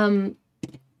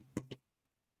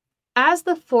 As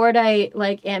the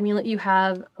Fordite amulet you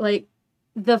have,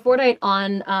 the Fordite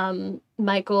on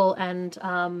Michael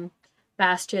and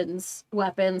Bastion's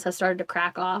weapons has started to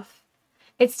crack off.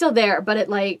 It's still there, but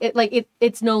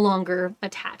it's no longer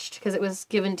attached because it was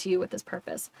given to you with this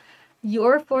purpose.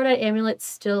 Your Fordite amulet's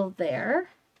still there,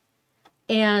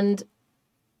 and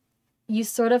you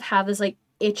sort of have this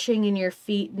itching in your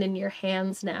feet and in your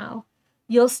hands now.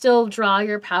 You'll still draw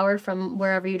your power from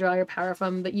wherever you draw your power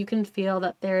from, but you can feel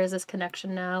that there is this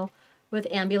connection now with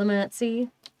ambulancy.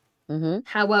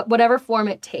 Mm-hmm. Whatever form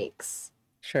it takes.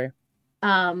 Sure.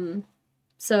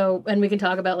 So, and we can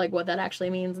talk about what that actually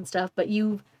means and stuff, but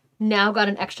you've now got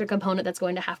an extra component that's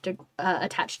going to have to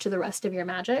attach to the rest of your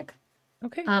magic.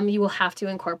 Okay. You will have to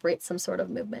incorporate some sort of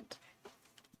movement.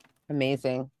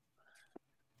 Amazing.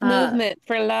 Movement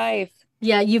for life.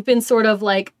 Yeah, you've been sort of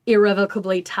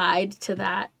irrevocably tied to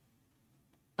that.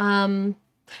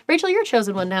 Rachel, you're a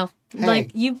chosen one now. Hey.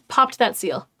 You popped that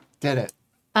seal. Did it.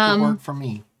 Good work for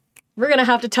me. We're going to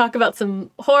have to talk about some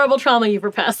horrible trauma you've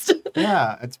repressed.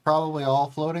 Yeah, it's probably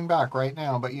all floating back right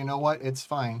now, but you know what? It's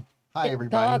fine. Hi, All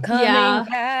everybody.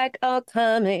 coming back, all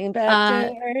coming back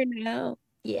to her now.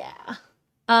 Yeah.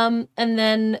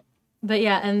 And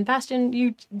Bastion,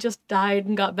 you just died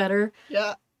and got better.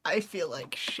 Yeah, I feel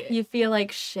like shit. You feel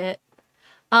like shit.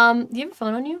 Do you have a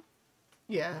phone on you?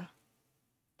 Yeah.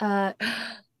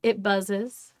 It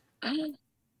buzzes.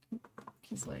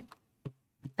 He's like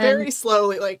And very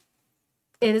slowly, like,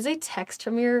 it is a text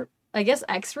from your, I guess,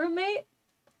 ex-roommate?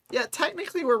 yeah,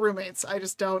 technically we're roommates. I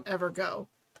just don't ever go.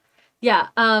 Yeah,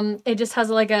 it just has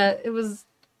like it was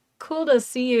cool to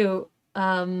see you.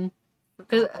 Cool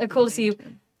to see you.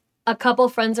 A couple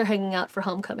friends are hanging out for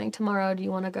homecoming tomorrow. Do you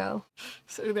want to go?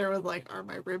 So there was like, are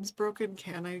my ribs broken?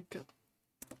 Can I go?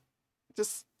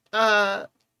 Just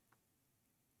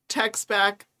text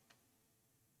back.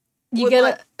 You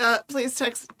get please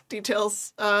text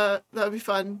details. That would be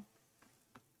fun.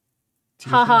 Do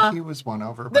you think he was won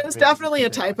over? There's definitely a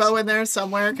typo in there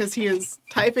somewhere because he is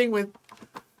typing with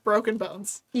broken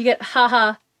bones. You get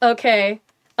haha. Okay.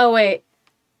 Oh wait.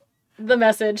 The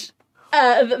message.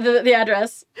 The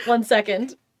address. 1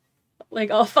 second. Like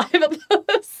all 5 of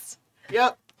those.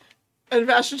 Yep. And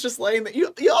Bastion's just laying that.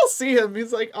 You all see him.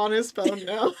 He's like on his phone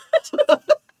now.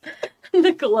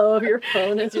 The glow of your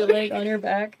phone as you're laying on your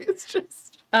back. It's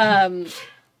just. Um.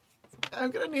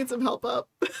 I'm gonna need some help up.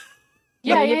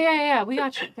 Yeah. We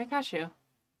got you. I got you.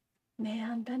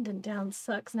 Man, bending down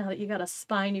sucks now that you got a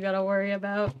spine you gotta worry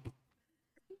about.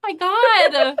 Oh my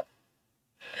god.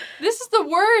 This is the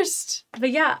worst.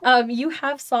 But yeah, you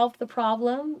have solved the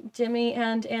problem. Jimmy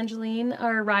and Angeline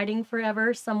are riding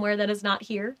forever somewhere that is not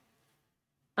here.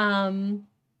 In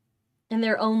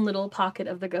their own little pocket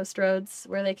of the ghost roads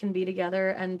where they can be together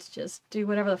and just do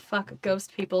whatever the fuck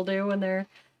ghost people do when they're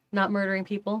not murdering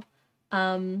people.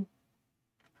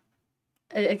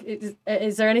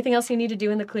 Is there anything else you need to do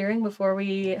in the clearing before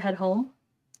we head home?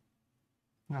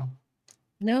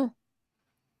 No.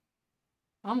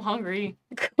 I'm hungry.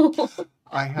 Cool.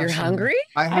 You're hungry?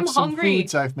 I have I'm some hungry.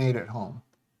 foods I've made at home,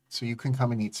 so you can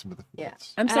come and eat some of the foods. Yeah.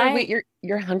 I'm sorry. Wait,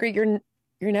 you're hungry? You're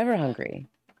never hungry.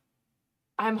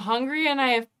 I'm hungry and I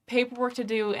have paperwork to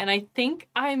do, and I think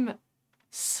I'm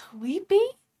sleepy.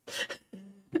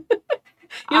 You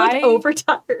look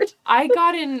overtired. I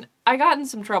got in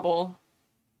some trouble.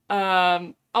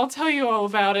 I'll tell you all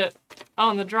about it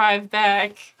on the drive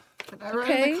back. Can I ride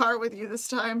in the car with you this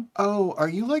time? Oh, are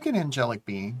you like an angelic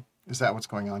being? Is that what's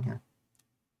going on here?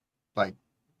 Like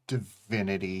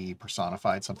divinity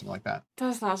personified, something like that?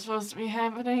 That's not supposed to be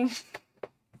happening.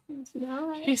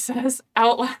 No. He says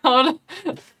out loud.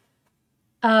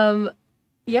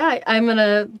 Yeah, I'm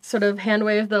gonna sort of hand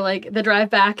wave the drive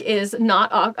back is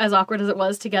not as awkward as it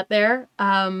was to get there.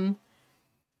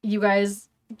 You guys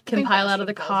can pile out of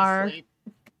the car.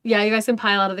 Yeah, you guys can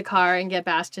pile out of the car and get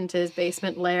Bastion to his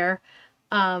basement lair.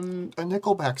 A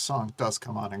Nickelback song does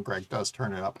come on, and Greg does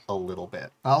turn it up a little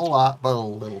bit. Not a lot, but a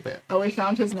little bit. Oh, we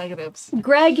found his negatives.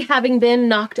 Greg, having been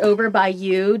knocked over by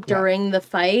you during the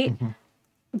fight,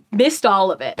 missed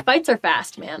all of it. Fights are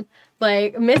fast, man.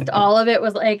 Like, missed all of it.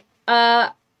 Was like,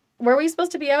 were we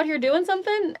supposed to be out here doing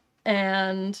something?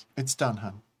 And It's done,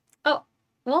 hun. oh,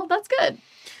 well, that's good.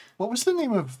 What was the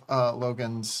name of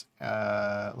Logan's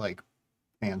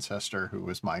ancestor who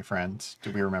was my friend?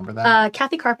 Do we remember that?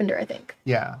 Kathy Carpenter, I think.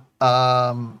 Yeah.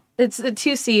 It's the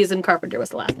 2 C's and Carpenter was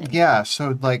the last name. Yeah.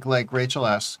 So like Rachel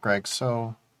asked Greg.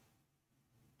 So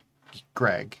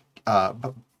Greg,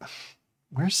 but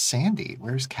where's Sandy?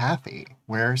 Where's Kathy?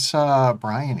 Where's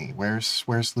Bryony?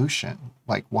 Where's Lucian?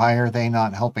 Like, why are they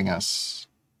not helping us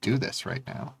do this right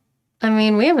now? I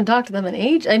mean, we haven't talked to them in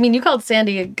age. I mean, you called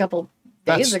Sandy a couple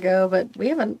days ago, but we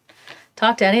haven't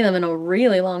talked to any of them in a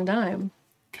really long time.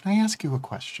 Can I ask you a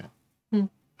question?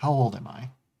 How old am I?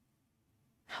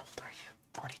 How old are you?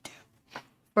 42.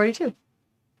 42.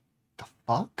 The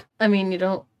fuck? I mean, you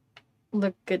don't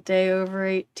look a day over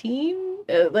 18.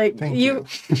 Thank you.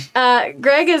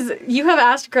 Greg you have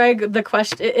asked Greg the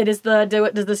question. It is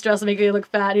does this dress make you look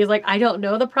fat? He's like, I don't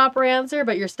know the proper answer,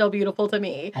 but you're still beautiful to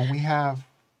me. And we have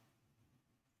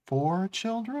 4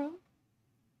 children?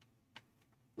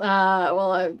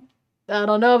 Well, I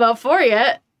don't know about 4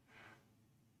 yet.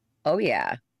 Oh,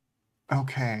 yeah.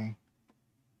 Okay.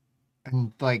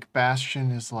 And like Bastion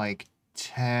is like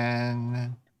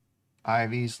 10.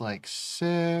 Ivy's like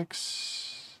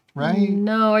 6. Right?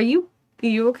 No, are you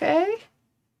okay?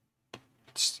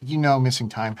 It's, missing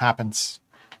time happens.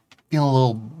 Feeling a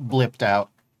little blipped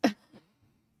out.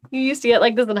 You used to get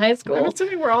like this in high I'm school.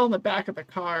 assuming we're all in the back of the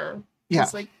car. Yeah.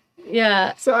 It's like,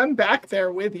 Yeah. so I'm back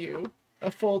there with you,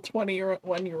 a full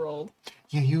 21-year-old.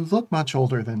 Yeah, you look much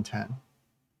older than 10.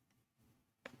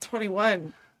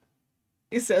 21,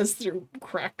 he says through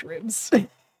cracked ribs.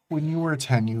 When you were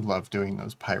 10, you loved doing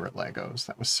those pirate Legos.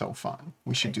 That was so fun.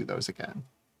 We should do those again.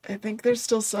 I think there's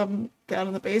still some down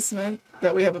in the basement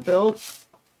that we haven't built.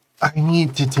 I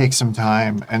need to take some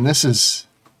time, and this is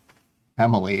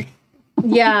Emily.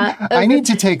 Yeah. I need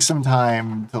to take some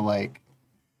time to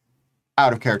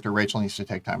out of character, Rachel needs to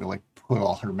take time to like put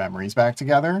all her memories back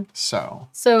together. So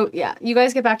yeah, you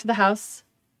guys get back to the house.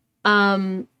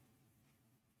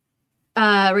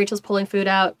 Rachel's pulling food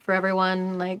out for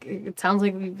everyone. Like, it sounds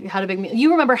like we had a big meal.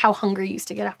 You remember how hungry you used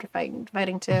to get after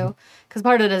fighting too, because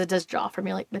part of it is it does draw from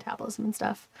your like metabolism and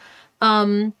stuff.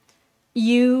 So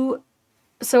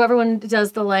everyone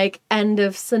does the like end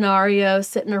of scenario,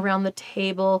 sitting around the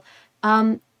table,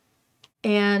 and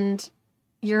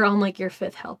you're on like your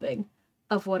 5th helping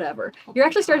of whatever. You're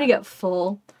actually starting to get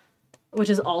full, which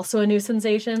is also a new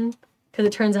sensation. Because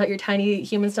it turns out your tiny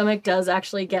human stomach does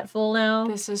actually get full now.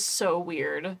 This is so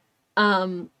weird.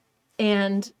 And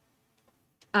if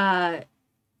I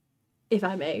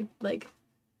may, like,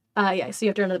 yeah, so you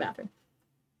have to run to the bathroom.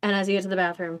 And as you get to the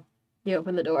bathroom, you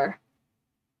open the door,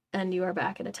 and you are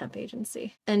back at a temp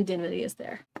agency. And Dinwiddie is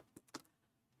there.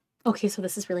 Okay, so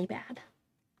this is really bad.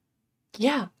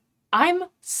 Yeah. I'm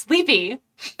sleepy.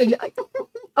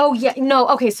 Oh yeah, no.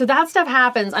 Okay, so that stuff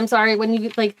happens. I'm sorry when you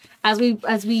like as we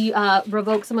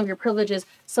revoke some of your privileges,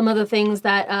 some of the things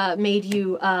that made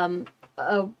you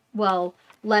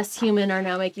less human are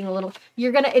now making a little.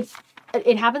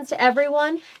 It happens to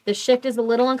everyone. The shift is a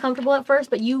little uncomfortable at first,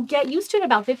 but you get used to it in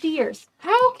about 50 years.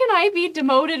 How can I be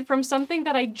demoted from something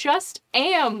that I just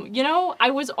am? You know,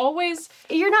 I was always...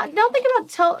 Don't think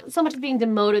about so much as being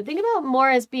demoted. Think about more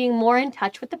as being more in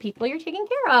touch with the people you're taking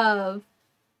care of.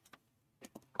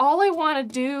 All I want to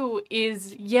do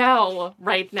is yell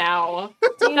right now.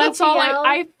 That's all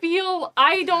I feel.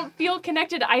 I don't feel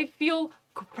connected. I feel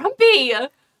grumpy.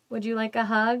 Would you like a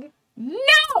hug?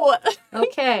 No!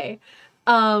 Okay.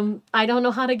 I don't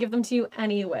know how to give them to you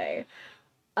anyway.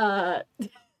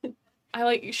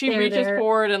 She reaches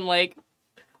forward and like,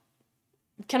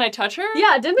 can I touch her?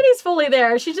 Yeah, Dinwiddie's fully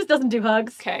there. She just doesn't do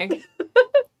hugs. Okay.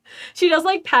 She does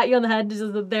like pat you on the head.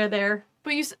 Just there.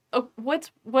 But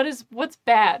what's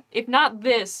bad? If not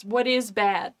this, what is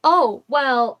bad? Oh,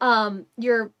 well,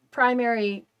 your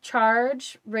primary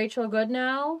charge, Rachel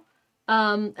Goodnow,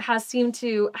 has seemed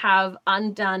to have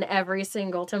undone every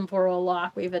single temporal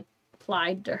lock we've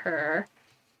applied to her.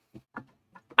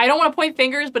 I don't want to point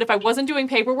fingers, but if I wasn't doing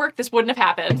paperwork, this wouldn't have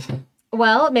happened.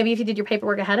 Well, maybe if you did your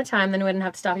paperwork ahead of time, then we wouldn't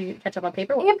have to stop you to catch up on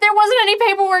paperwork. If there wasn't any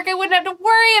paperwork, I wouldn't have to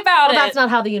worry about it. That's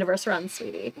not how the universe runs,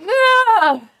 sweetie.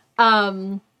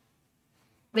 But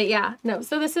yeah, no.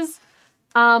 So this is,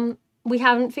 we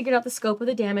haven't figured out the scope of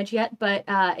the damage yet, but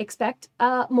expect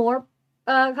a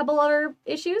couple other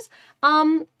issues.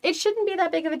 It shouldn't be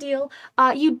that big of a deal.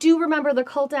 You do remember the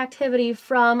cult activity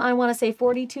from, I want to say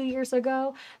 42 years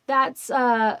ago. That's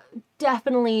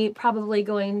definitely probably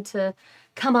going to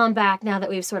come on back now that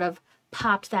we've sort of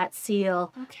popped that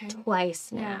seal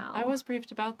twice now. Yeah, I was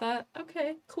briefed about that.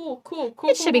 Okay, cool.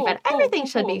 It should be fine. Everything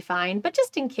should be fine, but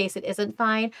just in case it isn't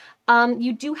fine,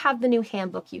 you do have the new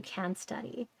handbook you can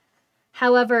study.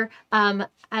 However,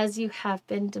 as you have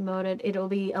been demoted, it'll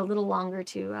be a little longer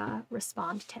to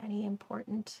respond to any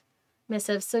important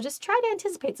missives. So just try to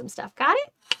anticipate some stuff. Got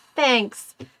it?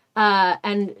 Thanks.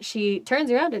 And she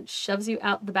turns around and shoves you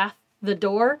out the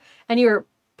door, and you're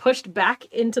pushed back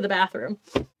into the bathroom.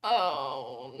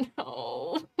 Oh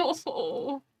no.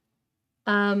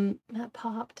 That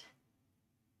popped.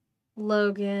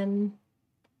 Logan.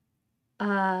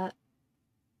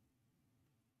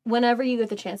 Whenever you get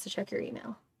the chance to check your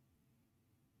email.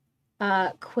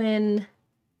 Quinn,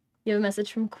 you have a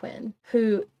message from Quinn,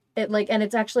 who and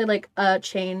it's actually like a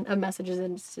chain of messages,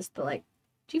 and it's just do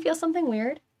you feel something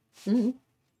weird? Mm-hmm.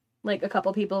 Like a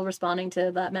couple people responding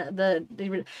to that,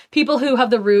 the people who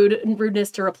have the rudeness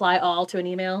to reply all to an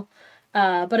email,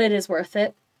 but it is worth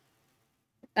it.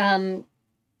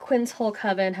 Quinn's whole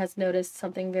coven has noticed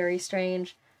something very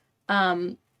strange,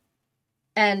 and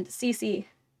Cece,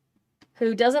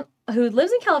 who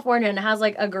lives in California and has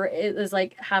is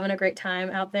having a great time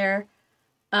out there,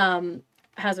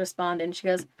 has responded. And she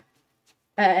goes,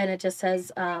 and it just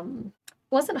says,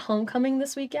 wasn't homecoming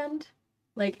this weekend?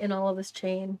 Like in all of this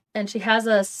chain. And she has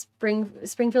a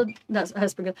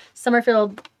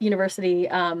Summerfield University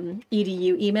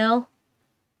EDU email.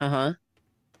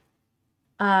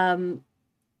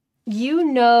 You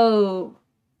know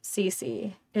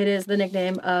Cece. It is the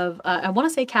nickname of I want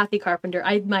to say Kathy Carpenter.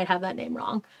 I might have that name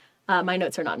wrong. My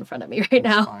notes are not in front of me right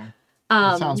now. Fine.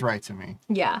 That sounds right to me.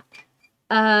 Yeah.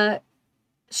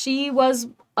 She was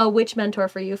a witch mentor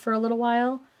for you for a little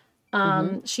while.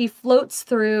 She floats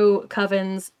through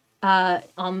covens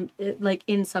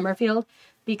in Summerfield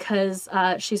because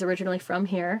she's originally from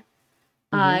here.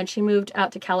 And she moved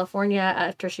out to California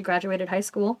after she graduated high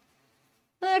school.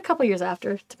 A couple years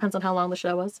after, depends on how long the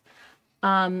show was.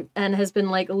 And has been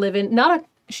living, not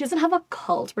she doesn't have a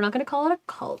cult. We're not going to call it a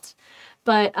cult.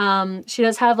 But she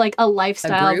does have like a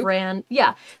lifestyle brand.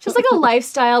 Yeah. She has like a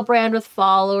lifestyle brand with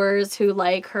followers who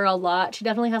like her a lot. She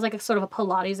definitely has like a sort of a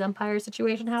Pilates empire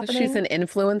situation happening. So she's an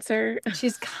influencer.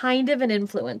 She's kind of an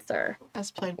influencer.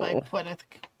 As played by Gwyneth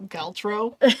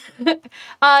Galtro.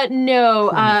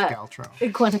 No. Gwyneth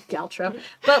Galtro. Gwyneth Galtro.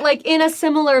 But like in a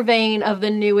similar vein of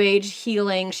the new age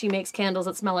healing, she makes candles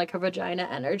that smell like her vagina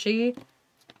energy.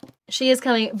 She is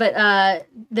coming, but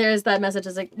there's that message.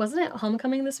 Is like, wasn't it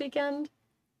homecoming this weekend?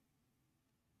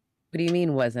 What do you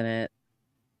mean, wasn't it?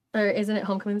 Or isn't it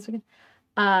homecoming this weekend?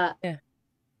 Yeah.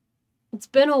 It's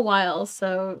been a while,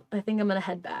 so I think I'm gonna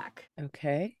head back.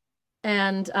 Okay.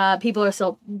 And people are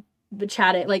still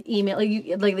chatting, like email,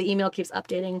 like the email keeps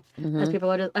updating as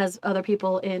people are, as other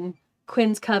people in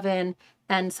Quinn's Coven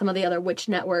and some of the other witch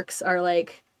networks are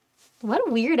like, what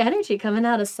a weird energy coming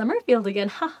out of Summerfield again.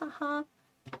 Ha ha ha.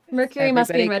 Mercury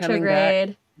must be in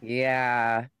retrograde.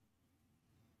 Yeah.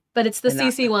 But it's the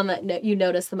CC one that you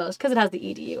notice the most because it has the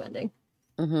EDU ending.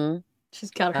 Mm-hmm. She's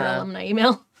got her alumni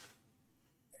email.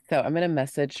 So I'm going to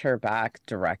message her back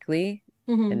directly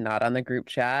and not on the group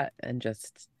chat and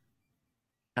just,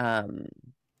 did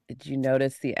you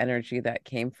notice the energy that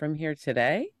came from here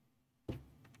today?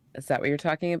 Is that what you're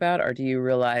talking about? Or do you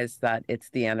realize that it's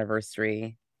the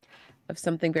anniversary of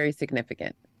something very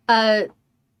significant?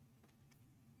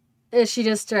 She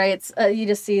just writes, you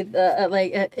just see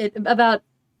the, it about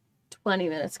 20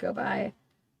 minutes go by.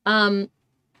 No,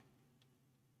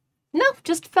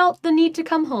 just felt the need to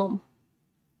come home.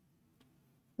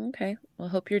 Okay. Well,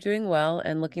 hope you're doing well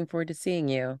and looking forward to seeing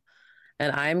you.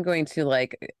 And I'm going to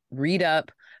like read up,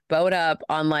 boat up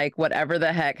on like whatever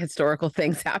the heck historical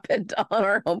things happened on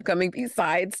our homecoming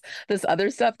besides this other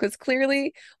stuff. Because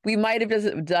clearly we might have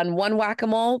just done one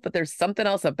whack-a-mole, but there's something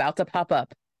else about to pop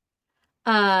up.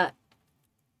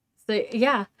 So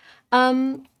yeah.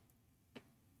 And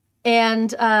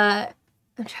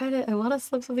I'm trying to, I want to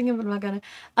slip something in, but I'm not gonna.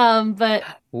 But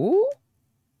Ooh.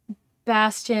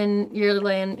 Bastion, you're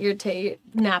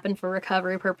napping for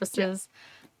recovery purposes.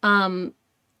 Yeah.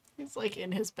 He's like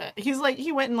in his bed. He's like,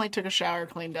 he went and like took a shower,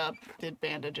 cleaned up, did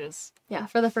bandages. Yeah,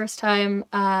 for the first time,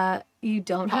 you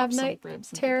don't have night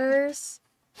terrors.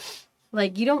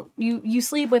 Like you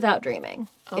sleep without dreaming.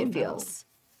 It feels.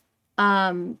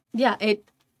 Yeah,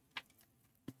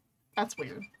 that's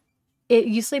weird.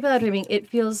 You sleep without dreaming. It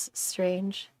feels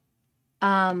strange.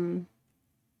 But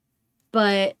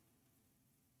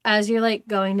as you're like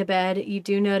going to bed, you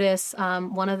do notice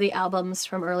one of the albums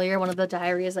from earlier, one of the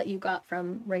diaries that you got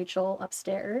from Rachel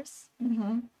upstairs,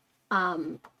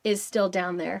 is still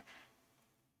down there.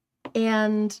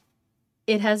 And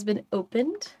it has been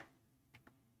opened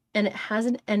and it has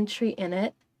an entry in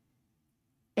it.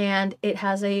 And it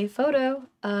has a photo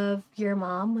of your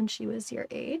mom when she was your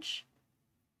age.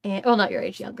 And, well, not your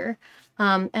age, younger.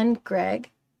 And Greg.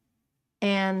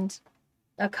 And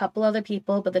a couple other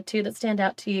people, but the two that stand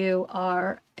out to you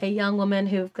are a young woman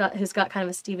who's got kind of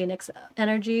a Stevie Nicks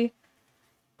energy.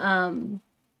 Stevie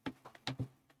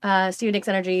Nicks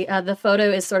energy. The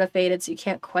photo is sort of faded, so you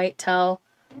can't quite tell,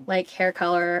 like, hair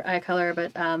color, eye color,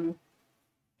 but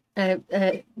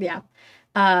yeah.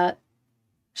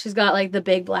 She's got like the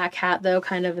big black hat though,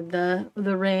 kind of in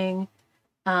the ring.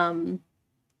 Kind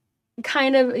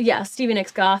of, yeah, Stevie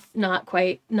Nicks goth, not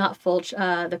full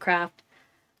the craft.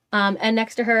 And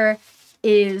next to her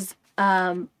is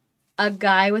a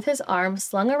guy with his arms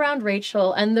slung around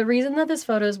Rachel. And the reason that this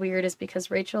photo is weird is because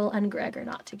Rachel and Greg are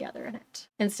not together in it.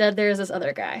 Instead, there's this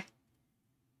other guy.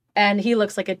 And he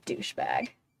looks like a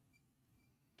douchebag.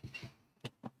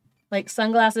 Like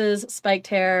sunglasses, spiked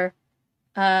hair,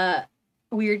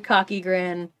 weird cocky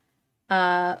grin,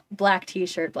 black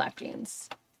t-shirt, black jeans.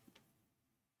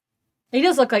 He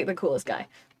does look like the coolest guy,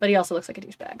 but he also looks like a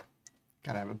douchebag.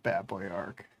 Gotta have a bad boy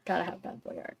arc. Gotta have bad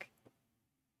boy arc.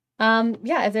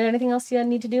 Yeah, is there anything else you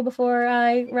need to do before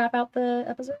I wrap out the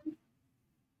episode?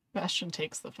 Bastion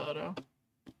takes the photo.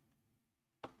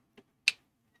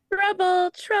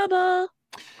 Trouble.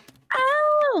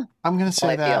 Oh! I'm gonna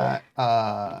say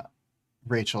that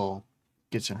Rachel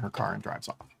gets in her car and drives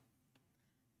off.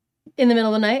 In the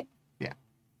middle of the night? Yeah.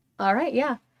 All right,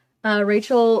 yeah.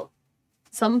 Rachel,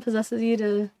 something possesses you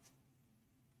to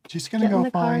She's gonna get in go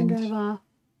the car and find drive off.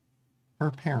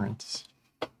 her parents.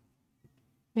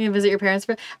 You visit your parents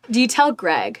for. Do you tell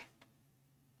Greg?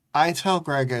 I tell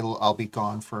Greg I'll be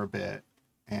gone for a bit,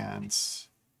 and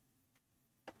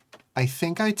I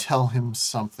think I tell him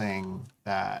something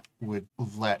that would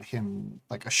let him,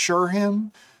 like, assure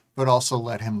him, but also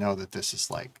let him know that this is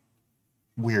like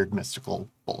weird mystical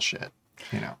bullshit,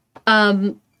 you know.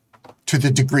 to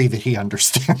the degree that he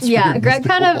understands. Yeah, weird Greg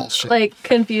kind mystical of bullshit. like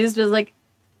confused, was like,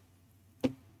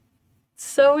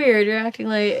 so weird. You're acting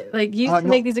like you No.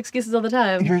 make these excuses all the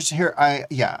time.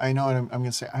 I know what I'm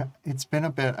gonna say. It's been a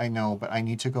bit, I know, but I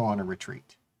need to go on a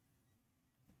retreat.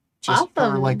 Just for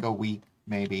Awesome. like a week,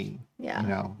 maybe. Yeah. You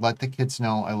know, let the kids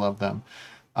know I love them.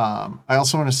 I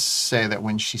also want to say that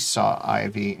when she saw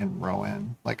Ivy and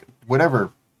Rowan, like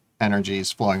whatever energy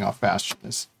is flowing off Bastion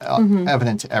is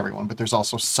evident to everyone, but there's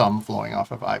also some flowing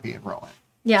off of Ivy and Rowan.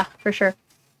 Yeah, for sure.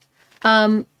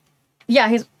 Yeah,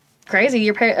 he's crazy.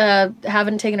 Your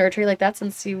haven't taken a retreat like that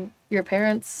since your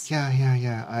parents.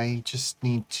 Yeah. I just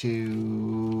need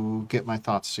to get my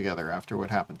thoughts together after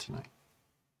what happened tonight.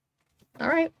 All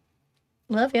right.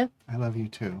 Love you. I love you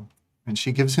too. And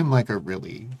she gives him like a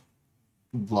really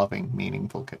loving,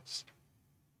 meaningful kiss.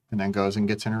 And then goes and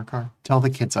gets in her car. Tell the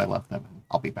kids I love them and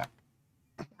I'll be back.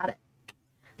 Got it.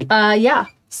 Yeah.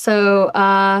 So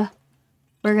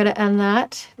we're gonna end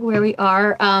that where we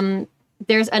are.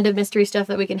 There's end of mystery stuff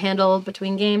that we can handle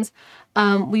between games.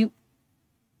 But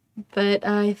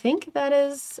I think that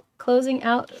is closing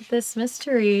out this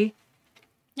mystery.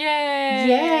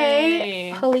 Yay!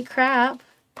 Holy crap.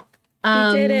 We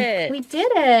did it. We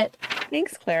did it.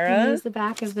 Thanks, I'm Clara. gonna use the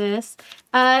back of this.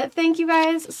 Thank you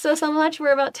guys so much.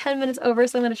 We're about 10 minutes over,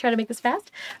 so I'm going to try to make this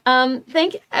fast.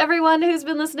 Thank everyone who's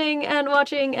been listening and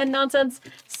watching and nonsense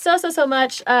so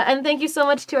much. And thank you so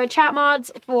much to our chat mods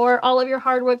for all of your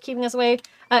hard work keeping us safe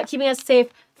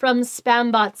from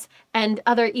spam bots and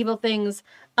other evil things.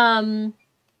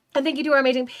 And thank you to our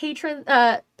amazing patrons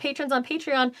on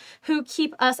Patreon who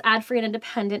keep us ad-free and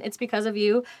independent. It's because of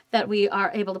you that we are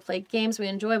able to play games we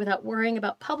enjoy without worrying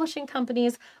about publishing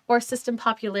companies or system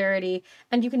popularity.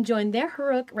 And you can join their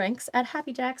heroic ranks at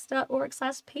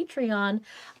happyjacks.org/Patreon.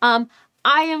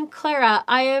 I am Clara.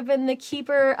 I have been the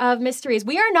Keeper of Mysteries.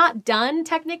 We are not done,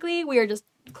 technically. We are just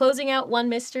closing out one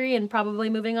mystery and probably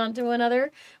moving on to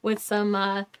another with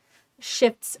some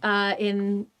shifts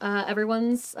in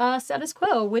everyone's status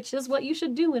quo, which is what you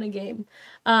should do in a game.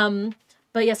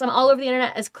 But yes, I'm all over the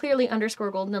internet as clearly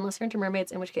 _golden, unless you're into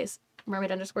mermaids, in which case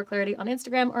mermaid _clarity on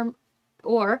Instagram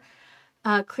or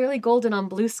clearly golden on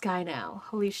Blue Sky now.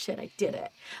 Holy shit, I did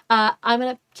it. I'm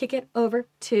gonna kick it over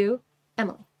to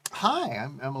Emily. Hi,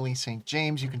 I'm Emily St.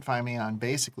 James. You can find me on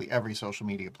basically every social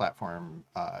media platform,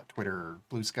 Twitter,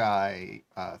 Blue Sky,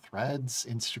 Threads,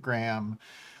 Instagram,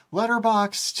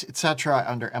 Letterboxd, etc.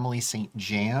 under Emily St.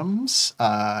 Jams.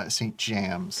 St.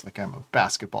 Jams, like I'm a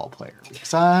basketball player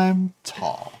because I'm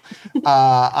tall.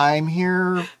 I'm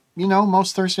here,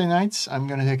 most Thursday nights. I'm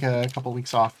going to take a couple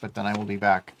weeks off, but then I will be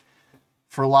back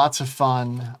for lots of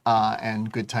fun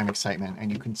and good time excitement.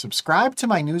 And you can subscribe to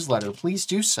my newsletter. Please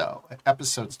do so at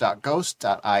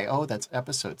episodes.ghost.io. That's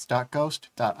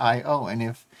episodes.ghost.io.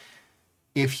 And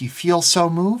if you feel so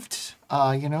moved,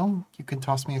 you can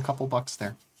toss me a couple bucks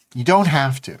there. You don't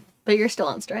have to. But you're still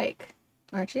on strike,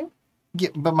 aren't you? Yeah,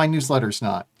 but my newsletter's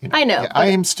not. I know. Yeah, I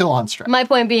am still on strike. My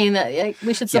point being that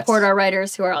we should support Yes. our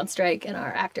writers who are on strike and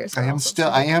our actors. Who I are am also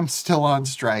still on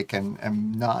strike and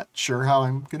am not sure how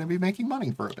I'm going to be making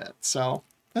money for a bit. So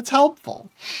that's helpful.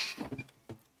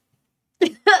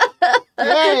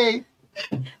 Yay!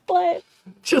 What?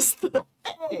 Just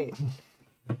hey.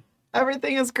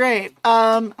 Everything is great.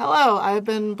 Hello, I've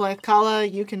been Blythe Kala.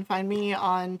 You can find me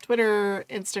on Twitter,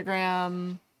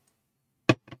 Instagram,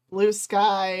 Blue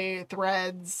Sky,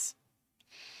 Threads,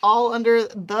 all under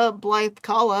the Blythe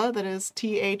Kala. That is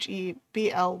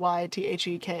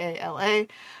THEBLYTHEKALA.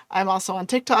 I'm also on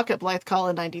TikTok at Blythe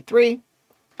Kala 93.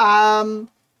 I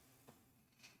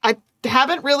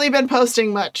haven't really been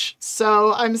posting much,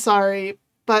 so I'm sorry.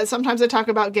 But sometimes I talk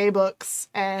about gay books,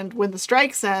 and when the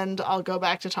strikes end, I'll go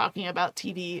back to talking about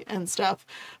TV and stuff.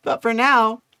 But for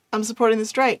now, I'm supporting the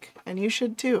strike, and you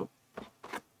should too.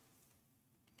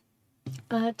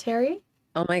 Terry?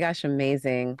 Oh my gosh,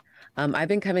 amazing. I've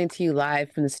been coming to you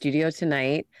live from the studio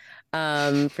tonight.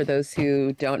 For those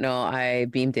who don't know, I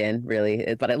beamed in,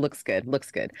 really, but it looks good.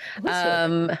 Looks good.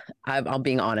 I'm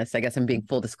being honest. I guess I'm being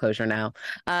full disclosure now,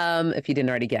 if you didn't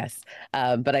already guess.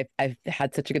 But I've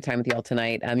had such a good time with y'all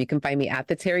tonight. You can find me at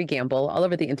the Terry Gamble all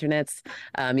over the internets.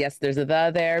 Yes, there's a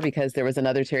there because there was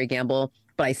another Terry Gamble,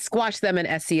 but I squashed them in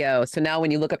SEO. So now when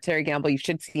you look up Terry Gamble, you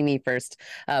should see me first.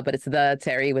 But it's the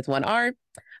Terry with one R.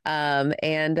 I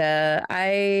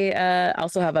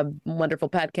also have a wonderful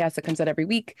podcast that comes out every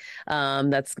week.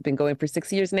 That's been going for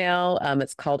 6 years now.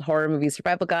 It's called Horror Movie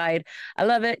Survival Guide. I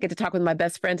love it. Get to talk with my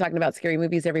best friend talking about scary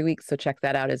movies every week. So check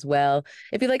that out as well.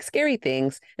 If you like scary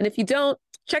things, and if you don't,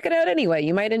 check it out anyway.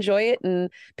 You might enjoy it and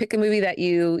pick a movie that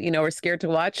you are scared to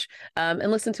watch,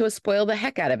 and listen to us spoil the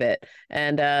heck out of it.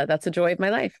 And that's a joy of my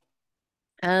life.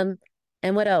 And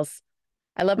what else?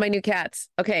 I love my new cats.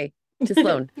 Okay, to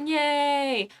Sloan.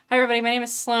 Yay! Hi, everybody. My name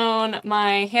is Sloan.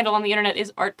 My handle on the internet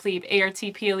is artplebe,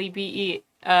 ARTPLEBE,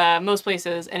 most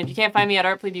places. And if you can't find me at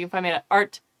artplebe, you can find me at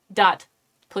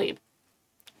art.plebe.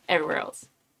 Everywhere else.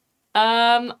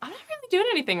 I'm not really doing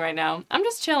anything right now. I'm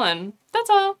just chilling. That's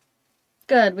all.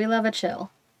 Good. We love a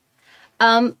chill.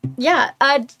 Join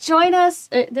us.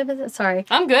 Sorry.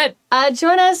 I'm good.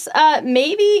 Join us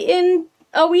maybe in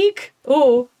a week.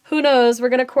 Oh, who knows? We're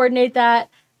going to coordinate that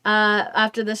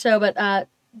after the show, but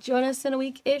join us in a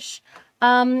week-ish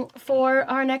for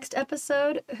our next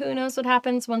episode. Who knows what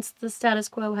happens once the status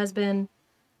quo has been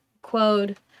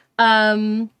quoed.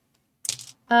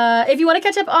 If you want to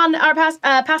catch up on our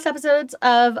past episodes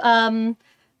of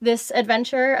this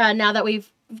adventure, now that we've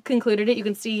concluded it, you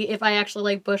can see if I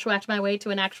actually bushwhacked my way to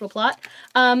an actual plot.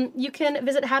 You can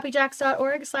visit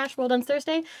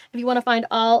happyjacks.org/worldonsThursday if you want to find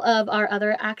all of our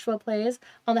other actual plays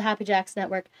on the Happy Jacks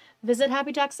Network. Visit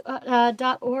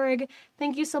happyjacks.org.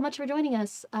 Thank you so much for joining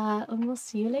us, and we'll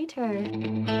see you later.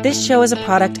 This show is a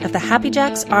product of the Happy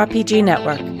Jacks RPG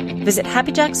Network. Visit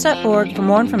happyjacks.org for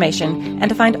more information and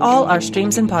to find all our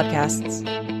streams and podcasts.